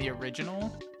better than the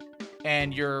original,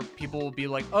 and people will be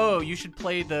like, oh, you should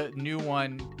play the new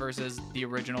one versus the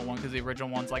original one because the original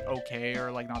one's like okay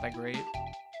or like not that great.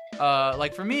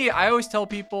 Like for me, I always tell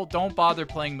people, don't bother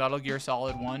playing Metal Gear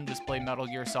Solid 1, just play Metal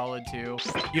Gear Solid 2.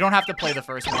 You don't have to play the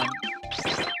first one.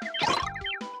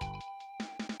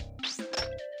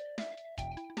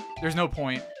 There's no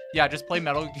point. Yeah, just play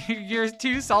Metal Gear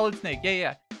 2 Solid Snake.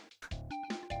 Yeah.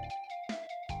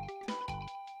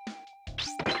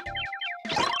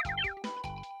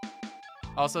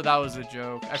 Also, that was a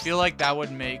joke. I feel like that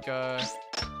would make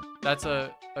that's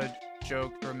a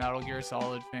joke for Metal Gear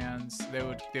Solid fans. They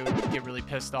would get really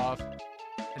pissed off,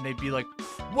 and they'd be like,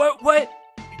 "What?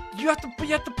 You have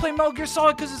to play Metal Gear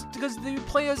Solid because you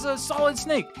play as a Solid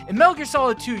Snake. In Metal Gear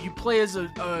Solid 2, you play as a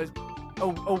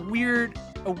weird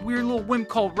little wimp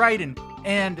called Raiden,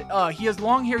 and he has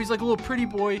long hair. He's like a little pretty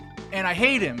boy, and I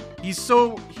hate him. He's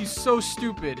so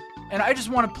stupid, and I just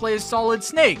want to play as Solid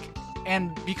Snake.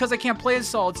 And because I can't play as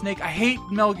Solid Snake, I hate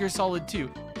Metal Gear Solid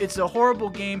 2. It's a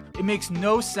horrible game. It makes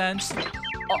no sense.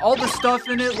 All the stuff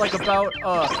in it, like about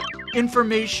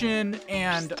information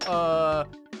and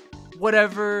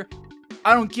whatever,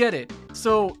 I don't get it.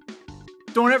 So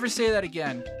don't ever say that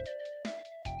again."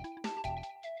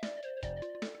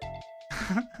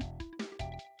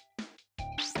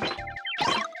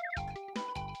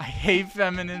 I hate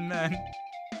feminine men.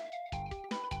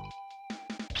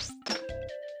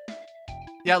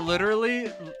 Yeah,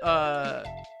 literally,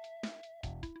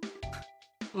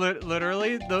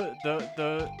 literally,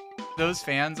 those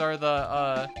fans are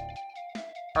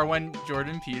are when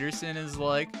Jordan Peterson is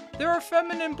like, there are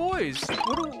feminine boys.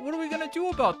 What are we gonna do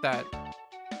about that?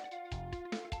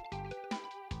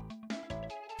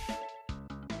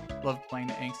 Love playing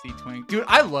the angsty twink. Dude,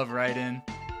 I love Raiden.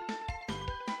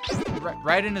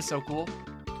 Raiden is so cool.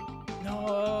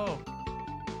 No.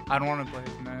 I don't want to play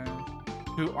as men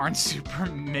who aren't super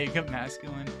mega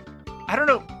masculine. I don't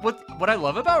know. What I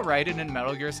love about Raiden in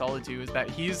Metal Gear Solid 2 is that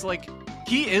he is like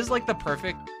the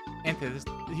perfect antithesis.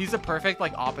 He's the perfect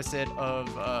like opposite of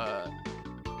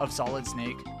Solid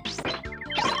Snake.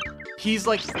 He's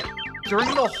like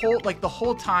during the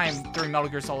whole time during Metal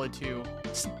Gear Solid 2,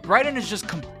 Raiden is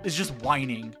just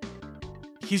whining.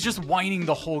 He's just whining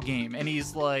the whole game, and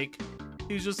he's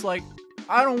just like,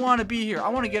 I don't want to be here. I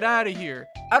want to get out of here.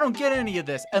 I don't get any of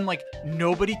this. And like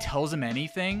nobody tells him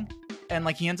anything, and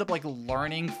like he ends up like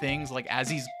learning things like as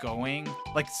he's going,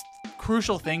 like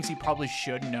crucial things he probably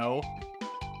should know.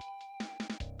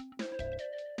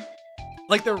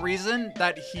 Like the reason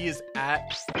that he is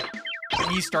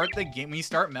when you start the game, when you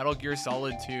start Metal Gear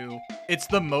Solid 2, it's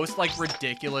the most like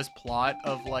ridiculous plot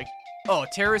of like, oh,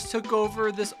 terrorists took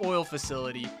over this oil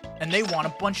facility and they want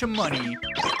a bunch of money.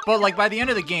 But like by the end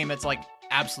of the game, it's like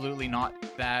absolutely not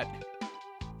that,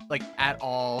 like at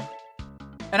all.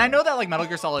 And I know that like Metal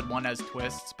Gear Solid 1 has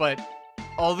twists, but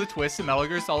all the twists in Metal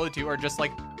Gear Solid 2 are just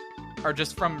like are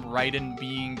just from Raiden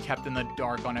being kept in the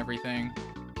dark on everything.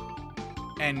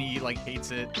 And he, like,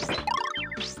 hates it.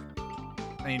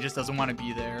 And he just doesn't want to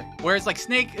be there. Whereas, like,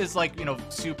 Snake is, like, you know,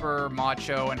 super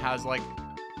macho and has, like,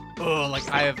 oh, like,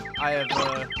 I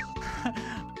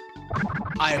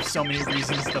have so many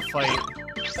reasons to fight.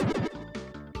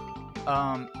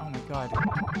 Oh my god.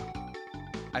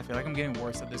 I feel like I'm getting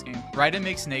worse at this game. Raiden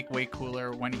makes Snake way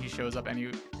cooler when he shows up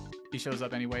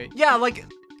anyway. Yeah, like,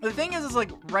 the thing is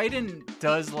like, Raiden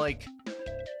does, like...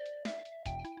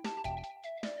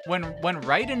 When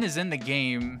Raiden is in the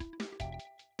game...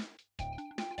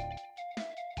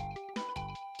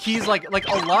 He's, like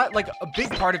a big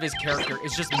part of his character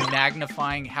is just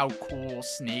magnifying how cool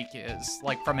Snake is,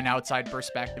 like, from an outside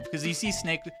perspective. Because you see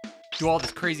Snake do all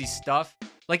this crazy stuff.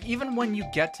 Like, even when you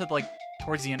get to, like,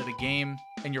 towards the end of the game,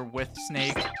 and you're with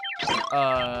Snake,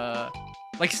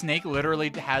 like, Snake literally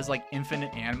has, like,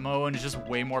 infinite ammo and is just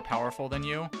way more powerful than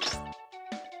you.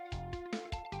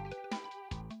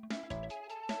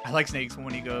 I like Snake's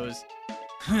when he goes,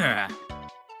 huh.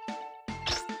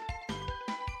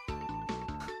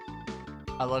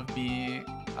 I love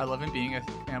him being a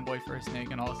fanboy for Snake,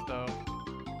 and also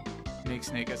make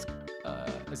Snake as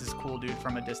this cool dude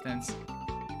from a distance.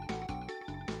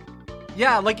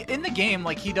 Yeah, like, in the game,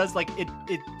 like, he does, like, it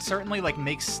certainly, like,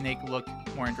 makes Snake look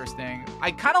more interesting. I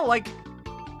kind of like,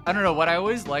 I don't know, what I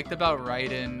always liked about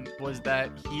Raiden was that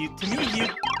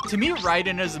to me,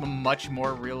 Raiden is a much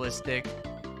more realistic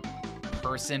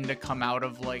person to come out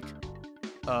of, like,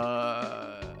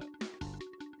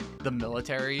 the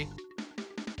military.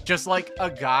 Just, like, a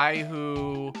guy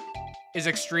who is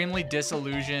extremely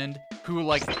disillusioned, who,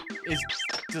 like,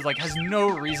 has no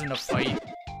reason to fight.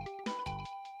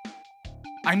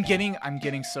 I'm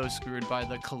getting so screwed by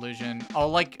the collision.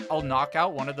 I'll knock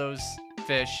out one of those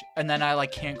fish, and then I,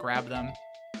 like, can't grab them.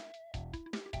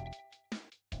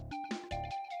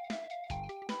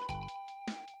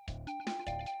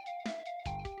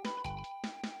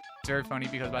 It's very funny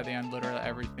because by the end, literally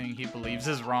everything he believes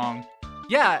is wrong.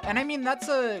 Yeah, and I mean, that's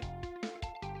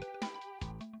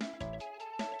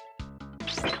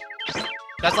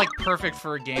like perfect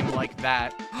for a game like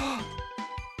that.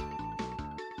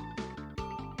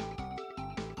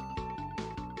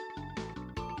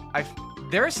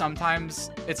 There are sometimes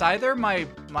it's either my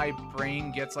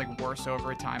brain gets, like, worse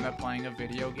over time at playing a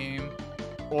video game,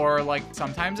 or, like,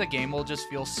 sometimes a game will just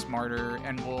feel smarter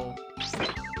and will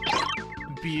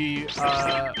be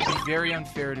very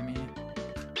unfair to me.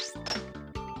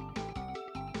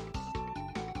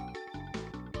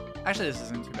 Actually, this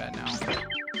isn't too bad now.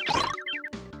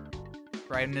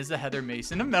 Raiden is the Heather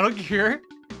Mason of Metal Gear.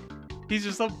 He's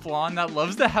just a blonde that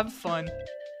loves to have fun.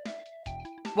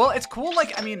 Well, it's cool,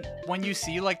 like, I mean, when you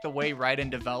see, like, the way Raiden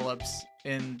develops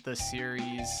in the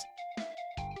series.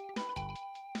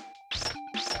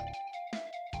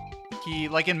 He,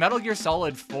 like, in Metal Gear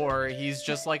Solid 4, he's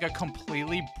just, like, a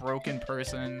completely broken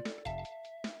person.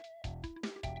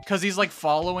 Because he's, like,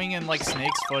 following in, like,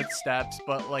 Snake's footsteps,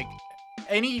 but, like,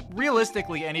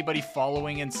 realistically, anybody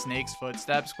following in Snake's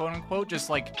footsteps, quote unquote, just,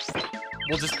 like,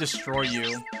 will just destroy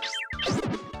you.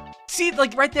 See,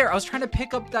 like, right there, I was trying to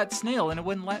pick up that snail and it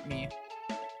wouldn't let me.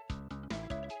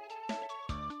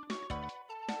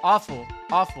 Awful,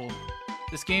 awful.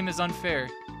 This game is unfair.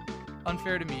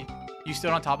 Unfair to me. You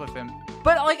stood on top of him.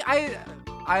 But, like, I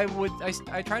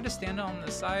tried to stand on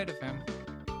the side of him.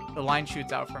 The line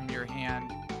shoots out from your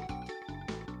hand.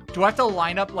 Do I have to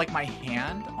line up, like, my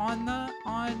hand on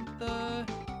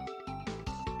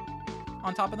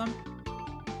top of them?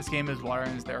 This game is water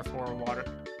and is therefore water.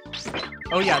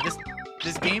 Oh yeah,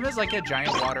 this game is like a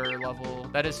giant water level.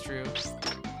 That is true.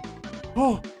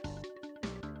 Oh.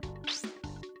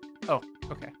 Oh,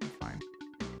 okay, I'm fine.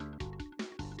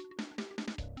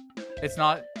 It's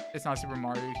not Super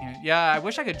Mario. You can't. Yeah, I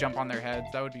wish I could jump on their heads.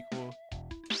 That would be cool.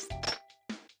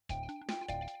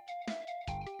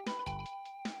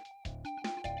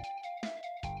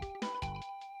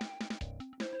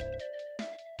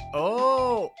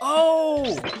 Oh!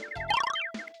 Oh!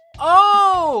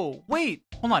 Oh! Wait,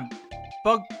 hold on.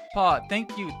 Bug Paw,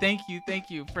 thank you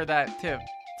for that tip.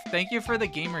 Thank you for the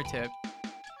gamer tip.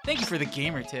 Thank you for the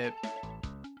gamer tip.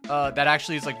 That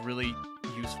actually is, like, really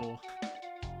useful.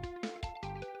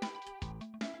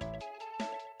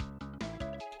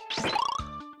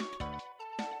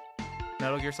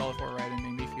 Metal Gear Solid 4 Raiden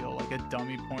made me feel like a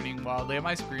dummy pointing wildly at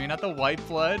my screen at the white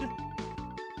blood.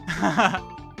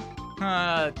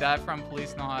 That from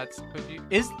Police Knots.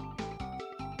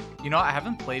 You know, I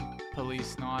haven't played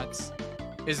Police Knots.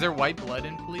 Is there white blood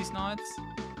in Police Knots?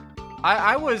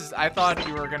 I thought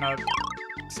you were gonna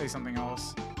say something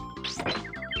else.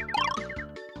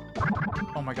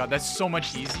 Oh Oh my god, that's so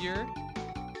much easier.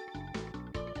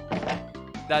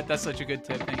 That's such a good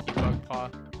tip. Thank you, Bug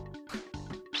Paw.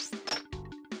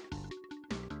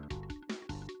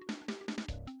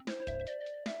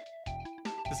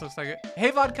 This looks like it.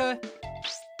 Hey, Vodka.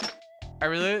 I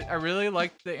really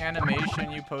liked the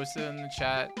animation you posted in the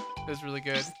chat. It was really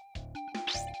good.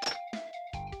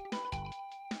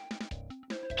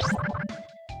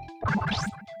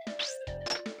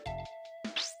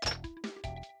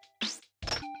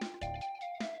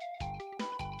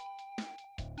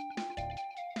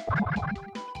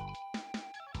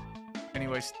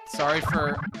 Anyways, sorry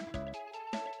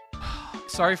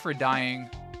for dying,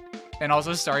 and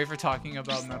also sorry for talking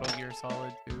about Metal Gear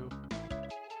Solid 2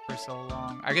 for so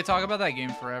long. I could talk about that game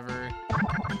forever.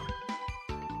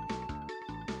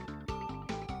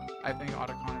 I think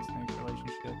Otacon and Snake's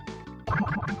relationship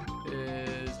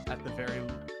is at the very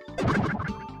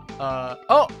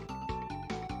oh!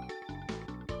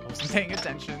 I wasn't paying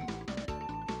attention.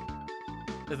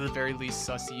 At the very least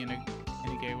sussy in a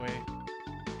gay way.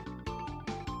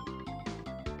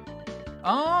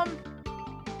 I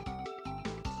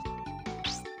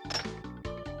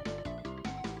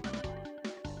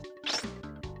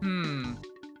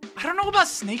don't know about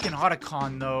Snake and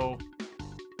Otacon though.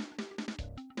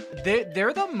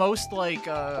 They're the most like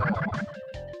I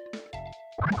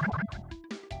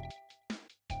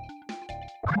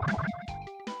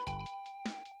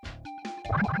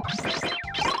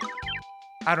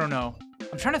don't know.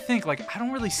 I'm trying to think, like, I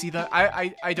don't really see that.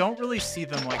 I don't really see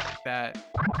them like that.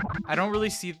 I don't really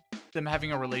see them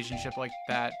having a relationship like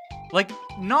that. Like,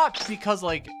 not because,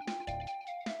 like,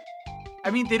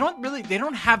 I mean, they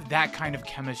don't have that kind of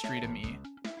chemistry to me.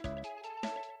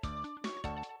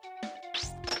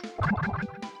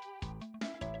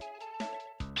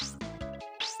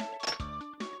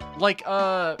 Like,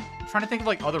 I'm trying to think of,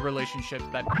 like, other relationships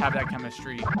that have that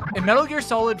chemistry. In Metal Gear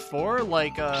Solid 4,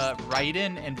 like,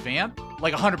 Raiden and Vamp,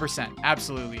 like, 100%,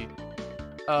 absolutely.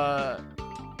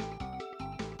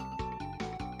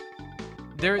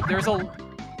 There's a,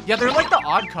 yeah, they're like the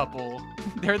odd couple.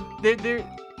 They're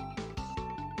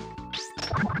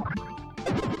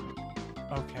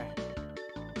okay.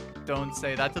 Don't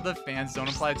say that to the fans. Don't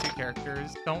apply to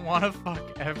characters. Don't want to fuck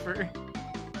ever.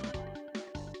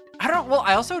 I don't, well,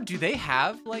 I also, do they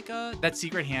have, like, that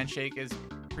secret handshake is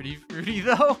pretty fruity,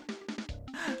 though.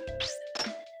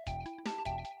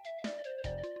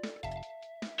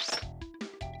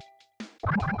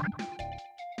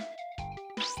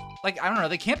 Like, I don't know,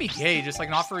 they can't be gay, just,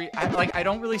 like, not for, I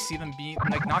don't really see them being,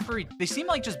 like, not for, they seem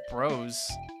like just bros.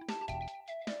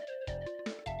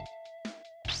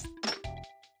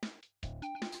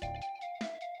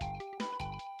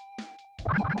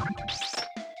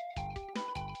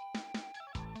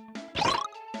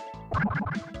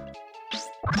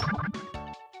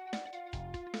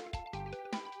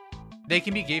 They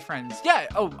can be gay friends. Yeah,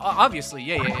 oh, obviously,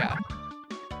 yeah.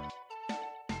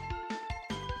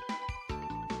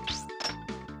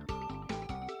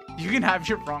 You can have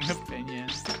your wrong opinion.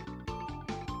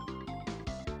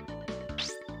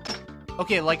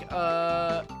 Okay, like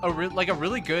a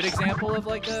really good example of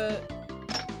like a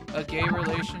gay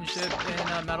relationship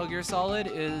in Metal Gear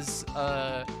Solid is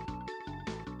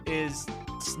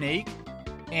Snake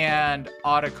and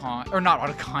Otacon, or not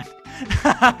Otacon.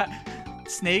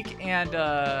 Snake and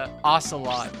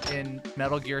Ocelot in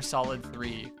Metal Gear Solid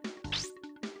 3.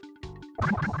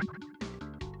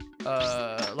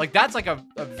 Like that's like a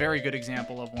very good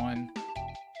example of one.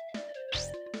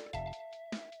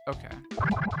 Okay.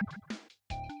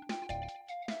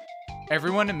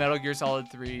 Everyone in Metal Gear Solid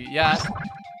 3. Yeah.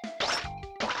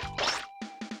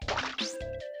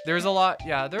 There's a lot,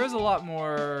 yeah, there is a lot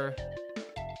more.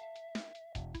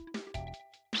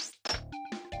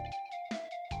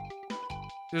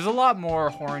 There's a lot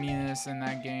more horniness in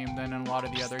that game than in a lot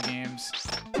of the other games.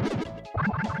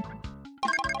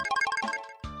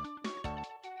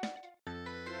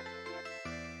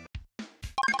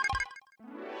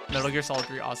 Metal Gear Solid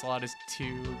 3 Ocelot is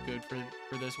too good for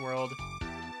this world.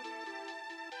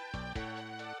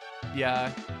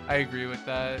 Yeah, I agree with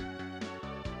that.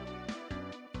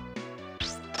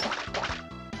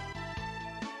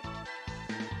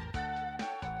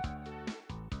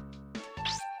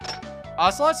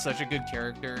 Ocelot's such a good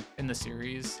character in the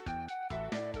series.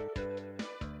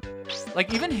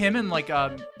 Like even him in like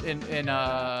in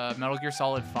Metal Gear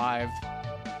Solid 5.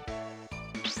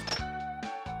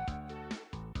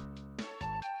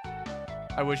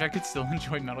 I wish I could still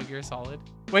enjoy Metal Gear Solid.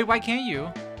 Wait, why can't you?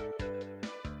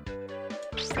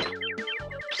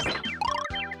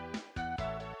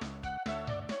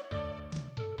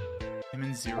 Him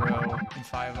in 0 and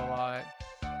 5 a lot.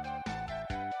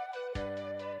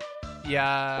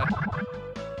 Yeah.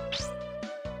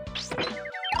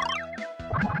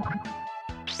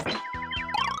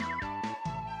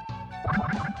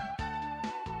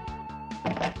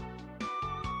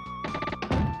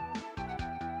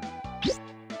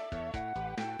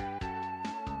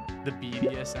 The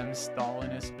BDSM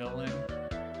Stalinist villain.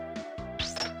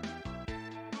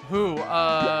 Who?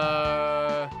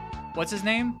 What's his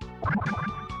name?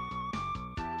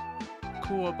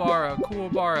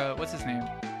 Kuwabara. What's his name?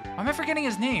 Why am I forgetting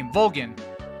his name? Volgan.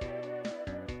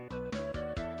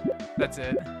 That's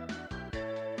it.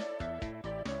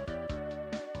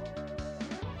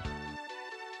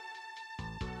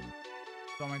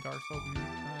 All my Dark Souls.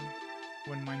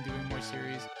 Wouldn't mind doing more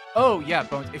series. Oh yeah,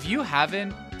 Bones. If you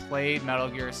haven't played Metal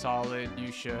Gear Solid, you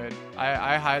should.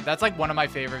 That's like one of my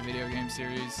favorite video game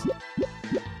series,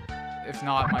 if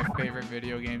not my favorite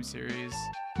video game series.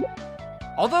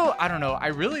 Although I don't know, I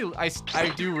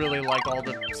do really like all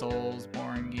the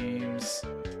Soulsborne games.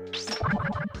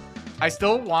 I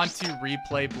still want to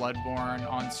replay Bloodborne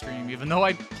on stream, even though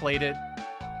I played it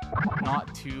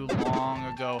not too long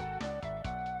ago.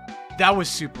 That was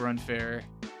super unfair.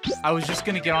 I was just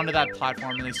gonna get onto that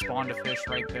platform and they spawned a fish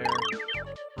right there,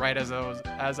 right as I was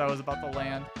about to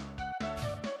land.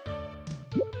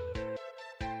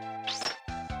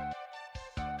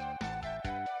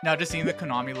 Now just seeing the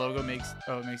Konami logo makes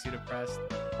you depressed.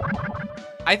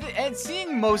 And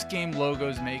seeing most game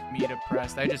logos make me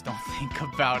depressed. I just don't think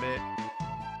about it.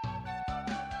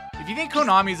 If you think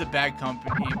Konami is a bad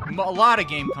company, a lot of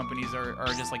game companies are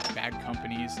just like bad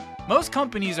companies. Most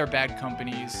companies are bad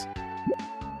companies.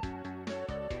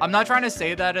 I'm not trying to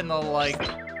say that in the like,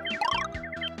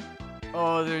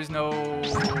 oh, there's no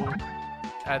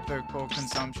ethical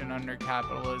consumption under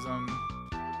capitalism.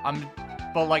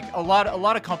 But like a lot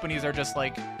of companies are just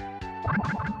like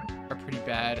are pretty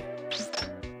bad.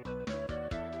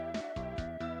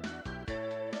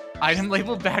 Item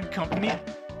label bad company?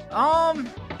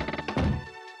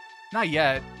 Not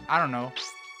yet. I don't know.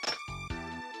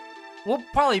 We'll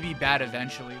probably be bad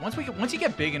eventually. Once you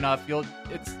get big enough,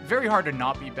 it's very hard to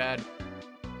not be bad.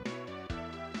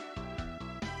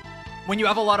 When you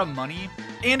have a lot of money,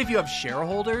 and if you have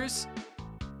shareholders,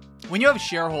 when you have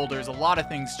shareholders, a lot of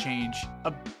things change.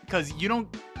 Because you don't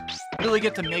really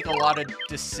get to make a lot of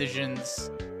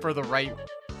decisions for the right...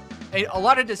 A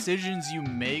lot of decisions you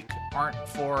make aren't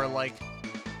for, like,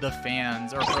 the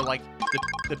fans, or for, like,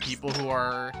 the people who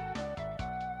are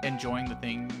enjoying the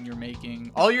thing you're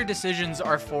making. All your decisions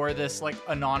are for this, like,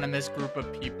 anonymous group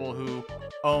of people who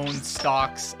own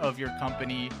stocks of your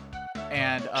company,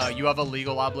 and you have a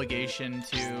legal obligation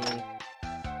to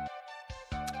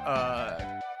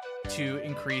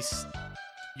increase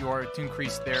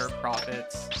their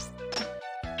profits.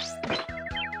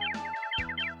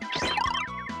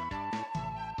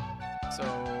 So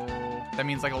that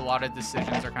means like a lot of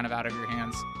decisions are kind of out of your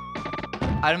hands.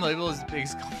 Item label is the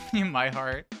biggest company in my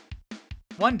heart.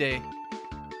 One day,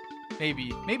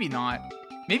 maybe not.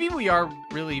 Maybe we are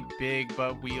really big,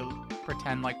 but we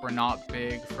pretend like we're not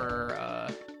big for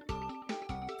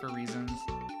reasons.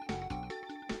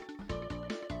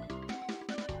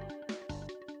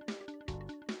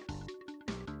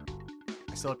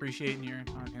 I still appreciate your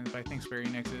content, but I think Square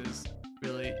Enix is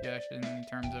really in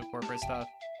terms of corporate stuff.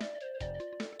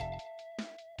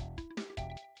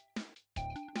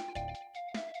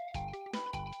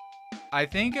 I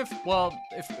think if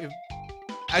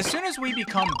as soon as we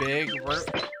become big,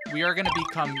 we are gonna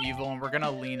become evil, and we're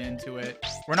gonna lean into it.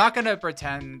 We're not gonna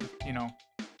pretend, you know,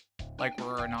 like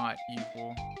we're not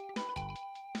evil.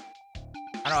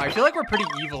 I don't know, I feel like we're pretty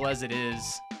evil as it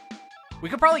is. We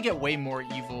could probably get way more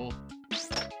evil.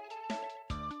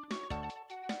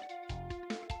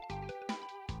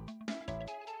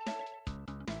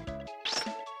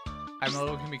 I'm a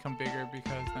little can become bigger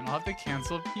because then I'll have to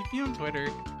cancel PP on Twitter.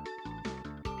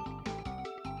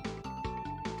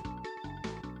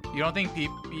 You don't think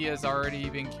PP has already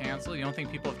been canceled? You don't think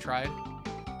people have tried?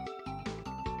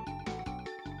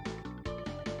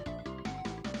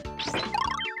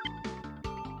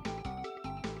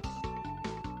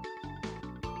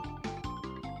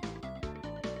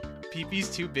 PP's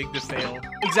too big to fail.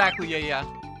 Exactly, yeah.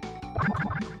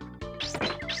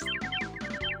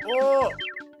 Oh!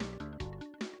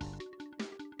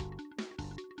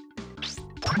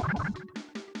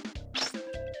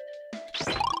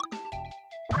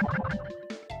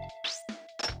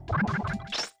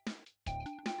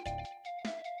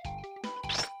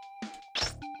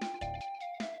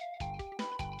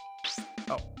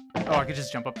 Oh, I could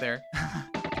just jump up there.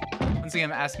 Once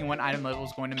again, I'm asking when item level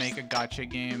is going to make a gacha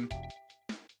game.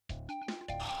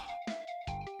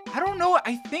 I don't know.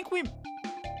 I think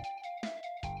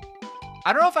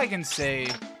I don't know if I can say.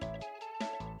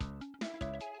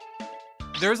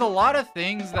 There's a lot of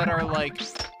things that are like,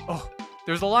 oh,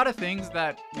 there's a lot of things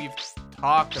that we've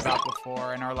talked about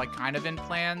before and are like kind of in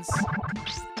plans.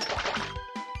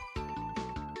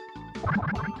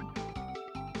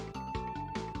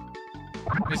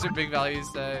 Mr. Big Value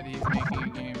said he's making a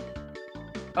game.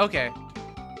 Okay.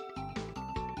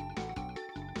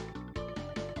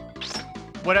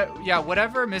 Yeah,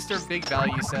 whatever Mr. Big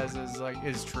Value says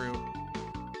is true.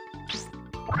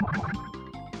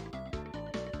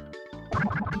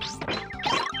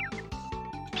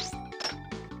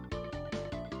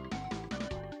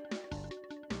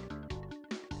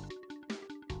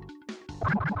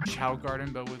 Chow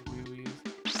Garden, but with wee-wees.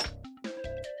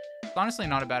 It's honestly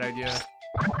not a bad idea.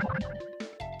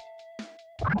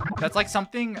 That's like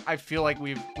something I feel like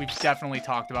we've definitely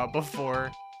talked about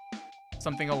before.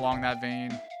 Something along that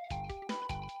vein.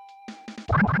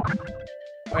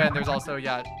 Oh, yeah, and there's also,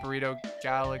 yeah, Burrito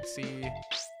Galaxy,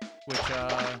 which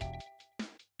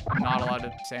I'm not allowed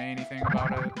to say anything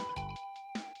about it.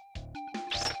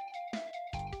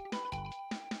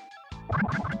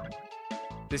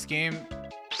 This game.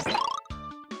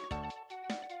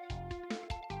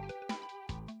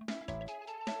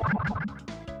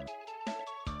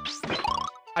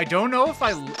 I don't know if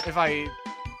I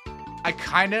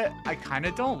kind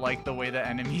of don't like the way the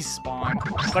enemies spawn,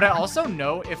 but I also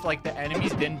know if like the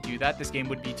enemies didn't do that, this game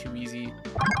would be too easy.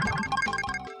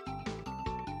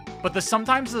 But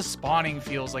sometimes the spawning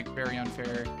feels like very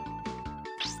unfair.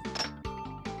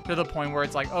 To the point where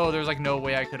it's like, oh, there's like no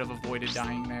way I could have avoided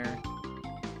dying there.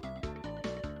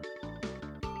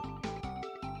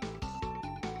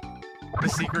 The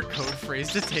secret code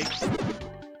phrase to take.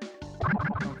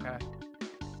 Okay.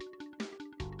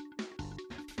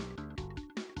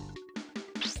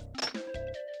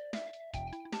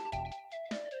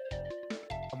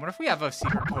 I wonder if we have a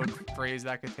secret code phrase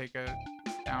that could take us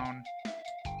down.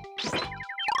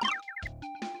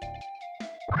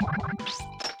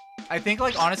 I think,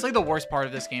 like, honestly, the worst part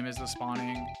of this game is the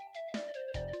spawning.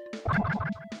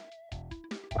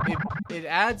 It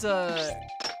adds a...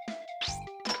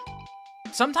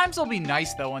 Sometimes they'll be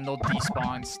nice, though, and they'll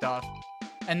despawn stuff.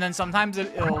 And then sometimes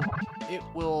it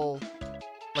will,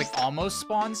 like, almost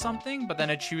spawn something, but then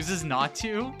it chooses not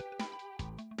to.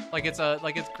 Like, it's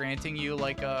granting you,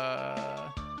 like,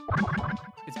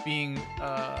 it's being,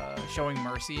 showing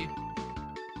mercy.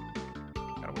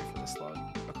 Gotta wait for the slug.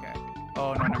 Okay.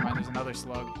 Oh, no, never mind. There's another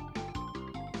slug.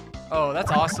 Oh,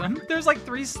 that's awesome. There's, like,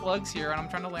 3 slugs here, and I'm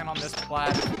trying to land on this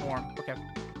platform. Okay.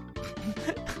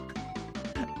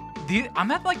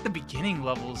 I'm at, like, the beginning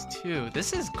levels, too.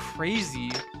 This is crazy.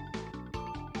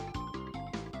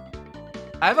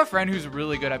 I have a friend who's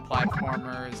really good at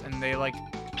platformers, and they, like...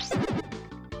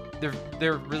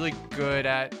 They're really good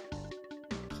at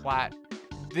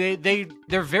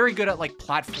they're very good at like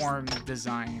platform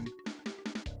design,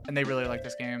 and they really like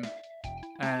this game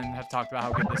and have talked about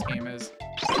how good this game is.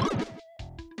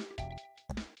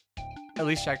 At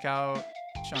least check out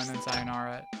Shun and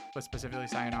Sayonara, but specifically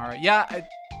Sayonara. Yeah,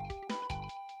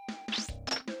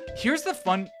 here's the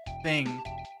fun thing,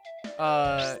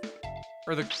 or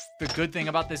the good thing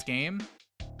about this game.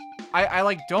 I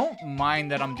like don't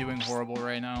mind that I'm doing horrible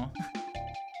right now.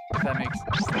 If that makes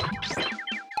sense.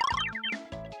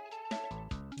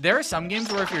 There are some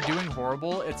games where if you're doing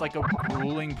horrible, it's like a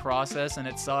grueling process and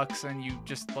it sucks and you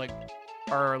just like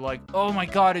are like, oh my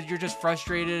god, you're just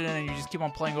frustrated and you just keep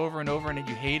on playing over and over and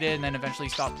you hate it and then eventually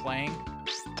stop playing.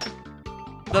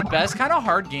 The best kind of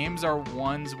hard games are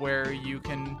ones where you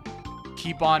can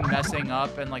keep on messing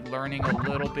up and like learning a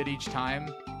little bit each time.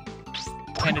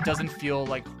 And it doesn't feel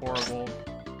like horrible.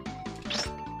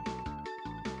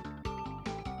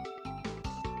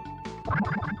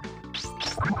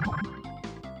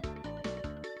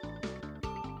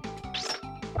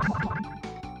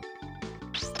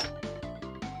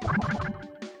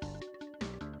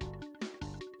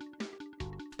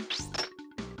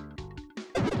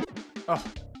 Oh,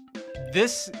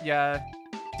 this, yeah,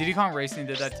 Diddy Kong Racing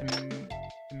did that to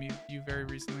me you very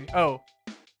recently. Oh.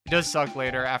 It does suck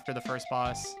later after the first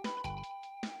boss.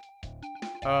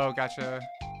 Oh, gotcha.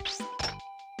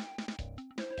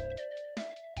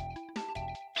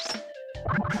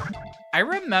 I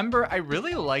remember I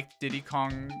really liked Diddy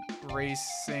Kong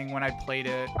Racing when I played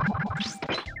it.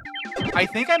 I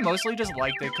think I mostly just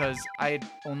liked it because I had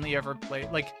only ever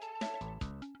played, like,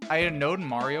 I had known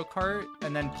Mario Kart,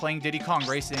 and then playing Diddy Kong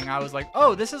Racing, I was like,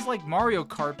 oh, this is like Mario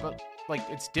Kart, but, like,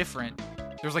 it's different.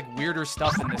 There's, like, weirder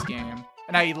stuff in this game.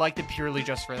 And I liked it purely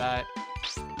just for that.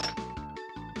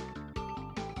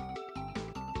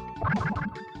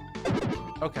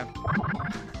 Okay.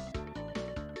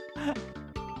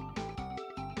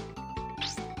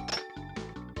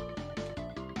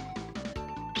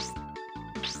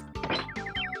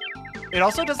 It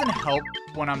also doesn't help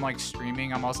when I'm like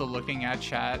streaming. I'm also looking at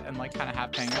chat and like kind of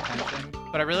half paying attention.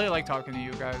 But I really like talking to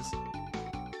you guys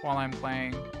while I'm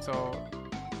playing. So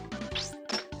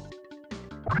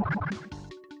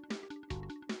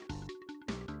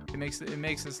it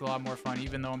makes this a lot more fun,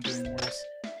 even though I'm doing worse.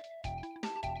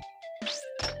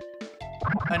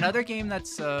 Another game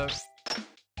that's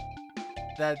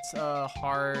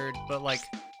hard but like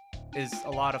is a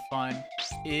lot of fun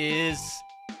is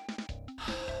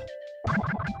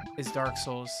Dark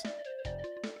Souls.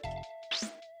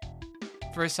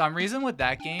 For some reason with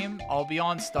that game, I'll be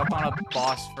stuck on a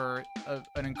boss for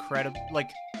an incredible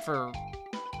for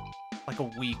a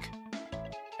week,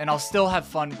 and I'll still have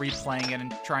fun replaying it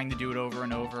and trying to do it over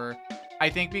and over.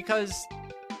 I think because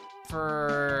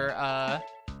for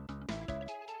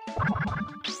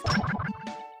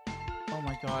oh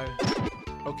my god.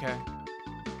 Okay.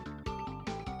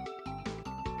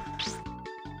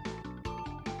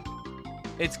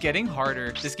 It's getting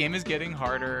harder. This game is getting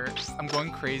harder. I'm going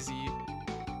crazy.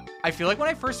 I feel like when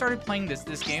I first started playing this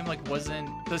game like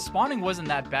the spawning wasn't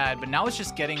that bad, but now it's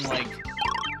just getting like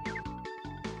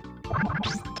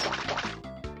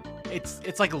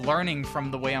it's like learning from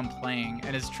the way I'm playing,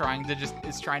 and it's trying to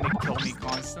kill me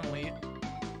constantly.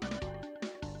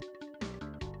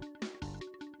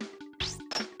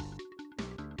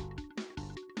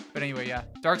 But anyway, yeah,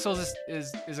 Dark Souls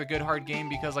is a good hard game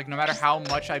because like no matter how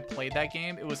much I played that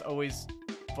game, it was always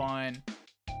fun.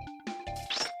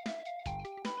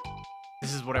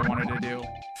 This is what I wanted to do.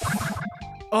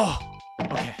 Oh,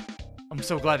 okay. I'm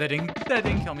so glad that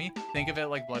didn't kill me. Think of it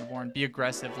like Bloodborne. Be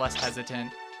aggressive, less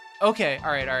hesitant. Okay,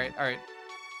 all right.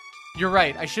 You're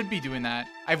right. I should be doing that.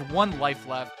 I have 1 life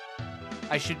left.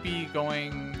 I should be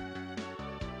going.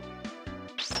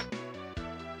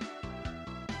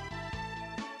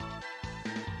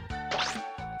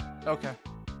 Okay.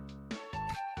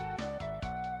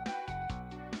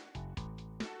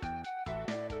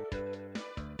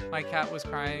 My cat was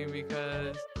crying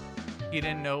because he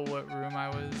didn't know what room I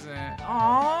was in.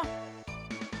 Aww.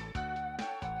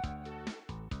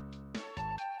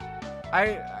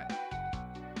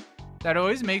 That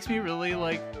always makes me really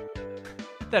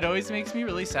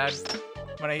sad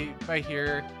when I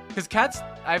hear, because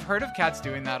I've heard of cats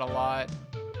doing that a lot.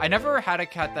 I never had a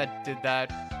cat that did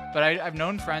that. But I've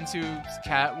known friends whose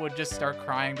cat would just start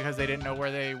crying because they didn't know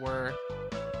where they were.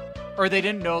 Or they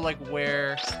didn't know, like,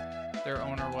 where their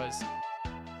owner was.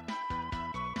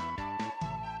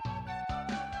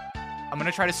 I'm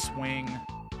gonna try to swing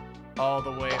all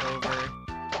the way over.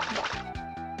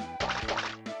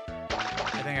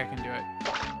 I think I can do it.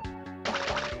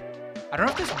 I don't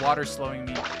know if this water's slowing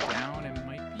me down. It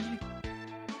might be.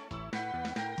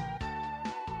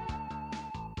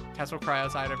 Cats will cry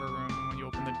outside of her room.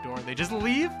 The door. They just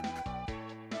leave?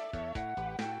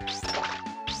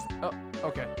 Oh,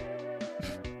 okay.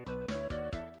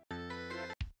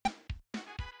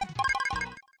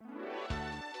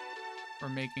 We're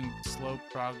making slow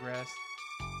progress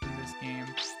in this game.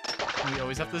 We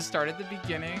always have to start at the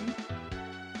beginning.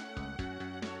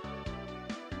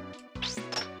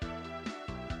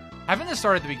 Having to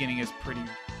start at the beginning is pretty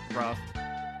rough.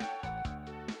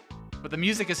 But the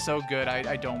music is so good,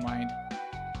 I don't mind.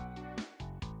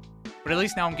 But at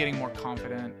least now I'm getting more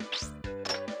confident.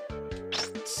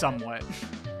 Somewhat.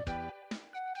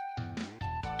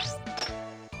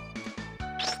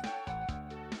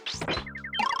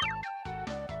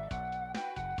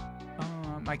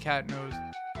 My cat knows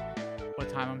what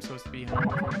time I'm supposed to be home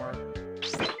from work.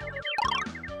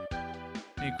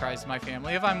 And he cries to my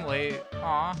family if I'm late.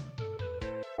 Aw.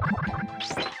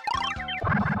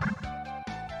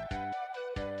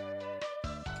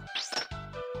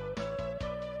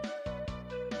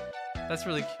 That's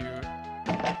really cute.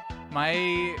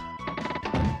 My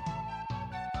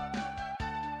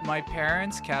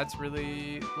parents' cats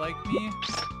really like me,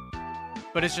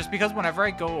 but it's just because whenever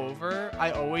I go over,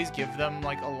 I always give them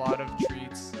like a lot of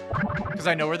treats, because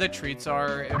I know where the treats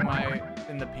are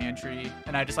in the pantry,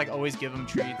 and I just like always give them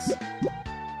treats.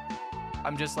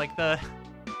 I'm just like the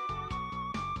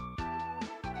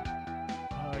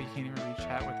oh, you can't even read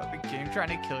chat without the game trying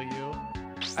to kill you.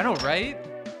 I know, right?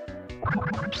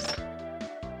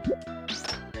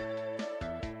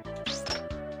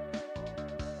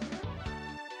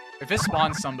 If it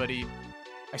spawns somebody,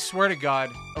 I swear to God.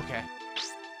 Okay.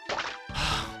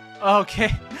 Okay.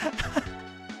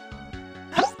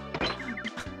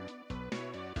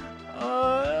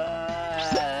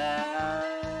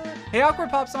 Hey,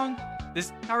 Awkward Pop Song.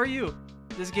 How are you?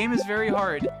 This game is very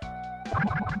hard.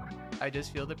 I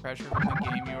just feel the pressure from the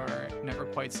game. You are never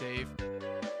quite safe.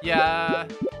 Yeah.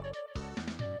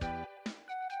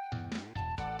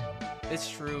 It's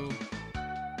true.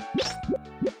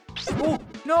 Oh,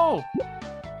 no!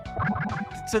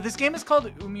 So this game is called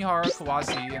Umihara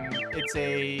Kawase, and it's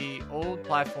a old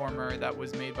platformer that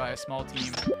was made by a small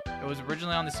team. It was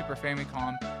originally on the Super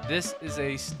Famicom. This is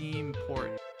a Steam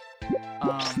port.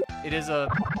 It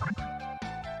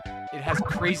has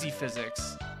crazy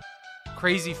physics.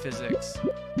 Crazy physics.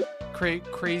 The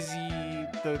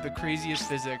craziest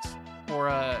physics for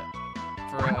a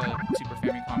Super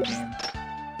Famicom game.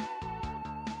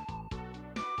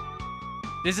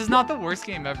 This is not the worst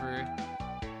game ever.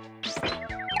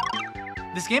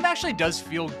 This game actually does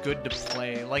feel good to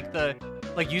play. Like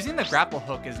using the grapple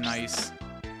hook is nice.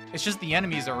 It's just the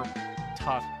enemies are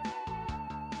tough.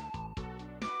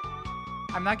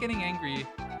 I'm not getting angry.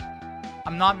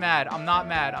 I'm not mad. I'm not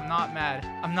mad. I'm not mad.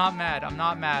 I'm not mad. I'm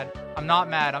not mad. I'm not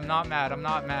mad. I'm not mad. I'm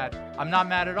not mad. I'm not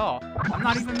mad at all. I'm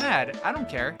not even mad. I don't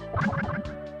care.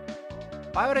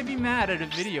 Why would I be mad at a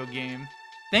video game?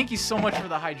 Thank you so much for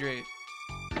the hydrate.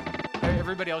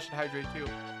 Everybody else should hydrate too.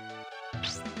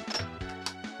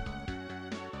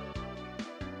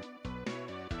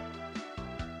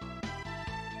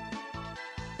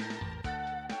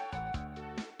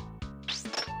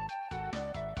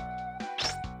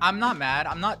 I'm not mad.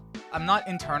 I'm not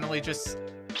internally just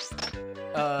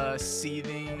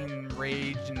seething in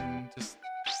rage and just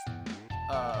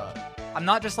I'm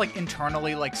not just like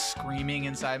internally like screaming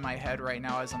inside my head right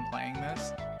now as I'm playing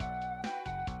this.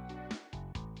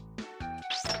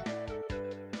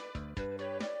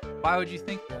 Why would you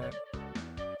think that?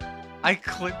 I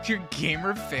clipped your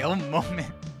gamer fail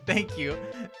moment. Thank you.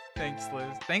 Thanks,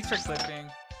 Liz. Thanks for clipping.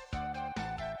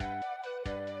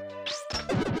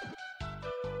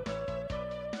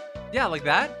 Yeah, like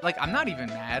that. Like I'm not even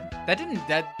mad. That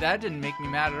didn't make me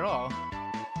mad at all.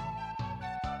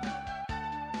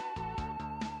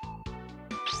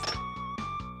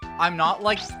 I'm not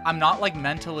like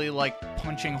mentally like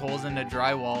punching holes into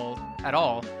drywall at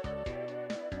all.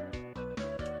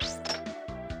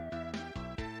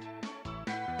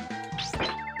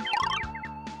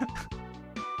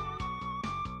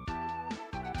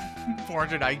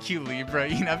 $400 IQ Libra,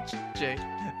 ENFJ.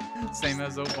 Same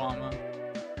as Obama.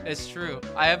 It's true.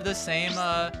 I have the same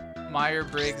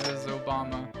Myers-Briggs as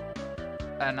Obama.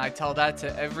 And I tell that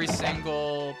to every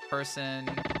single person,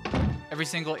 every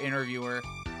single interviewer,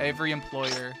 every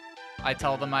employer. I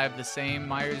tell them I have the same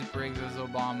Myers-Briggs as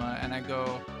Obama, and I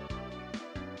go,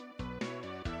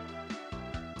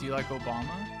 do you like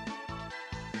Obama?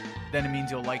 Then it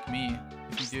means you'll like me,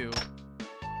 if you do.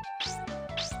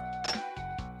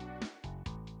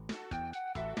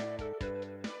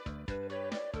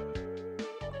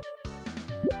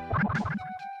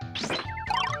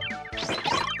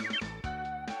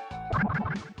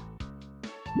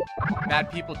 Mad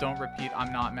people don't repeat,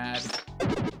 I'm not mad.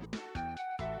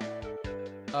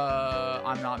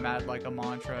 I'm not mad like a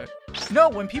mantra. No,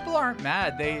 when people aren't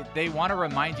mad, they want to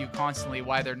remind you constantly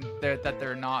why they're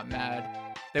not mad.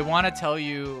 They want to tell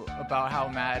you about how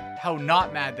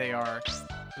not mad they are,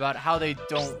 about how they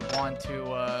don't want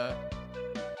to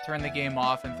turn the game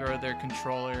off and throw their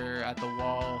controller at the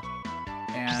wall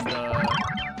and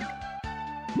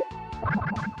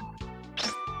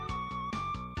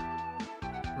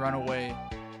run away.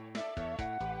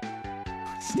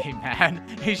 Stay mad.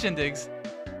 Hey, Shindigs.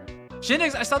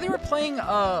 Shindigs, I saw they were playing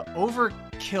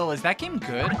Overkill. Is that game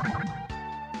good?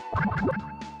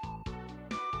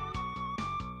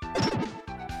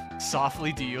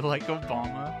 Softly, do you like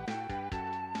Obama?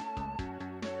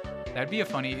 That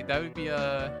would be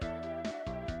a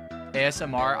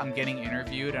ASMR. I'm getting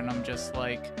interviewed and I'm just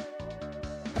like,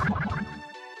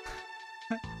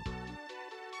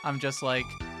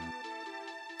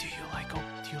 do you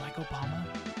like Obama?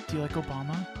 Do you like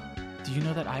Obama? Do you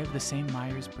know that I have the same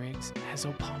Myers-Briggs as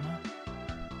Obama?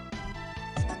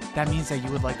 That means that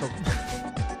you would like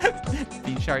Obama.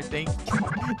 B-Shark, thank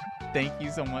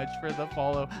you so much for the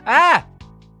follow. Ah!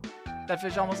 That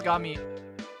fish almost got me.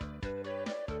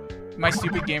 My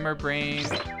stupid gamer brain.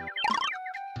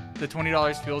 The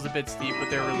 $20 feels a bit steep, but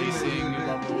they're releasing new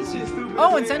levels.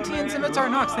 Oh, and Sentient Scimitar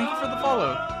Nox, thank you for the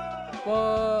follow.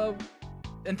 Well,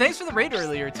 and thanks for the raid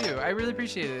earlier, too. I really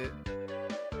appreciate it.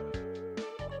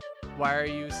 Why are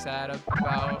you sad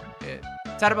about it?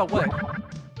 Sad about what?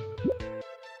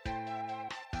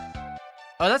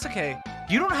 Oh, that's okay.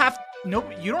 You don't have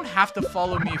to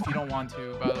follow me if you don't want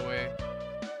to, by the way.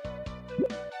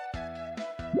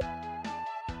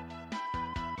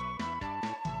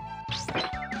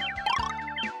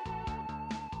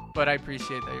 But I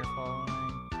appreciate that you're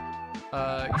following.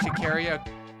 You should carry a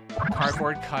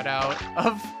cardboard cutout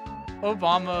of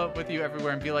Obama with you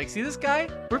everywhere and be like, see this guy?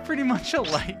 We're pretty much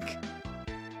alike.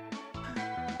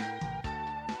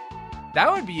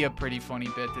 That would be a pretty funny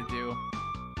bit to do.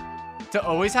 To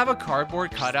always have a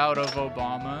cardboard cutout of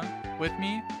Obama with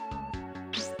me.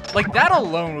 Like, that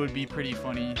alone would be pretty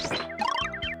funny.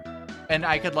 And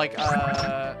I could, like,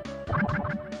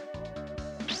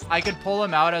 I could pull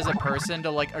him out as a person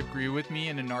to, like, agree with me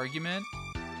in an argument.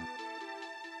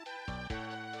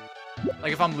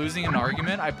 Like, if I'm losing an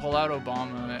argument, I pull out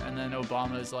Obama, and then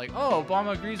Obama is like, oh,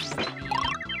 Obama agrees with me.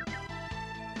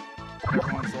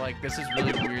 Everyone's like, this is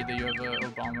really weird that you have a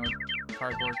Obama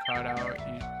cardboard cutout.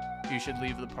 You should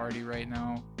leave the party right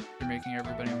now. You're making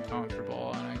everybody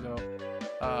uncomfortable. And I go,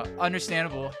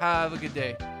 understandable. Have a good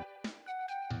day.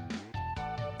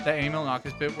 That Amy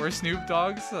Milonakis bit where Snoop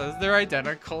Dogg says they're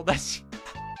identical. That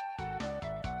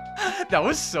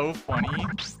was so funny.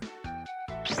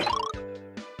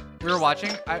 We were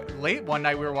watching late one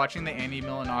night. We were watching the Andy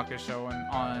Milonakis show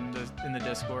in the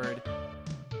Discord,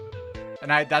 and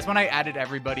that's when I added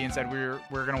everybody and said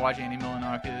we're gonna watch Andy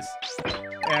Milonakis.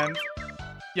 And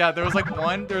yeah, there's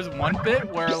one bit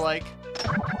where like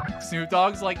Snoop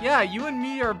Dogg's like, yeah, you and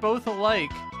me are both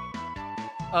alike.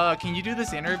 Can you do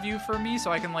this interview for me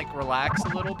so I can like relax a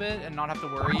little bit and not have to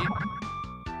worry?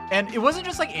 And it wasn't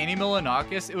just like Andy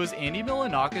Milonakis, it was Andy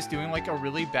Milonakis doing like a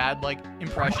really bad like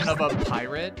impression of a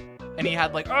pirate. And he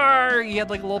had like a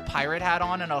little pirate hat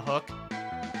on and a hook.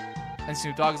 And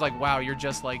Snoop Dogg's like, wow, you're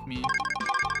just like me.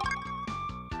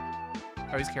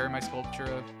 I always carry my sculpture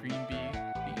of green beans.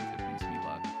 It brings me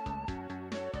luck.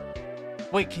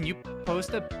 Wait, can you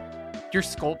post your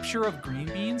sculpture of green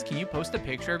beans? Can you post a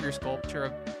picture of your sculpture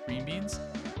of green beans?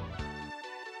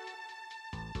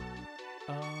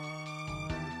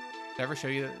 Did I ever show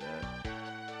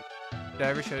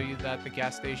you that the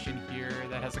gas station here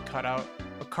that has a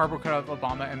cardboard cutout of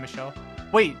Obama and Michelle?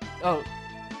 Wait, oh,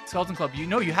 Skeleton Club, you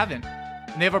haven't.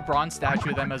 And they have a bronze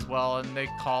statue of them as well, and they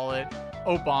call it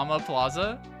Obama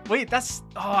Plaza. Wait,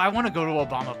 I want to go to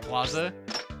Obama Plaza.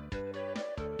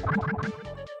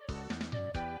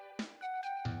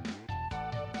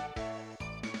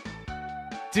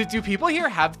 Do people here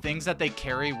have things that they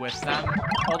carry with them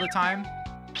all the time?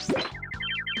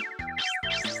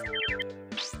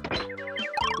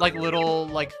 Like little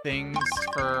like things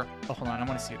for, oh, hold on, I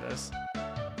want to see this.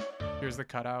 Here's the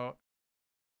cutout.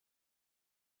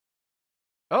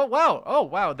 Oh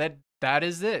wow, that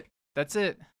is it. That's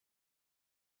it.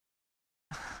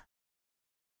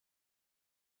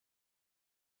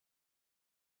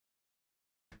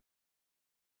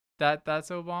 That's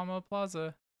Obama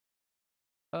Plaza.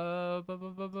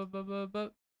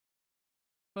 Obama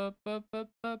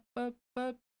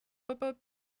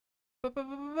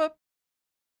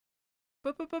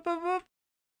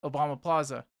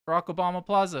Plaza. Barack Obama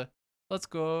Plaza. Let's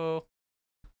go.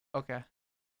 Okay.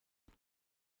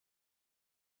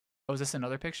 Oh, is this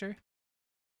another picture?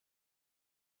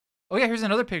 Oh yeah, here's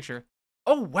another picture.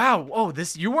 Oh wow. Oh,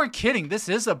 you weren't kidding. This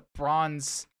is a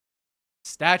bronze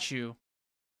statue.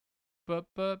 Oh,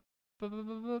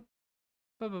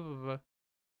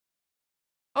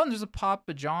 and there's a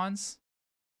Papa John's.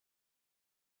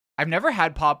 I've never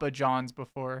had Papa John's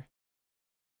before.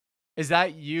 Is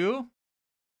that you?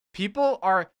 People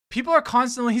are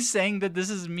constantly saying that this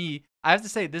is me. I have to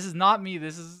say this is not me.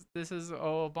 This is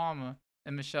Obama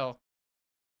and Michelle.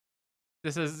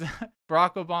 This is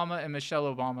Barack Obama and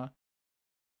Michelle Obama.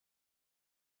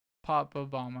 Pop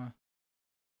Obama.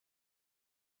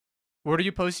 Where do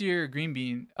you post your green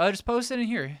bean? Just post it in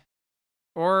here.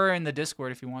 Or in the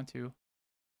Discord if you want to.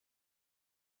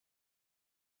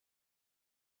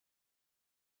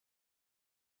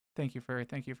 Thank you for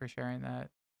sharing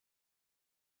that.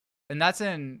 And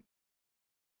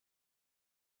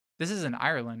this is in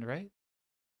Ireland, right?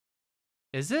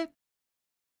 Is it?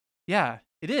 Yeah,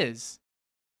 it is.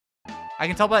 I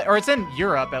can tell by, or it's in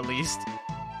Europe at least.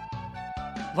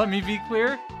 Let me be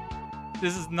clear.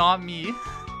 This is not me.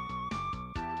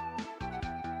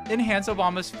 Enhance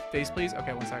Obama's face, please.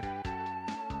 Okay, one sec.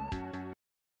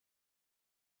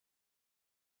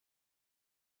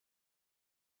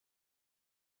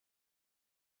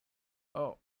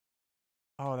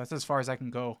 Oh, that's as far as I can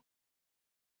go.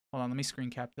 Hold on, let me screen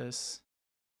cap this.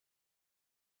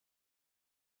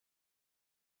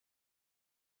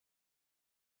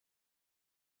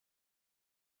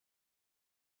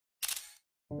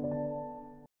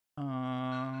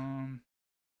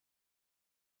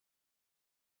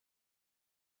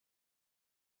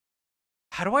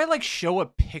 How do I like show a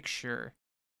picture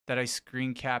that I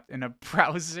screen capped in a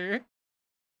browser?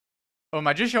 Oh, am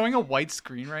I just showing a white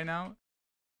screen right now?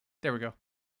 There we go.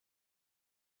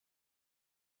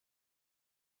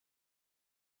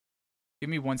 Give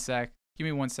me 1 sec. Give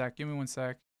me 1 sec. Give me 1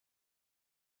 sec.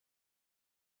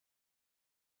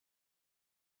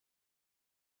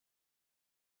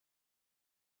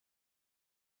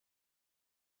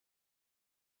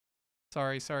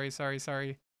 Sorry. Sorry. Sorry.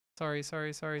 Sorry. Sorry.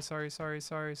 Sorry. Sorry. Sorry. Sorry.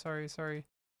 Sorry. Sorry. Sorry.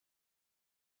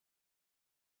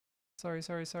 Sorry.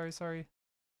 Sorry. Sorry. Sorry.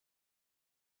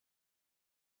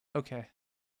 Okay.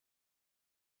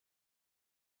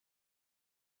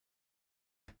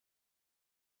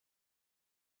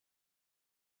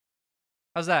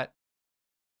 How's that?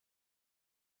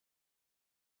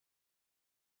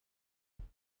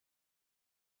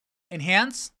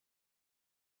 Enhance?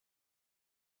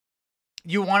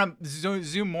 You want to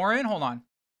zoom more in? Hold on.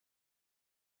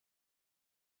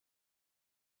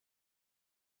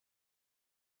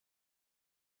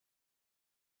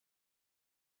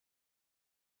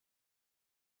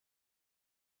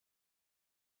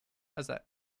 How's that?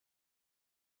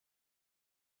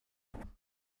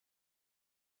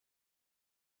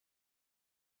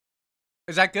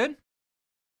 Is that good?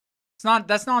 It's not,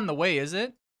 that's not in the way, is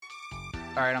it?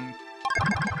 All right, I'm...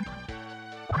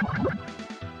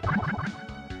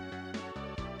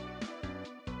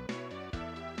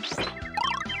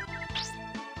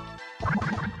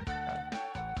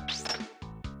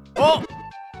 Oh!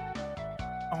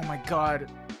 Oh my god.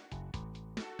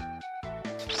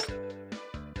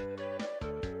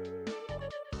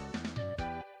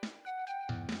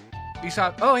 You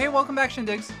saw... Oh, hey, welcome back,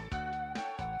 Shindigs.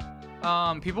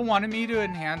 People wanted me to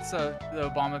enhance the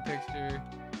Obama picture.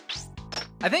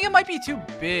 I think it might be too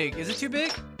big. Is it too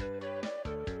big?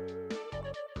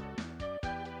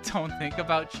 Don't think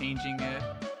about changing it.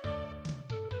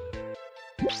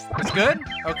 It's good?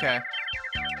 Okay.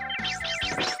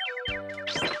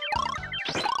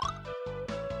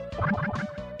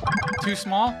 Too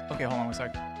small? Okay, hold on 1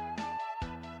 sec.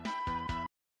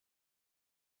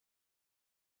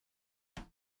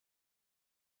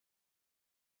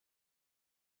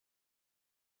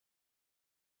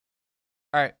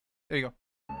 All right, there you go.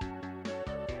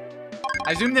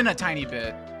 I zoomed in a tiny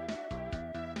bit.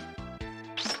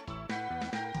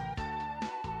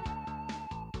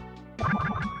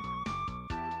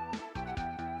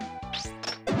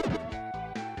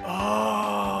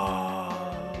 Oh,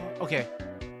 okay.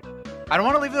 I don't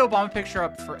want to leave the Obama picture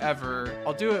up forever.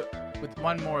 I'll do it with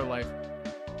one more life.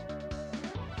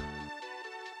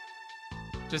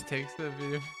 Just takes the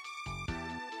video.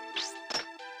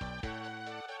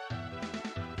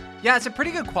 Yeah, it's a pretty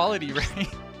good quality, right?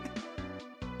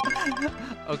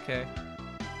 Okay.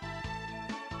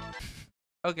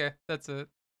 Okay, that's it.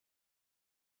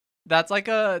 That's like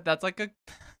a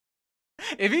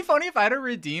It'd be funny if I had a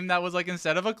redeem that was like,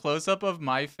 instead of a close-up of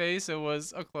my face, it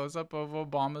was a close-up of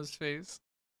Obama's face.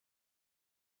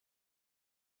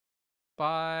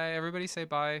 Bye. Everybody say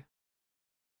bye.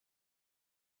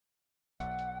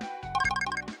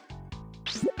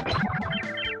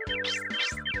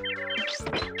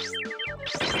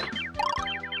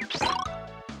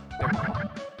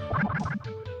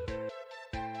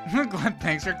 Glenn,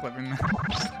 thanks for clipping that.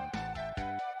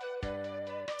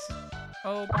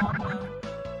 Obama.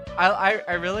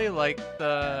 I really like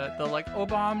the like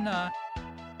Obama.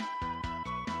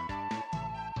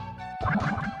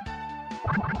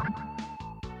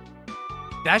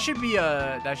 That should be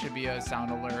a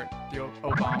sound alert. The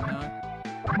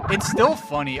Obama. It's still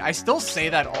funny. I still say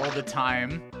that all the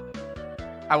time.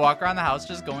 I walk around the house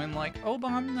just going like,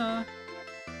 Obama.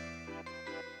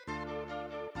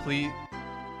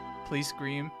 Please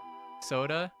scream.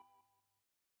 Soda.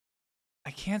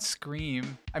 I can't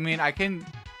scream. I mean, I can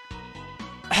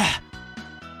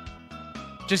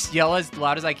just yell as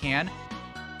loud as I can.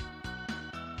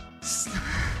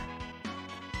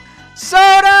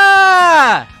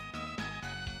 Soda!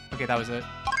 Okay, that was it.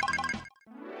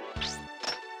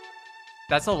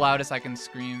 That's the loudest I can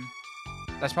scream.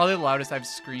 That's probably the loudest I've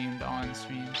screamed on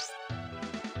stream.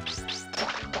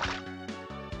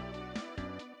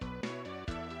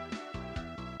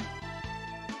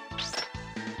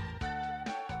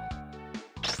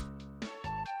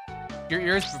 Your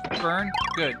ears burn?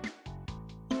 Good.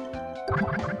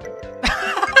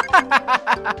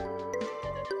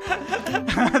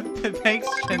 Thanks,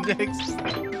 Shindigs.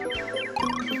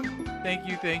 Thank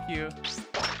you, thank you.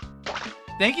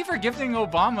 Thank you for gifting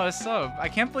Obama a sub. I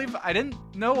can't believe I didn't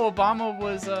know Obama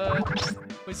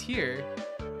was here.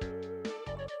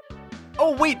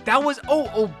 Oh wait, that was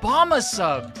Obama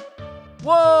subbed.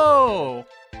 Whoa.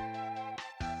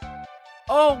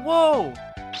 Oh whoa.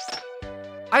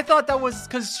 I thought that was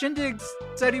because Shindig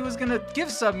said he was gonna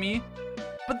give sub me,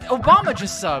 But Obama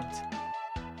just subbed.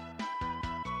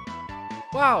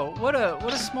 Wow, what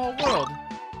a small world.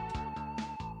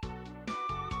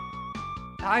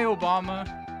 Hi, Obama.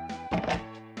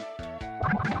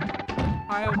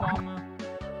 Hi, Obama.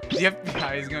 The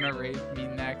FBI is gonna raid me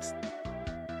next.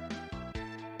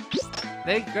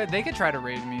 They could try to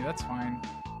raid me. That's fine.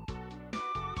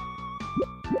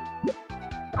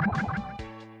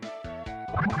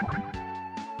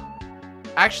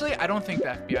 Actually, I don't think the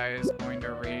FBI is going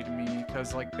to raid me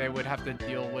because like they would have to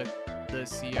deal with the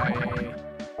CIA.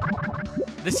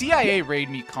 The CIA raid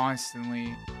me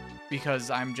constantly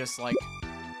because I'm just like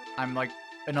I'm like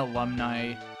an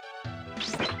alumni.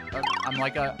 I'm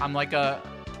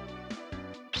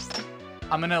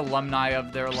an alumni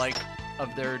of their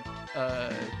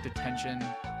detention.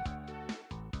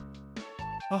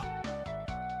 Oh,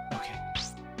 okay.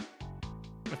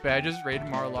 Okay, I just raided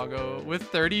Mar-a-Lago with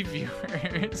 30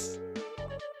 viewers.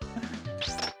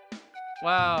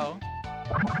 Wow.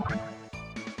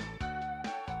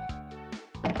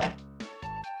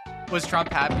 Was Trump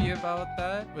happy about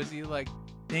that? Was he like,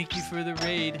 thank you for the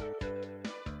raid?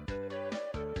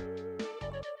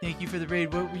 Thank you for the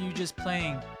raid. What were you just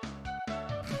playing?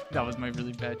 That was my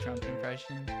really bad Trump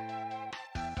impression.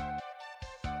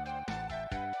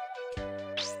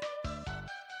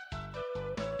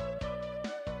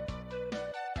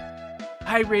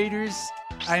 Hi Raiders,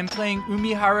 I am playing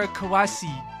Umihara Kawase.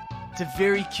 It's a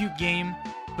very cute game,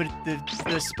 but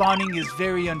the spawning is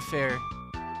very unfair.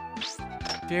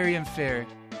 Very unfair.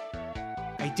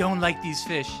 I don't like these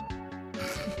fish.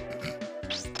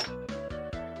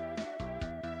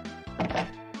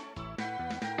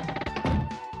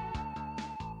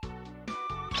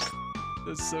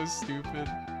 That's so stupid.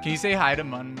 Can you say hi to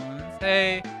Munmuns?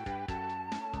 Hey.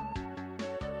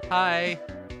 Hi.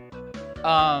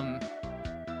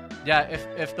 Yeah,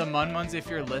 if the Munmuns, if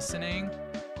you're listening,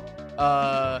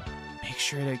 make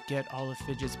sure to get all of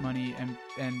Fidget's money and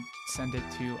send it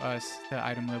to us, the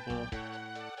item level.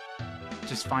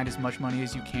 Just find as much money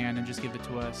as you can and just give it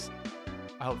to us.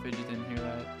 I hope Fidget didn't hear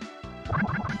that.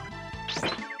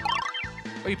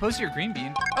 Oh, you posted your green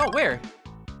bean? Oh, where?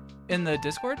 In the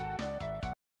Discord?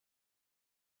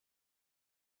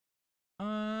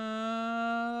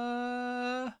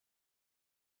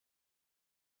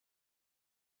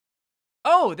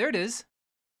 Oh, there it is.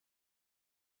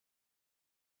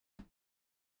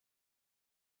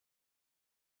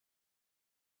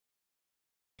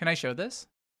 Can I show this?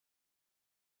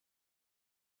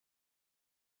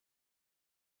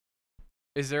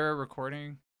 Is there a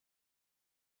recording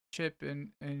chip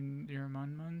in your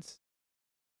Munmuns?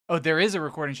 Oh, there is a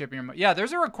recording chip in your Yeah,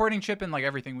 there's a recording chip in like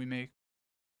everything we make.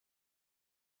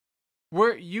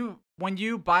 When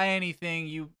you buy anything,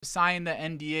 you sign the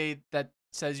NDA that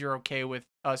says you're okay with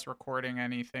us recording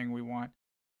anything we want.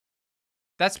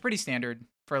 That's pretty standard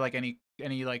for like anything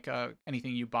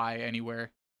you buy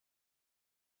anywhere.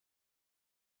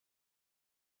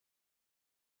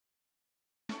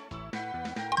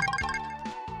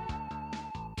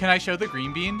 Can I show the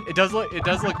green bean? It does look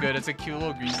good. It's a cute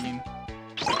little green bean.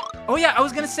 Oh yeah, I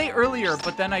was gonna say earlier,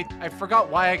 but then I forgot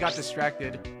why I got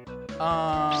distracted.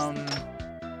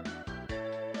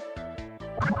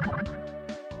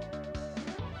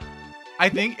 I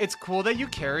think it's cool that you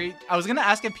carry. I was gonna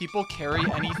ask if people carry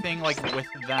anything like with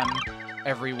them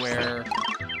everywhere,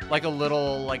 like a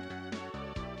little like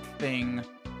thing.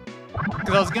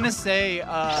 Because I was gonna say,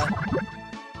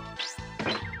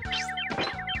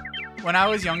 when I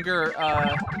was younger,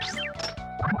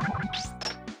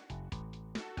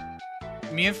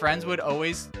 me and friends would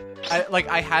always,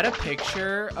 I had a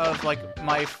picture of like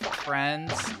my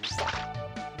friends,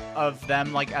 of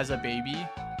them like as a baby.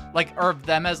 Like, or of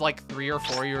them as like 3 or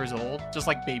 4 years old, just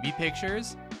like baby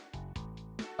pictures.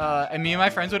 And me and my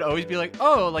friends would always be like,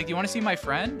 oh, like, you want to see my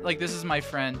friend? Like, this is my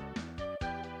friend.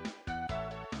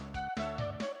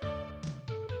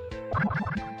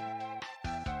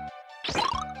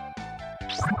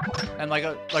 And like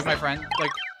my friend,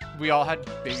 like, we all had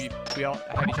each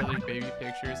other's baby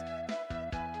pictures.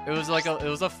 It was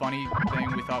a funny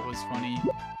thing we thought was funny.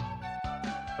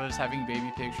 Was having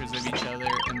baby pictures of each other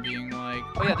and being like,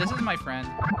 oh yeah, this is my friend.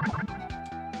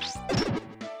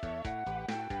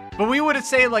 But we would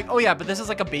say like, oh yeah, but this is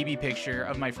like a baby picture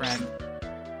of my friend.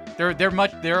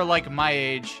 They're like my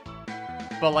age,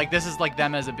 but like this is like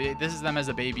them as a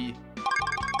baby.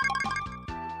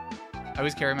 I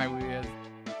always carry my Wii as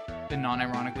the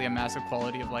non-ironically a massive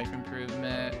quality of life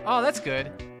improvement. Oh, that's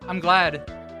good. I'm glad.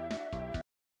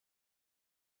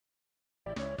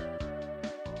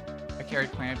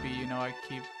 Carried Clampy, you know I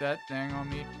keep that thing on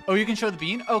me. Oh, you can show the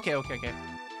bean? Okay.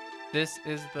 This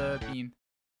is the bean.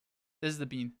 This is the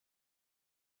bean.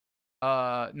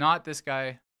 Not this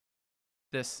guy.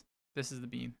 This is the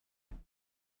bean.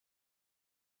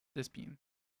 This bean.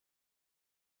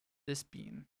 This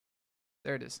bean.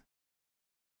 There it is.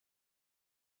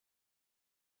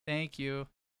 Thank you.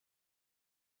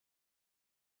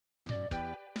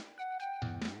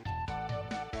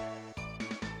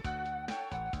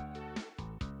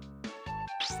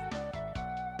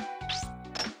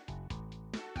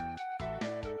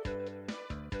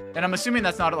 And I'm assuming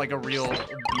that's not like a real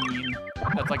bean.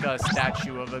 That's like a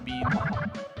statue of a bean.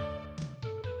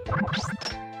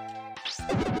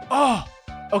 Oh!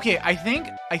 Okay, I think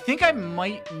I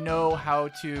might know how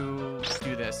to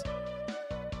do this.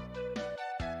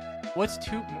 What's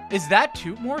toot? Is that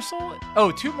toot morsel?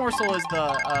 Oh, toot morsel is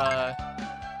the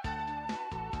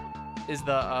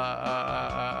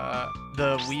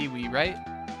wee wee, right?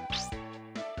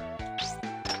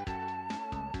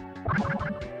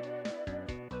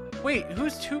 Wait,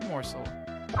 who's toot morsel?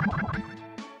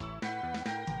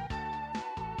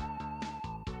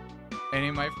 Any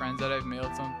of my friends that I've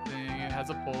mailed something, it has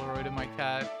a Polaroid of my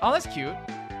cat. Oh, that's cute.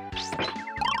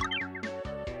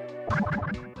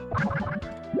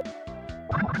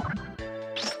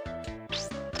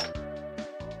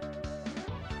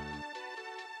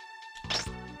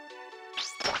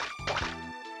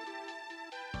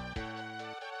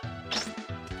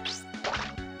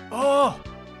 Oh!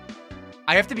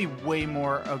 I have to be way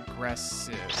more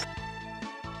aggressive.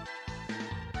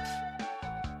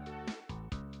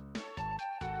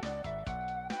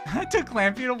 I took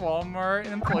Clampy to Walmart and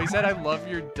the employee said, I love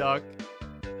your duck.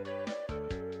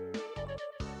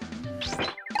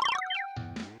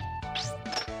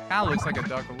 Kinda looks like a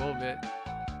duck a little bit.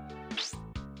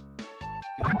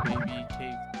 Baby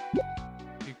cake.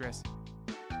 Be aggressive.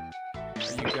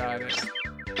 You got it.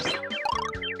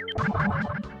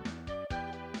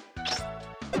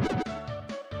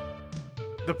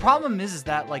 The problem is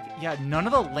that, like, yeah, none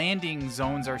of the landing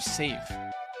zones are safe.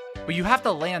 But you have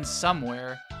to land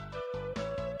somewhere.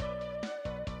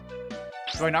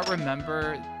 Do I not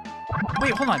remember?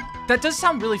 Wait, hold on. That does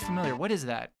sound really familiar. What is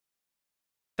that?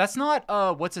 That's not,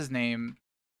 what's his name?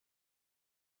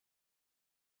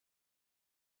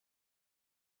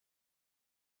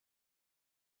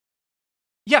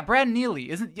 Yeah, Brad Neely.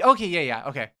 Isn't... Okay, yeah,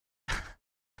 okay.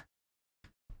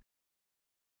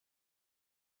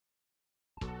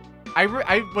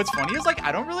 What's funny is, like,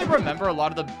 I don't really remember a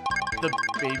lot of the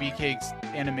Baby Cakes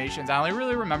animations. I only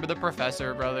really remember the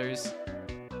Professor Brothers.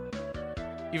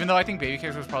 Even though I think Baby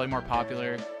Cakes was probably more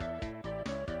popular.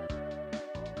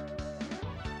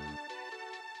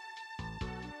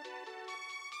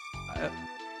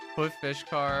 Put fish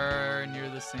car near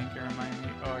the sink and remind me.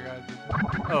 Oh, I gotta do.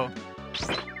 Oh.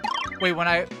 Wait, when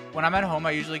I'm at home,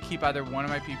 I usually keep either one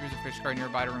of my peepers or fish car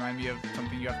nearby to remind me of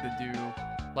something you have to do.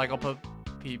 Like, I'll put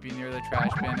peepee near the trash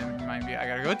bin and remind me I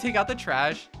gotta go take out the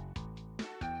trash.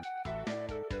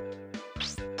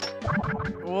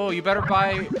 Whoa, you better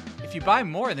buy... If you buy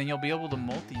more, then you'll be able to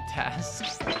multitask.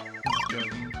 Just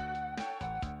joking.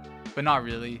 But not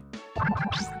really.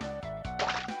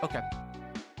 Okay.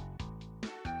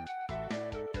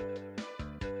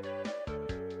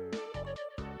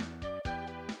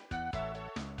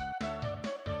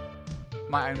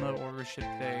 My item level order shipped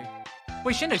today.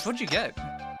 Wait, Shindex, what'd you get?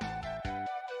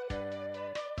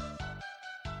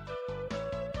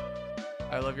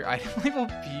 I love your item label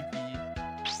PP.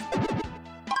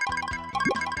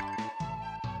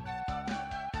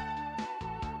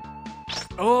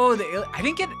 Oh, I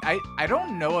didn't get. I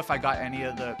don't know if I got any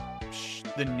of the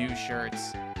new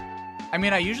shirts. I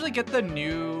mean, I usually get the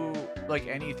new, like,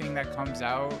 anything that comes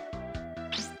out.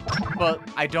 But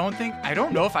I don't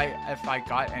know if I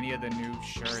got any of the new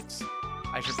shirts.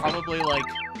 I should probably, like,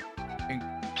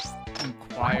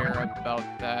 inquire about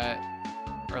that,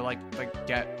 or like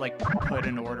put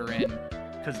an order in,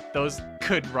 because those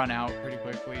could run out pretty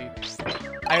quickly.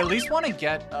 I at least want to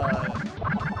get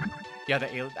yeah, the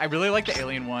alien. I really like the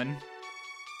alien one.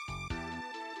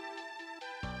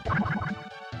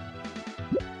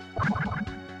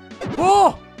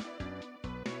 Oh!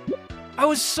 I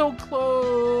was so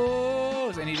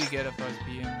close. I need to get a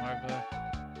Fuzzbee and Larva.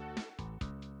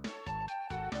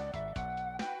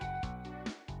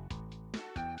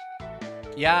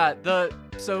 Yeah,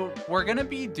 so we're gonna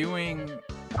be doing,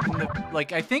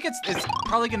 like, I think it's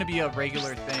probably gonna be a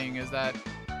regular thing, is that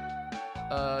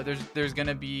there's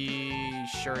gonna be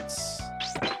shirts.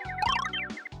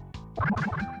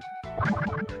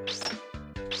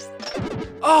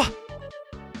 Oh!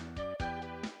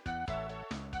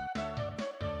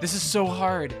 This is so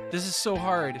hard. This is so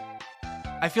hard.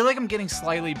 I feel like I'm getting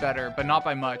slightly better, but not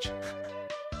by much.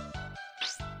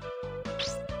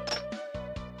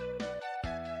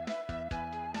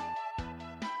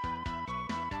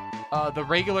 The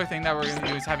regular thing that we're gonna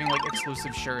do is having like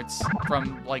exclusive shirts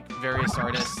from like various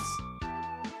artists,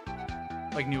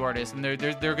 like new artists, and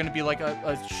they're gonna be like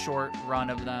a short run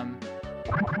of them,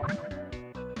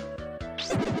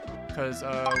 because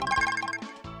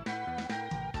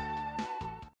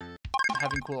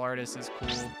having cool artists is cool.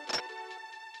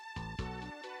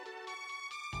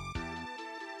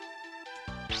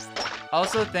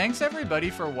 Also, thanks everybody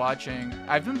for watching.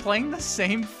 I've been playing the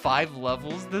same 5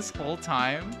 levels this whole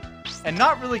time, and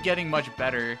not really getting much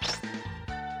better.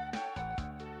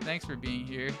 Thanks for being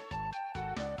here.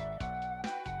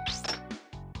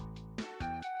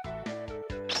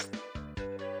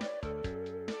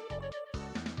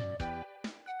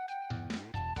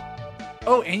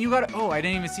 Oh, and you got, oh, I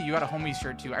didn't even see, you got a homie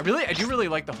shirt too. I do really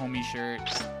like the homie shirt.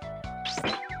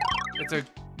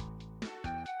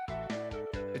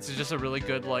 It's just a really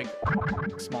good, like,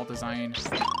 small design.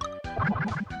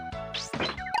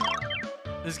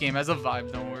 This game has a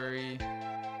vibe, don't worry.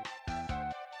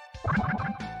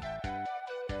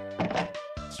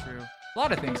 It's true. A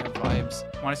lot of things have vibes.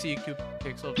 Want to see a cute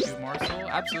pixel of cute morsel?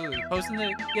 Absolutely. Post in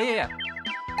the, yeah.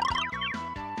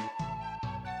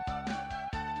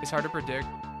 It's hard to predict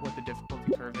what the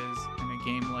difficulty curve is in a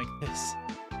game like this.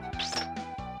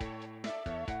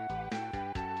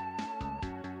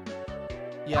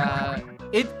 Yeah,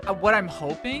 what I'm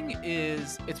hoping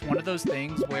is it's one of those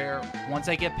things where once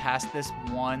I get past this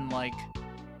one, like,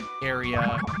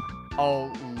 area,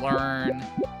 I'll learn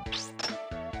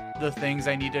the things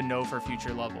I need to know for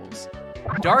future levels.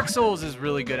 Dark Souls is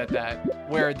really good at that,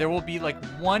 where there will be, like,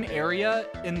 one area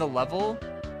in the level,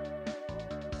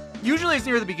 usually it's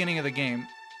near the beginning of the game,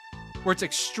 where it's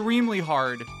extremely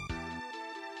hard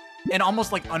and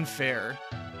almost, like, unfair.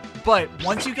 But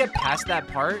once you get past that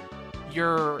part,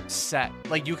 you're set.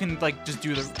 Like, you can, like, just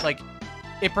do the, like,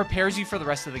 it prepares you for the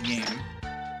rest of the game.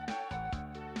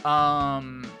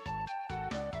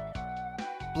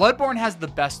 Bloodborne has the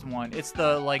best one. It's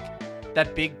the, like,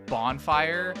 that big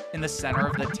bonfire in the center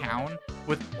of the town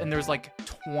with, and there's like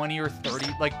 20 or 30,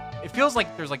 like, it feels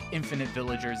like there's like infinite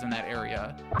villagers in that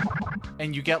area,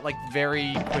 and you get like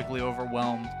very quickly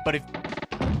overwhelmed. But if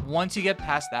once you get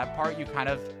past that part, you kind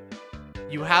of,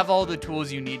 you have all the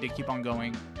tools you need to keep on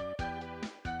going.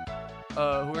 Who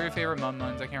are your favorite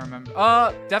Mun-Muns? I can't remember.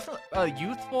 Definitely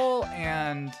Youthful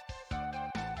and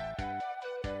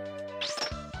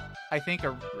I think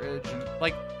original,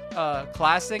 like,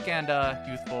 Classic and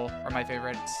Youthful are my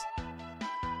favorites.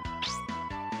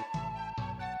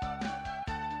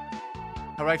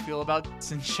 How do I feel about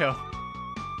Sincho?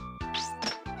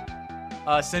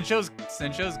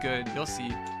 Sincho's good. You'll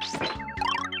see.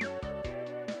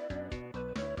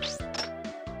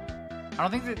 I don't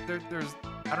think that there's.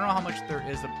 I don't know how much there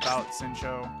is about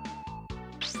Sincho.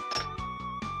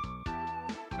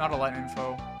 Not a lot of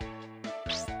info.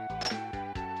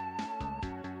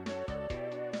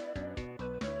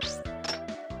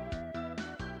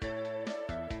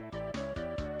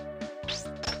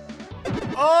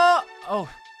 Oh!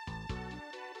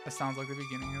 That sounds like the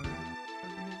beginning of Resident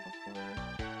Evil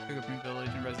 4. Fingerprint Village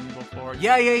and Resident Evil 4.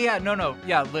 Yeah. No.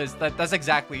 Yeah, Liz, that's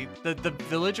exactly. The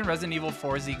village in Resident Evil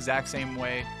 4 is the exact same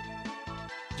way.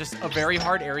 Just a very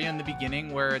hard area in the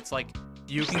beginning where it's like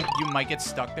you might get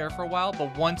stuck there for a while,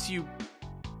 but once you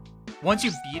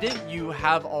beat it, you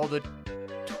have all the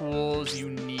tools you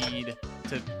need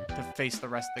to face the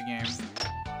rest of the game.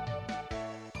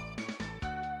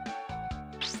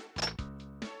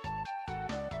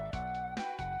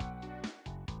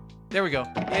 There we go.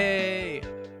 Yay!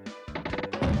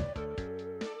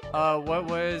 What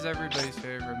was everybody's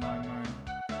favorite Mun-Mun?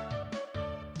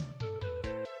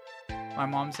 My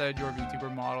mom said your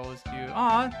VTuber model is cute.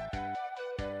 Aw!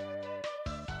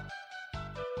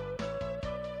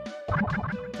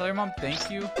 Tell your mom thank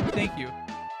you. Thank you.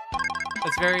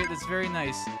 That's very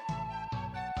nice.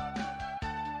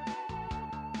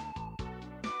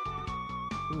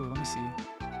 Ooh, let me see.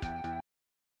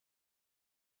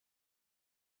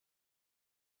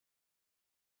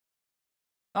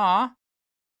 Aw.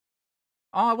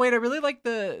 Aw, wait, I really like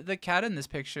the cat in this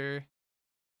picture.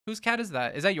 Whose cat is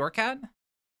that? Is that your cat?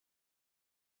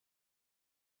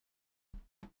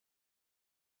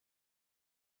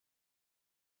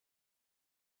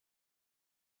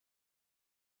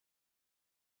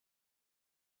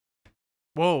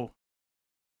 Whoa.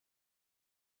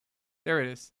 There it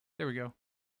is. There we go.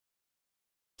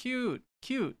 Cute.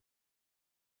 Cute.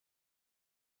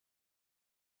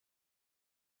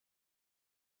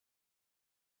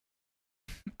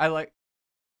 I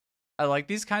like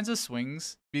these kinds of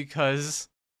swings because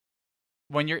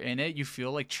when you're in it, you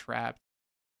feel like trapped.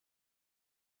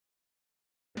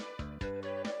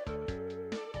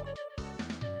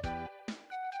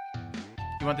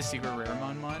 You want the secret rare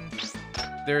Mon?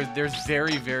 There's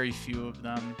very, very few of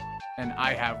them, and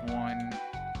I have one.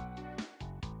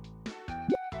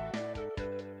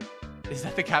 Is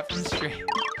that the cat from Stray?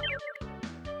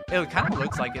 It kind of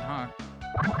looks like it, huh?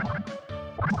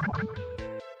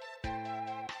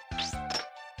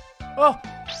 Oh!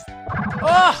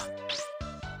 Oh!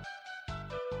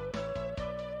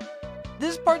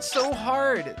 This part's so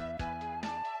hard.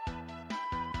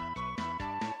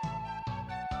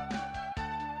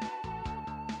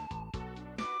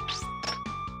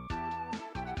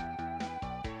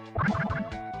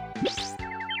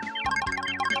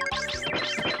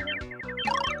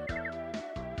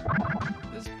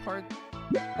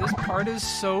 This part is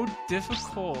so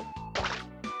difficult.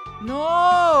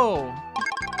 No!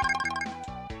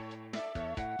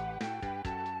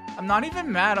 I'm not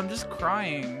even mad, I'm just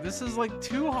crying. This is like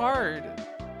too hard.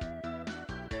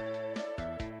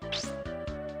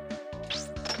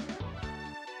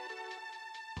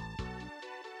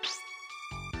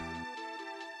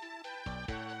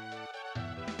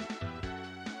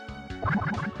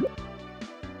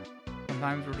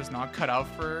 Sometimes we're just not cut out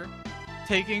for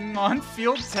taking on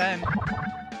Field 10.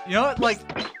 You know what? Like,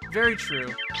 very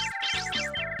true.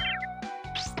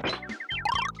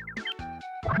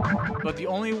 But the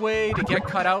only way to get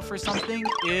cut out for something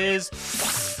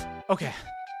is... Okay.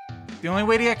 The only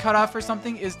way to get cut out for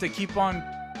something is to keep on,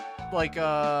 like,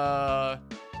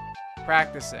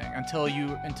 practicing until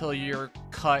you're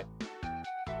cut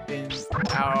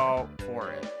out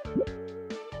for it.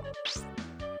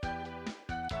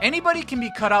 Anybody can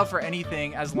be cut out for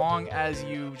anything as long as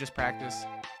you just practice.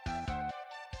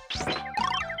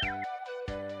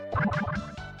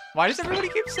 Why does everybody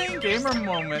keep saying gamer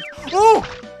moment? Ooh!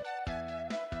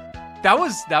 That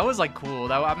was like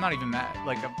cool. I'm not even mad,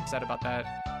 like upset about that.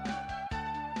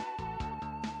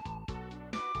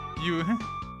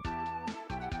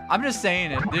 I'm just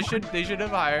saying it. They should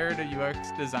have hired a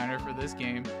UX designer for this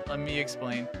game. Let me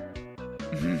explain.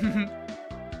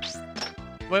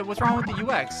 What's wrong with the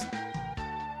UX?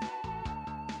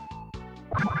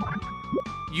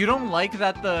 You don't like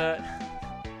that the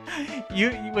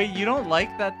you don't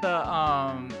like that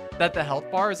the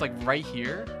health bar is like right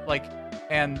here, like,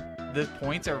 and the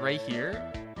points are right here?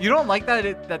 You don't like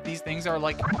that that these things are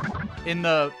like in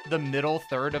the middle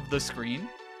third of the screen?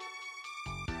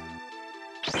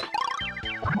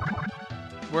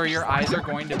 Where your eyes are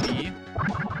going to be?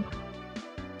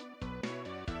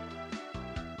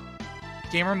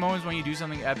 Gamer moments when you do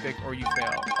something epic or you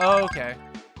fail. Oh, okay.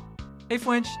 Hey,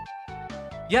 Flinch.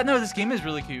 Yeah, no, this game is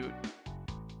really cute.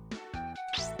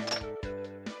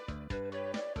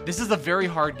 This is a very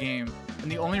hard game,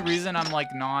 and the only reason I'm like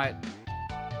not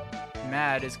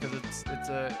mad is because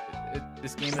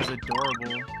this game is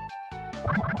adorable.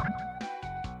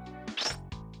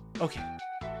 Okay.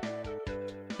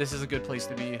 This is a good place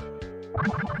to be,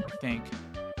 I think.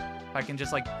 If I can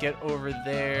just like get over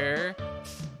there.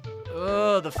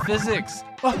 Oh, the physics.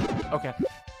 Oh, okay.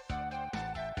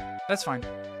 That's fine.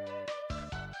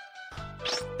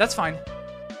 That's fine.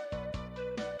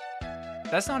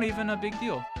 That's not even a big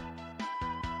deal.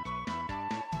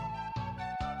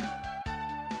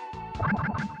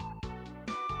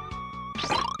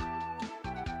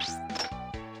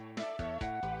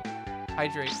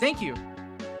 Hydrate. Thank you.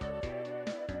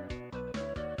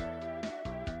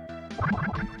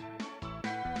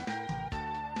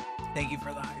 Thank you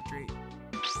for the hydrate.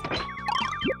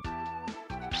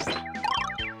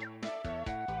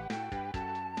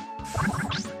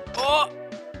 Oh!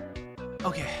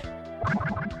 Okay.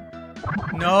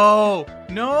 No!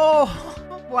 No!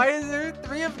 Why is there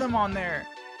 3 of them on there?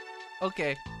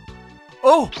 Okay.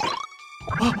 Oh!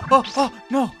 Oh,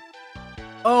 no!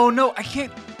 Oh, no, I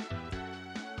can't...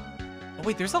 Oh,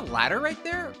 wait, there's a ladder right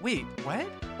there? Wait, what?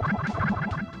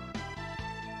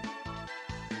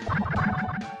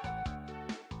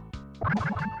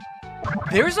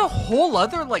 There's a whole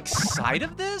other, like, side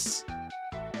of this?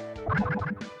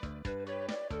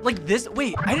 Like this?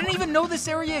 Wait, I didn't even know this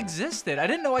area existed. I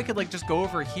didn't know I could, like, just go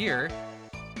over here.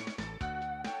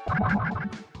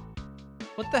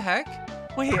 What the heck?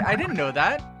 Wait, I didn't know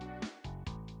that.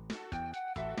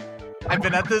 I've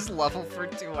been at this level for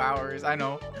 2 hours. I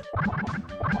know.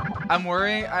 I'm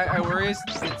worrying. I worry it's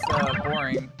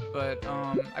boring, but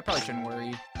I probably shouldn't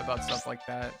worry about stuff like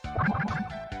that.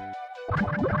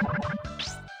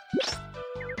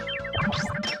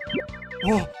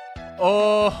 Whoa.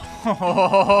 Oh.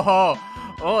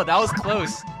 Oh, that was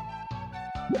close.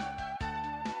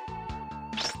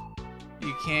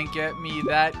 You can't get me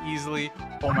that easily.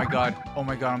 Oh my god. Oh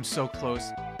my god, I'm so close.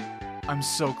 I'm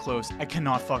so close. I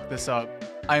cannot fuck this up.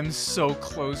 I'm so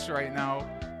close right now.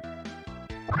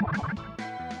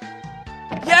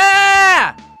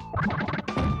 Yeah!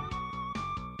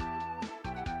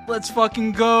 Let's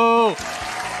fucking go.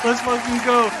 Let's fucking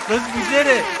go. We did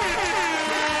it.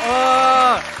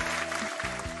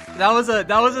 That was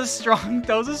a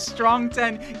strong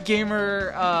 10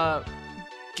 gamer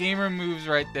moves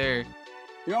right there.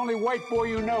 The only white boy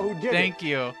you know who did it. Thank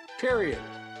you. Period.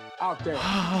 Out there.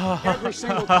 Every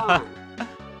single time.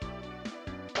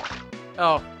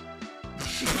 Oh.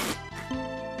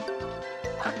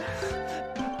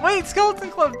 Wait,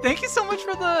 Skeleton Club, thank you so much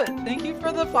for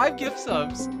the 5 gift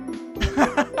subs.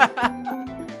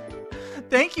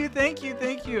 Thank you.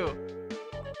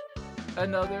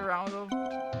 Another round of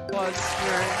applause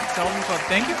for Skeleton Club.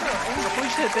 Thank you for, holy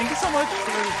shit, thank you so much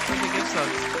for the gift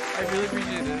subs. I really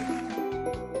appreciate it.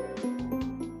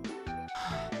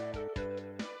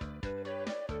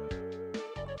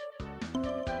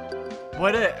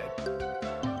 What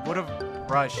a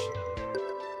rush.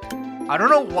 I don't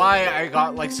know why I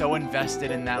got like so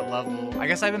invested in that level. I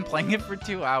guess I've been playing it for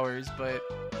 2 hours, but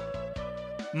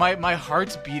my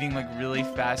heart's beating like really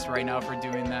fast right now for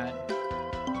doing that.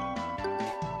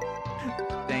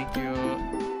 Thank you.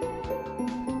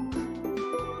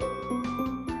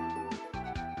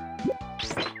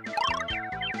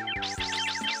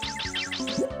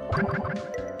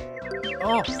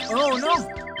 Oh no.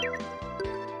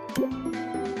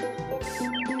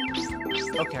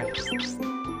 Okay.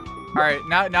 Alright,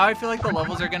 now I feel like the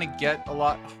levels are gonna get a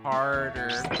lot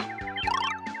harder.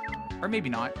 Or maybe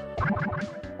not.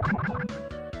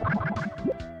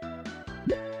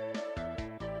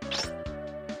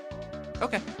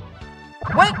 Okay.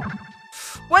 What?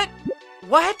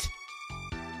 What?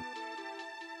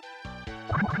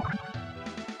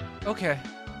 Okay.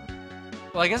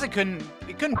 Well, I guess it couldn't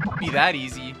be that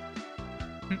easy.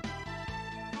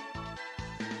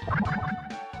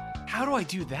 How do I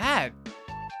do that?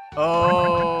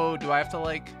 Oh, do I have to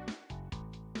like...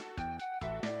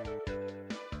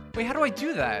 Wait, how do I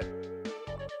do that?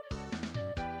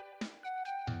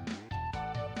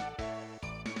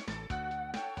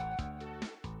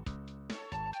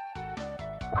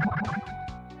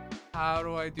 How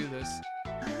do I do this?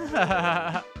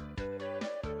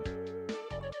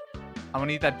 I'm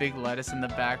gonna eat that big lettuce in the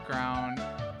background.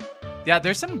 Yeah,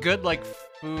 there's some good like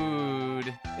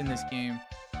food in this game.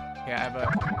 Okay, I have a...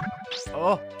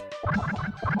 Oh!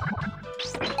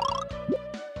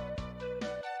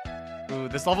 Ooh,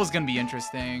 this level's gonna be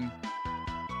interesting.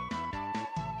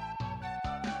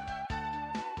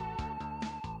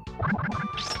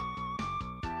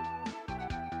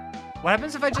 What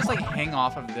happens if I just like hang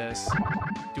off of this?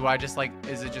 Do I just like,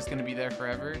 is it just gonna be there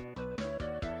forever?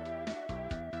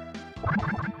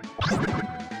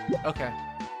 Okay.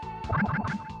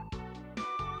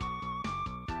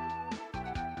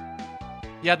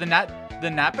 Yeah, the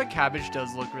Napa cabbage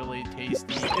does look really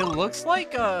tasty. It looks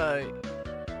like it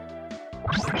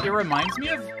reminds me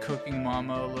of Cooking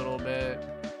Mama a little bit.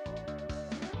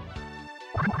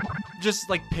 Just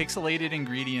like pixelated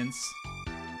ingredients.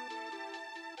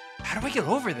 How do I get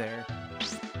over there?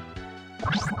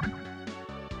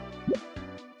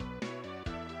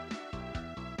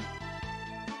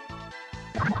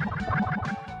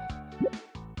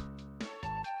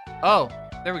 Oh,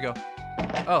 there we go.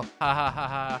 Oh, ha ha ha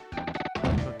ha.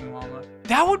 Cooking Mama.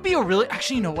 That would be a really,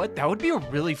 actually, you know what? That would be a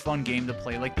really fun game to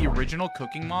play. Like the original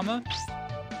Cooking Mama.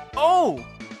 Oh!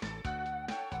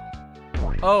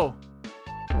 Oh.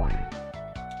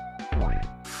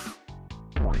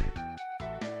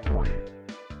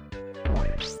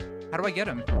 How do I get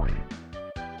him?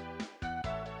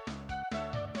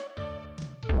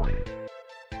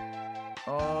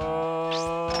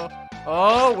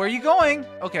 Oh, where are you going?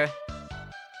 Okay.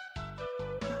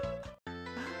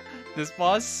 This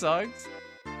boss sucks.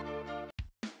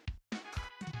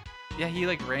 Yeah, he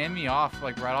like ran me off,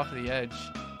 like right off the edge.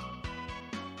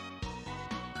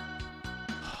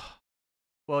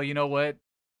 Well, you know what?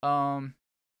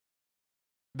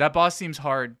 That boss seems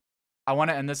hard. I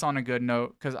want to end this on a good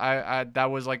note because I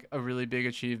that was like a really big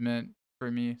achievement for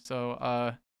me. So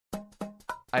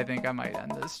I think I might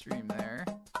end this stream there.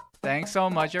 Thanks so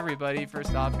much everybody for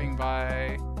stopping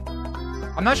by.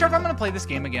 I'm not sure if I'm gonna play this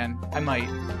game again. I might.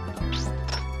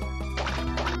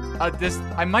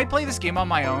 I might play this game on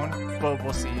my own, but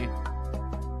we'll see.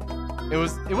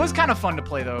 It was kind of fun to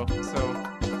play though. So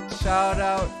shout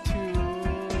out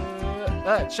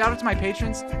to my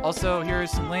patrons. Also,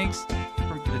 here's some links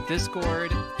from the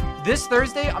Discord. This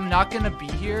Thursday, I'm not gonna be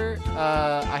here.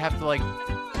 I have to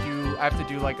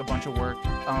do like a bunch of work.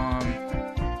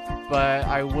 But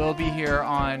I will be here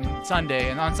on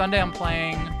Sunday, and on Sunday I'm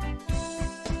playing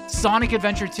Sonic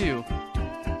Adventure 2.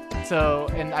 So,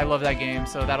 and I love that game,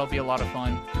 so that'll be a lot of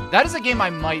fun. That is a game I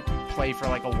might play for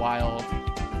like a while.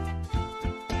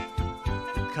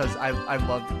 Because I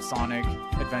love Sonic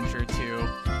Adventure 2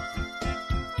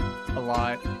 a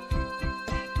lot.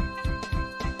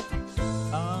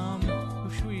 Who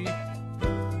should we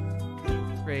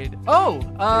raid? Oh,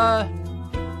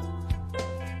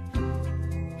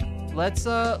 let's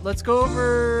go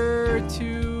over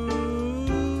to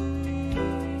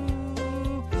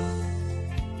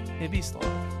Hibby Sloth.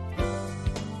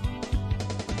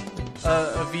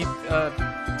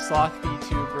 Sloth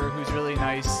VTuber who's really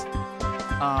nice.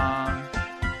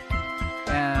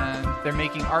 And they're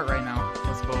making art right now.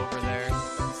 Let's go over there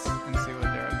and see what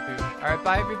they're up to. All right,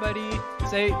 bye everybody.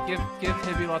 Give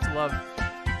Hibby lots of love.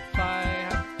 Bye.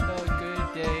 Have a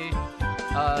good day.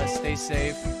 Stay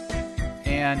safe.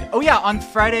 And oh yeah, on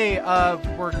Friday,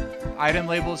 we're Item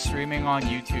Label streaming on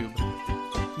YouTube,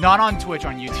 not on Twitch.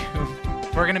 On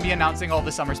YouTube. We're gonna be announcing all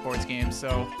the summer sports games.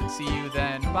 So see you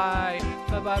then. Bye.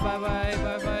 Bye. Bye. Bye. Bye.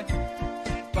 Bye. Bye.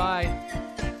 Bye.